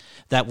then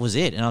that was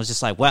it. And I was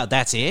just like, wow,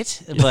 that's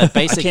it? But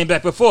basically, I came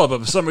back before, but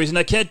for some reason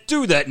I can't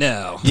do that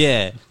now.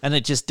 Yeah, and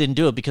it just didn't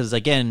do it because,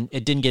 again,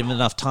 it didn't give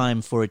enough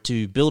time for it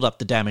to build up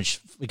the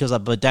damage, because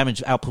the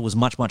damage output was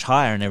much, much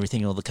higher and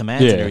everything, all the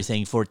commands and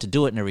everything for it to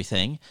do it and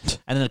everything. And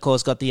then, of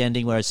course, got the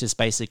ending where it's just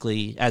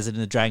basically, as in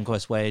the Dragon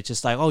Quest way, it's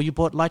just like, oh, you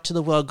brought light to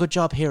the world, good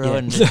job, hero,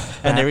 and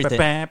everything.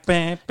 The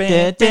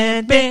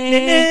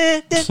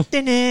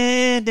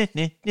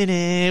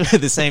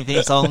same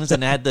theme songs,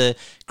 and it had the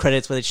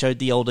credits where it showed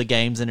the older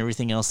games and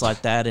everything else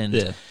like that.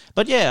 And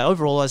But yeah,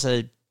 overall, as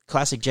a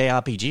classic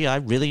JRPG, I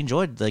really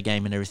enjoyed the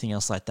game and everything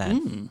else like that.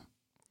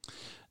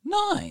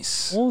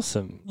 Nice.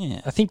 Awesome. Yeah.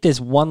 I think there's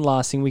one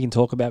last thing we can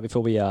talk about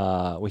before we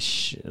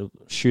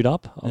shoot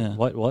up. Yeah.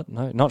 What?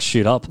 No, not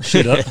shoot up.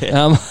 Shoot up.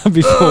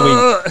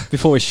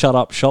 before we shut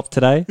up shop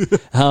today.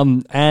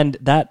 And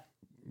that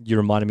you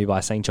reminded me by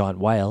saying giant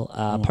whale.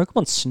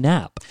 Pokemon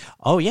Snap.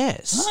 Oh,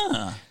 yes.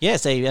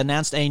 Yes, they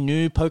announced a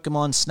new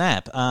Pokemon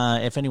Snap.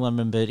 If anyone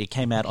remembered, it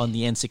came out on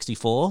the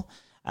N64.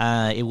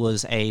 It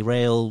was a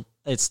rail...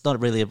 It's not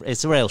really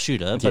it's a rail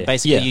shooter, but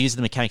basically you use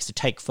the mechanics to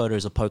take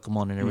photos of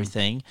Pokemon and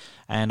everything.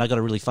 And I got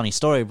a really funny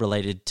story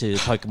related to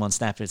Pokemon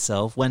Snap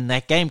itself. When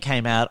that game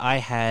came out, I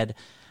had...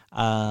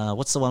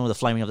 what's the one with the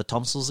flaming of the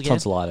tonsils again?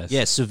 Tonsillitis.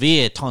 Yeah,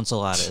 severe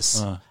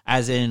tonsillitis.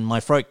 As in,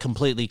 my throat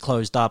completely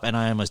closed up and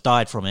I almost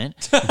died from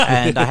it.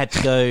 And I had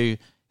to go,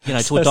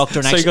 to a doctor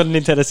and So you got a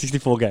Nintendo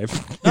 64 game?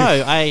 No,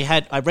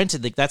 I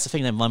rented that's the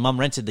thing, that my mum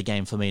rented the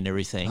game for me and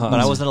everything. But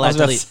I wasn't allowed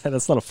to leave.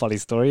 That's not a funny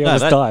story. I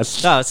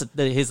almost died.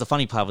 No, here's the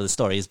funny part of the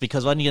story is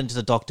because when you get into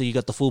the doctor, you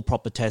got the full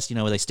proper test,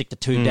 where they stick the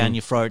tube down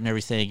your throat and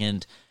everything,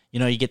 and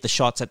you get the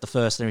shots at the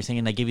first and everything,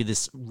 and they give you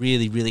this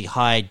really, really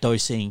high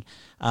dosing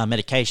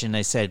medication.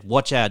 They said,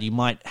 watch out, you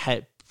might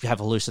have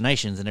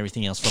hallucinations and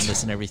everything else from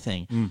this and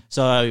everything.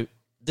 So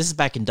this is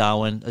back in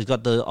Darwin. I've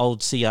got the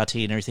old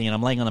CRT and everything, and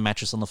I'm laying on a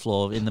mattress on the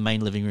floor in the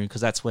main living room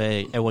because that's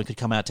where everyone could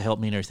come out to help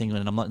me and everything,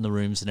 and I'm not in the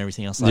rooms and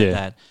everything else like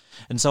that.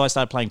 And so I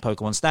started playing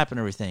Pokemon Snap and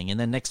everything, and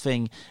then next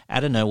thing,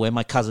 out of nowhere,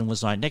 my cousin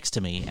was right next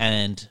to me,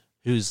 and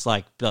who's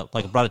like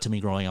a brother to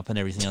me growing up and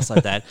everything else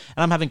like that.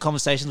 And I'm having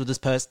conversations with this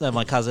person,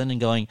 my cousin, and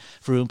going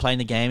through and playing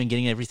the game and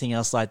getting everything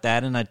else like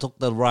that. And I took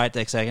the right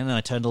next second and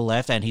I turned to the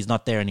left and he's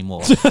not there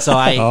anymore. So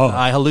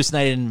I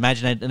hallucinated and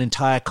imagined an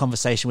entire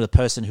conversation with a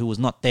person who was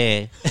not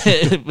there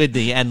with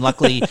me. And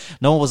luckily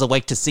no one was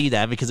awake to see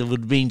that because it would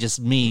have been just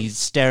me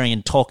staring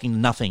and talking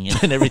nothing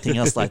and everything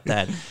else like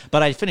that.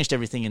 But I finished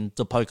everything in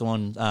the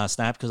Pokemon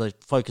Snap because I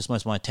focused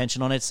most of my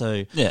attention on it.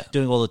 So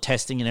doing all the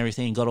testing and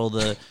everything and got all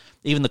the...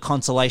 Even the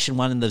consolation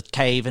one in the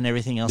cave and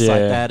everything else like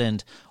that,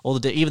 and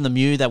all even the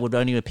Mew that would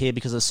only appear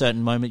because of a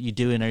certain moment you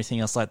do and everything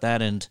else like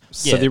that. And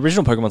so the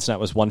original Pokemon Snap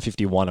was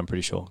 151, I'm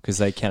pretty sure, because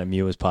they counted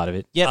Mew as part of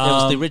it. Yeah, it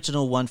was the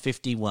original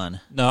 151.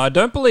 No, I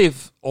don't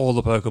believe all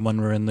the Pokemon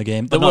were in the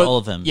game. But not all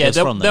of them. Yeah,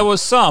 there was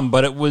some,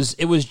 but it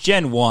was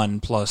Gen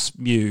 1 plus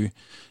Mew.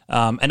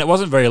 And it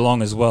wasn't very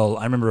long as well.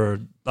 I remember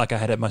I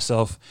had it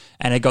myself,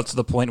 and it got to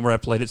the point where I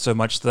played it so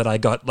much that I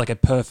got a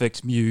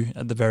perfect Mew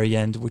at the very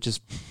end, which is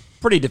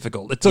pretty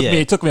difficult. It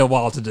took me a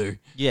while to do.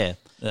 Yeah.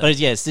 But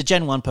it's the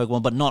Gen 1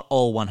 Pokemon, but not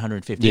all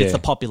 150. It's the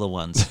popular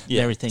ones.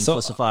 Everything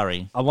for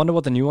Safari. I wonder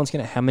what the new one's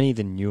going to... How many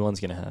the new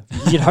one's going to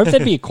have? You'd hope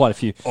there'd be quite a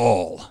few.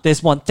 All.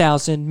 There's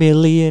 1,000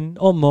 million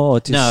or more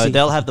to see.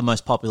 They'll have the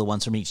most popular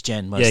ones from each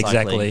gen, most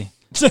likely.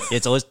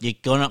 It's always you're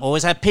gonna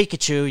always have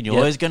Pikachu, and you're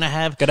always gonna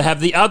have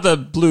the other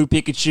blue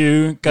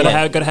Pikachu. Gotta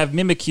have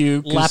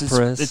Mimikyu.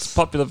 Lapras. It's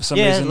popular for some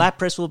reason. Yeah,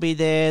 Lapras will be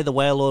there. The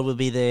Wailord will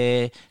be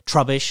there.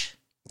 Trubbish.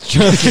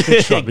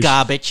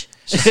 Garbage.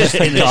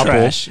 In the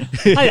trash.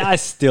 I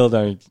still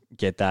don't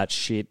get that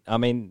shit. I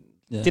mean,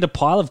 did a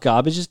pile of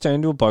garbage just turn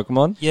into a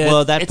Pokemon? Yeah.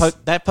 Well, that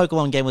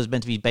Pokemon game was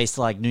meant to be based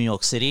like New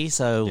York City.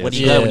 So what do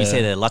you go when you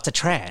say there? Lots of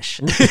trash.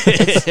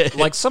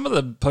 Like some of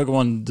the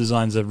Pokemon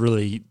designs are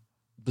really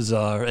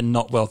bizarre and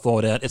not well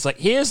thought out. It's like,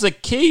 here's a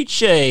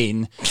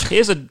keychain.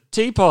 Here's a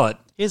teapot.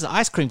 Here's an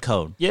ice cream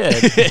cone. Yeah.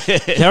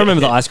 I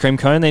remember the ice cream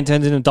cone. Then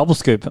turned into a double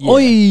scoop. Yeah.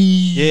 Oi!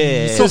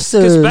 Yeah.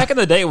 Because back in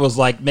the day, it was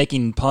like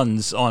making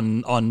puns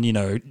on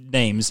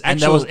names. And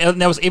there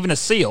was even a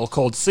seal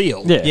called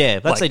Seal. Yeah,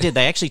 that's what they did.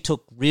 They actually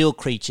took real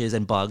creatures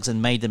and bugs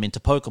and made them into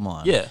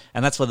Pokemon. Yeah.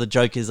 And that's what the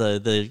joke is.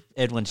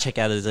 Everyone check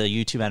out there's a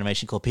YouTube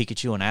animation called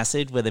Pikachu on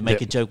Acid where they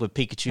make a joke where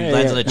Pikachu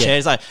lands on a chair.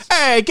 It's like,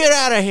 hey, get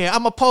out of here.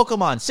 I'm a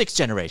Pokemon. Sixth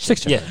generation.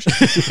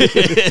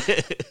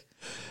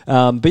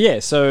 But yeah,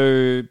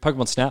 so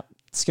Pokemon Snap.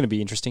 It's going to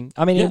be interesting.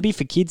 I mean, it'll be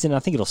for kids, and I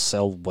think it'll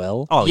sell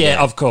well. Oh, yeah,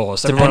 of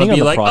course. Depending Everyone will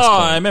be on like, the price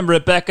point. I remember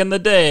it back in the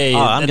day. Oh,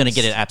 I'm going to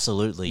get it,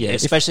 absolutely. Yeah,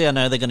 especially I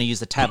know they're going to use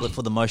the tablet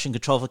for the motion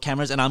control for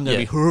cameras, and I'm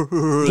going to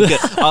be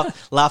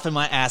laughing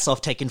my ass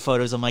off, taking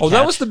photos on my couch.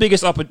 That was the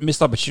biggest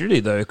missed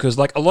opportunity, though, because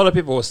a lot of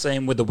people were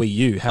saying with the Wii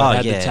U, how it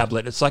had the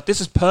tablet. It's like, this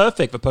is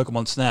perfect for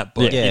Pokemon Snap,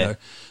 but,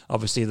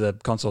 obviously the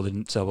console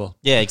didn't sell well.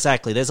 Yeah,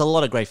 exactly. There's a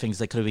lot of great things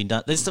that could have been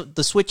done.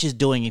 The Switch is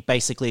doing it,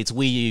 basically, it's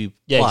Wii U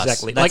Plus.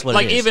 Exactly. That's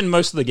what it is. Even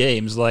most of the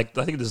games, I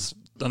think there's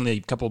only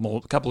a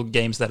couple of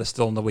games that are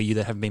still on the Wii U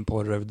that haven't been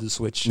ported over to the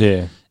Switch.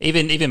 Yeah.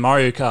 Even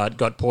Mario Kart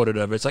got ported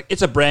over. It's like,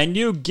 it's a brand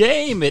new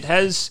game. It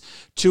has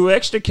 2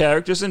 extra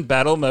characters in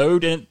battle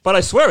mode, but I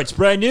swear it's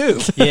brand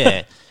new.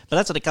 Yeah. But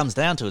that's what it comes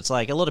down to. It's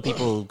like a lot of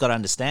people got to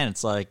understand.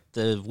 It's like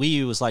the Wii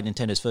U was like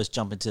Nintendo's first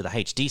jump into the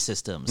HD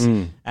systems.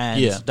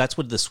 And that's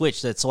with the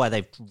Switch. That's why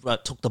they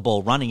took the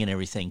ball running and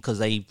everything, because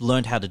they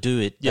learned how to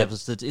do it. Yeah.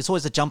 It's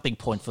always a jumping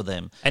point for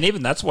them. And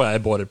even that's why I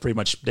bought it pretty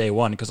much day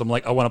one, because I'm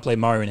like, I want to play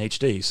Mario in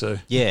HD. So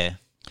yeah.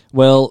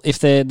 Well, if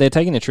they're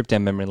taking a trip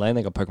down memory lane,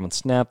 they got Pokemon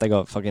Snap, they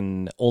got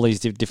fucking all these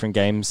different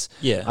games.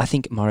 Yeah. I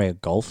think Mario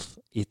Golf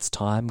it's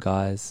time,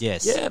 guys.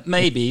 Yes. Yeah,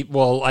 maybe.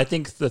 Well, I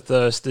think the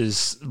thirst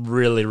is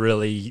really,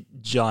 really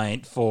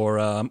giant for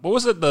what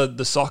was it?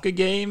 The soccer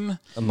game?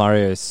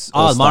 Mario's.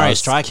 Mario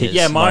Strikers.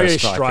 Yeah, Mario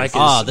Strikers.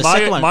 The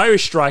second one. Mario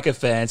Striker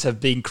fans have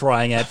been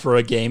crying out for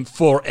a game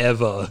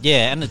forever.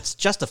 Yeah, and it's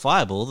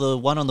justifiable. The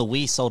one on the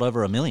Wii sold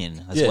over 1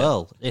 million as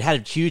well. It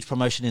had a huge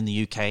promotion in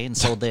the UK and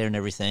sold there and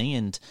everything,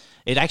 and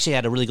it actually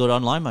had a really good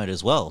online mode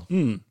as well.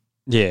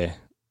 Yeah.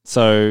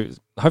 So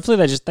hopefully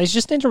they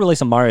just need to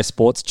release a Mario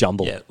Sports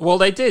jumble. Yeah. Well,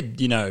 they did,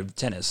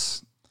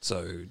 tennis.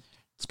 So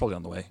it's probably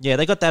on the way. Yeah,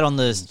 they got that on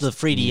the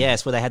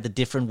 3DS where they had the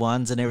different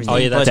ones and everything. Oh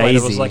yeah, that's but right.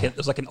 It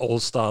was like an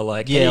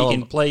all-star. Hey, you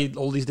can play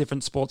all these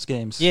different sports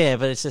games. Yeah,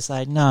 but it's just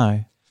like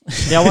no.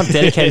 Yeah, I want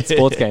dedicated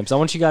sports games. I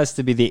want you guys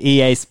to be the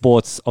EA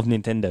Sports of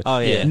Nintendo. Oh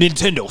yeah,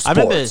 Nintendo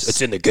Sports.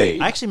 It's in the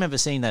game. I actually remember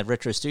seeing that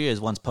Retro Studios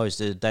once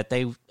posted that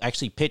they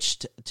actually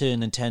pitched to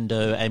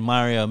Nintendo a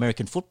Mario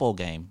American football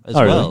game as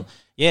well. Really?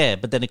 Yeah,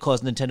 but then of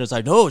course Nintendo's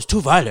like, no, it's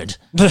too violent.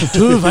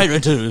 Too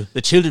violent.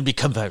 The children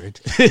become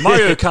violent.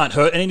 Mario can't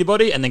hurt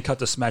anybody, and then cut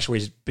to Smash where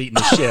he's beating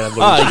the shit out of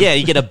Oh yeah,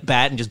 you get a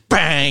bat and just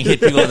bang, hit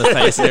people in the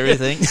face and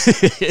everything.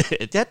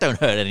 That don't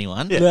hurt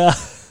anyone. Yeah.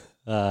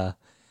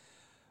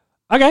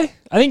 Okay,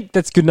 I think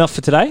that's good enough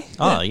for today.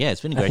 Oh yeah,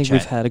 it's been a great I think chat.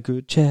 we've had a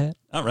good chat.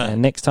 All right.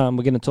 And next time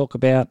we're going to talk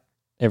about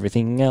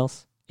everything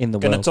else in the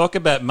Going to world. talk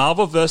about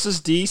Marvel versus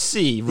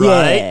DC,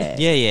 right?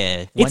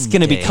 Yeah. It's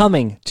going to be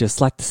coming,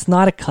 just like the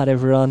Snyder Cut,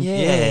 everyone.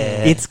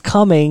 Yeah. It's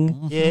coming.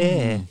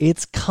 Yeah.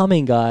 It's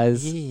coming,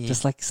 guys. Yeah.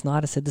 Just like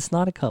Snyder said the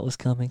Snyder Cut was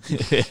coming.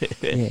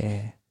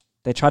 Yeah.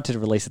 They tried to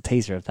release a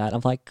teaser of that. I'm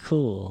like,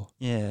 cool.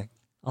 Yeah.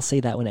 I'll see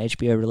that when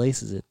HBO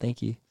releases it.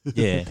 Thank you.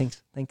 Yeah.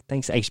 Thanks,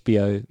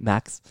 HBO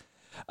Max.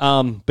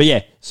 But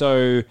yeah,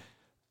 so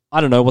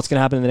I don't know what's going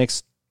to happen in the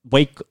next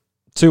week,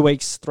 2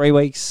 weeks, 3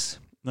 weeks.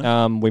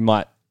 No. We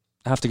might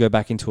have to go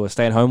back into a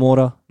stay-at-home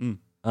order.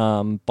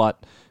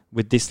 But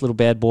with this little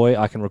bad boy,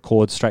 I can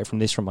record straight from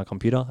my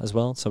computer as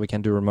well, so we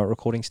can do remote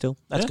recording still.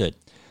 That's good.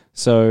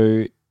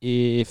 So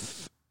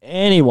if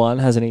anyone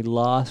has any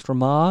last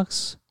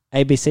remarks,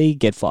 ABC,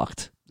 get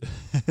fucked.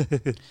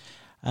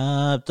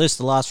 Just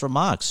the last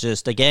remarks.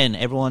 Just again,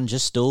 everyone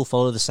just still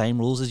follow the same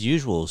rules as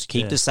usual.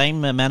 Keep the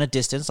same amount of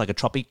distance, like a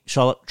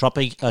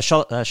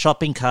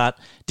shopping cart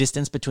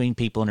distance between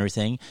people and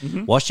everything.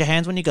 Wash your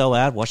hands when you go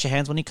out. Wash your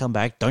hands when you come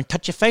back. Don't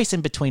touch your face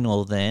in between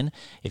all of them.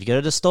 If you go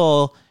to the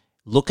store,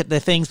 look at their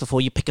things before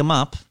you pick them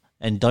up.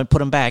 And don't put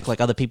them back like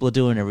other people are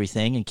doing and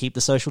everything. And keep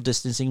the social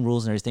distancing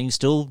rules and everything.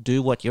 Still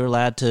do what you're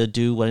allowed to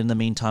do in the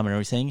meantime and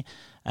everything.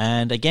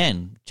 And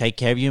again, take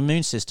care of your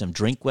immune system.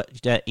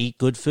 Eat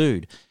good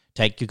food.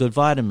 Take your good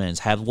vitamins,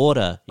 have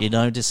water,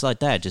 just like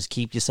that. Just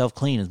keep yourself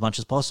clean as much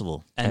as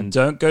possible. And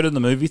don't go to the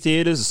movie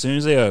theaters as soon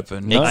as they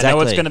open. Exactly. I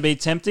know it's going to be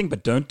tempting,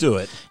 but don't do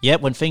it.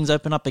 Yep, when things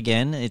open up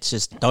again, it's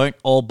just don't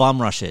all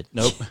bum rush it.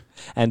 Nope.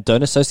 And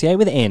don't associate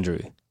with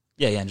Andrew.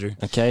 Yeah, Andrew.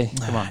 Okay?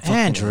 Come on.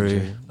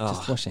 Andrew.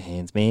 Just wash your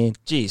hands, man.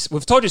 Jeez,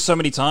 we've told you so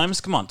many times.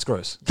 Come on, it's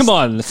gross. Come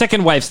on, the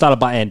second wave started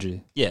by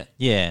Andrew. Yeah.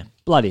 Yeah.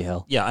 Bloody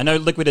hell. Yeah, I know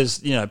liquid is,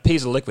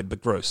 peas are liquid,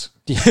 but gross.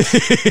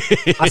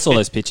 I saw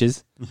those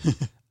pictures.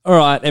 All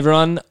right,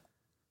 everyone.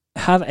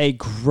 Have a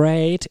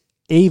great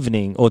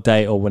evening or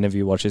day or whenever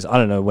you watch this. I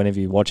don't know whenever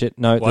you watch it.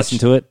 No, listen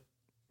to it.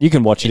 You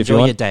can watch it if you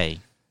Enjoy want. your day.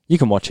 You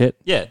can watch it.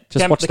 Yeah,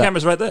 Just watch the that.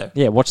 camera's right there.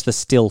 Yeah, watch the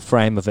still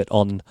frame of it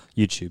on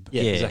YouTube.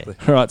 Yeah, exactly.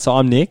 All right, so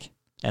I'm Nick.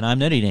 And I'm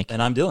Nerdy Nick. And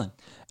I'm Dylan.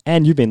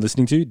 And you've been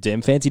listening to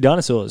Damn Fancy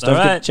Dinosaurs. Don't All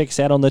forget right. to check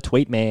us out on the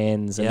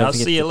Tweetmans. And Yeah, don't I'll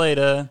forget see you to-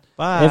 later.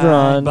 Bye.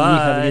 Everyone, Bye. you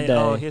have a good day.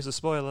 Oh, here's a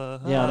spoiler.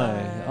 Yeah, I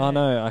know. Oh,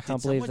 no, I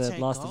can't believe someone that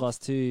take Last of off? Us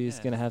 2 is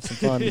going to have some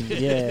fun.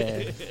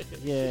 Yeah.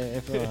 Yeah,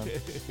 everyone.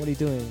 What are you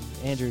doing?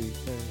 Andrew,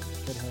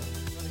 go home.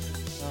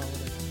 Oh,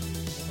 whatever.